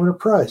going to win a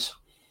prize.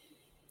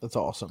 That's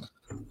awesome.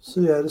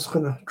 So yeah, just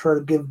going to try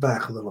to give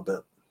back a little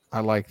bit. I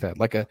like that,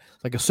 like a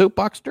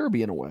soapbox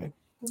derby in a way.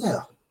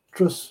 Yeah,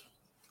 just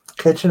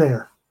catching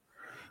air.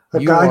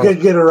 I got to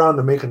get around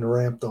to making the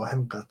ramp, though. I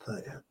haven't got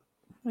that yet.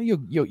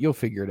 You'll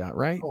figure it out,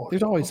 right? Oh,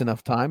 There's always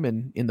enough time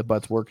in the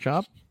Butts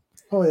workshop.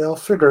 Oh yeah, I'll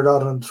figure it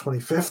out on the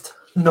 25th.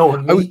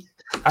 Knowing me.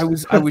 I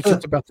was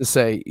just about to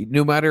say,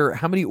 no matter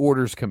how many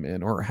orders come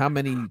in or how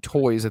many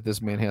toys that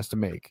this man has to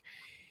make,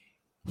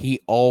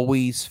 he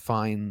always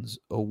finds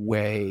a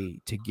way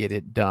to get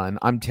it done.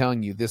 I'm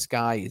telling you, this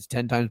guy is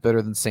 10 times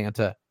better than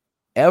Santa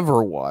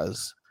ever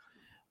was.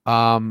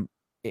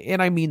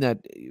 And I mean that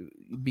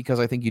because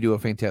I think you do a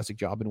fantastic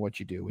job in what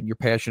you do, and you're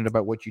passionate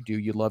about what you do.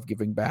 You love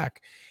giving back,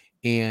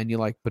 and you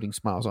like putting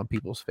smiles on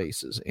people's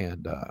faces.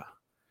 And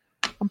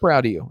I'm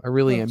proud of you. I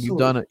really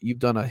Absolutely. am. You've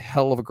done a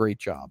hell of a great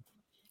job.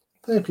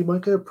 Thank you,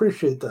 Mike. I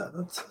appreciate that.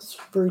 That's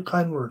very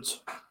kind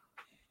words.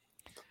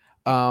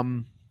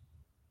 What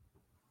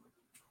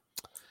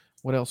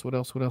else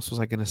was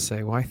I going to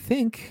say? Well, I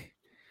think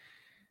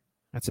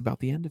that's about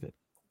the end of it.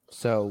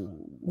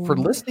 So for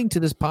listening to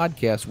this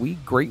podcast, we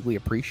greatly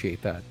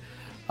appreciate that.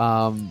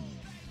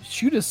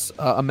 Shoot us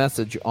a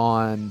message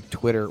on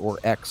Twitter or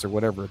X or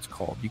whatever it's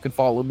called. You can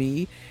follow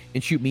me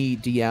and shoot me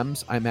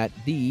DMs. I'm at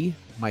the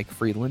Mike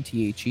Freland,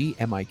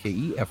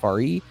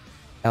 TheMikefre.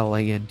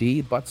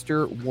 Land.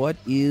 Butster, what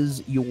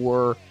is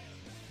your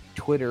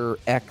Twitter,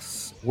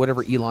 X,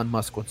 whatever Elon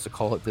Musk wants to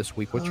call it this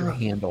week? What's your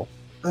handle?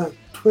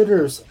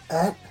 Twitter's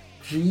at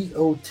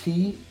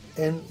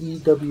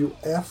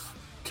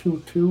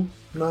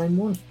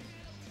GOTNEWF2291.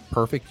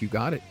 Perfect, you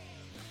got it.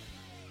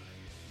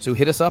 So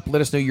hit us up.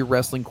 Let us know your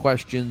wrestling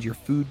questions, your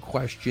food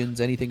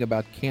questions, anything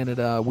about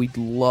Canada. We'd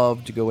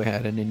love to go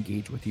ahead and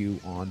engage with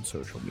you on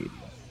social media.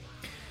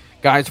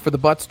 Guys, for the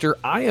Butster,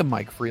 I am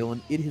Mike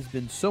Freland. It has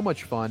been so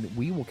much fun.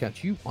 We will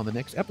catch you on the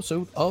next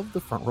episode of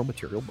the Front Row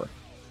Material Break.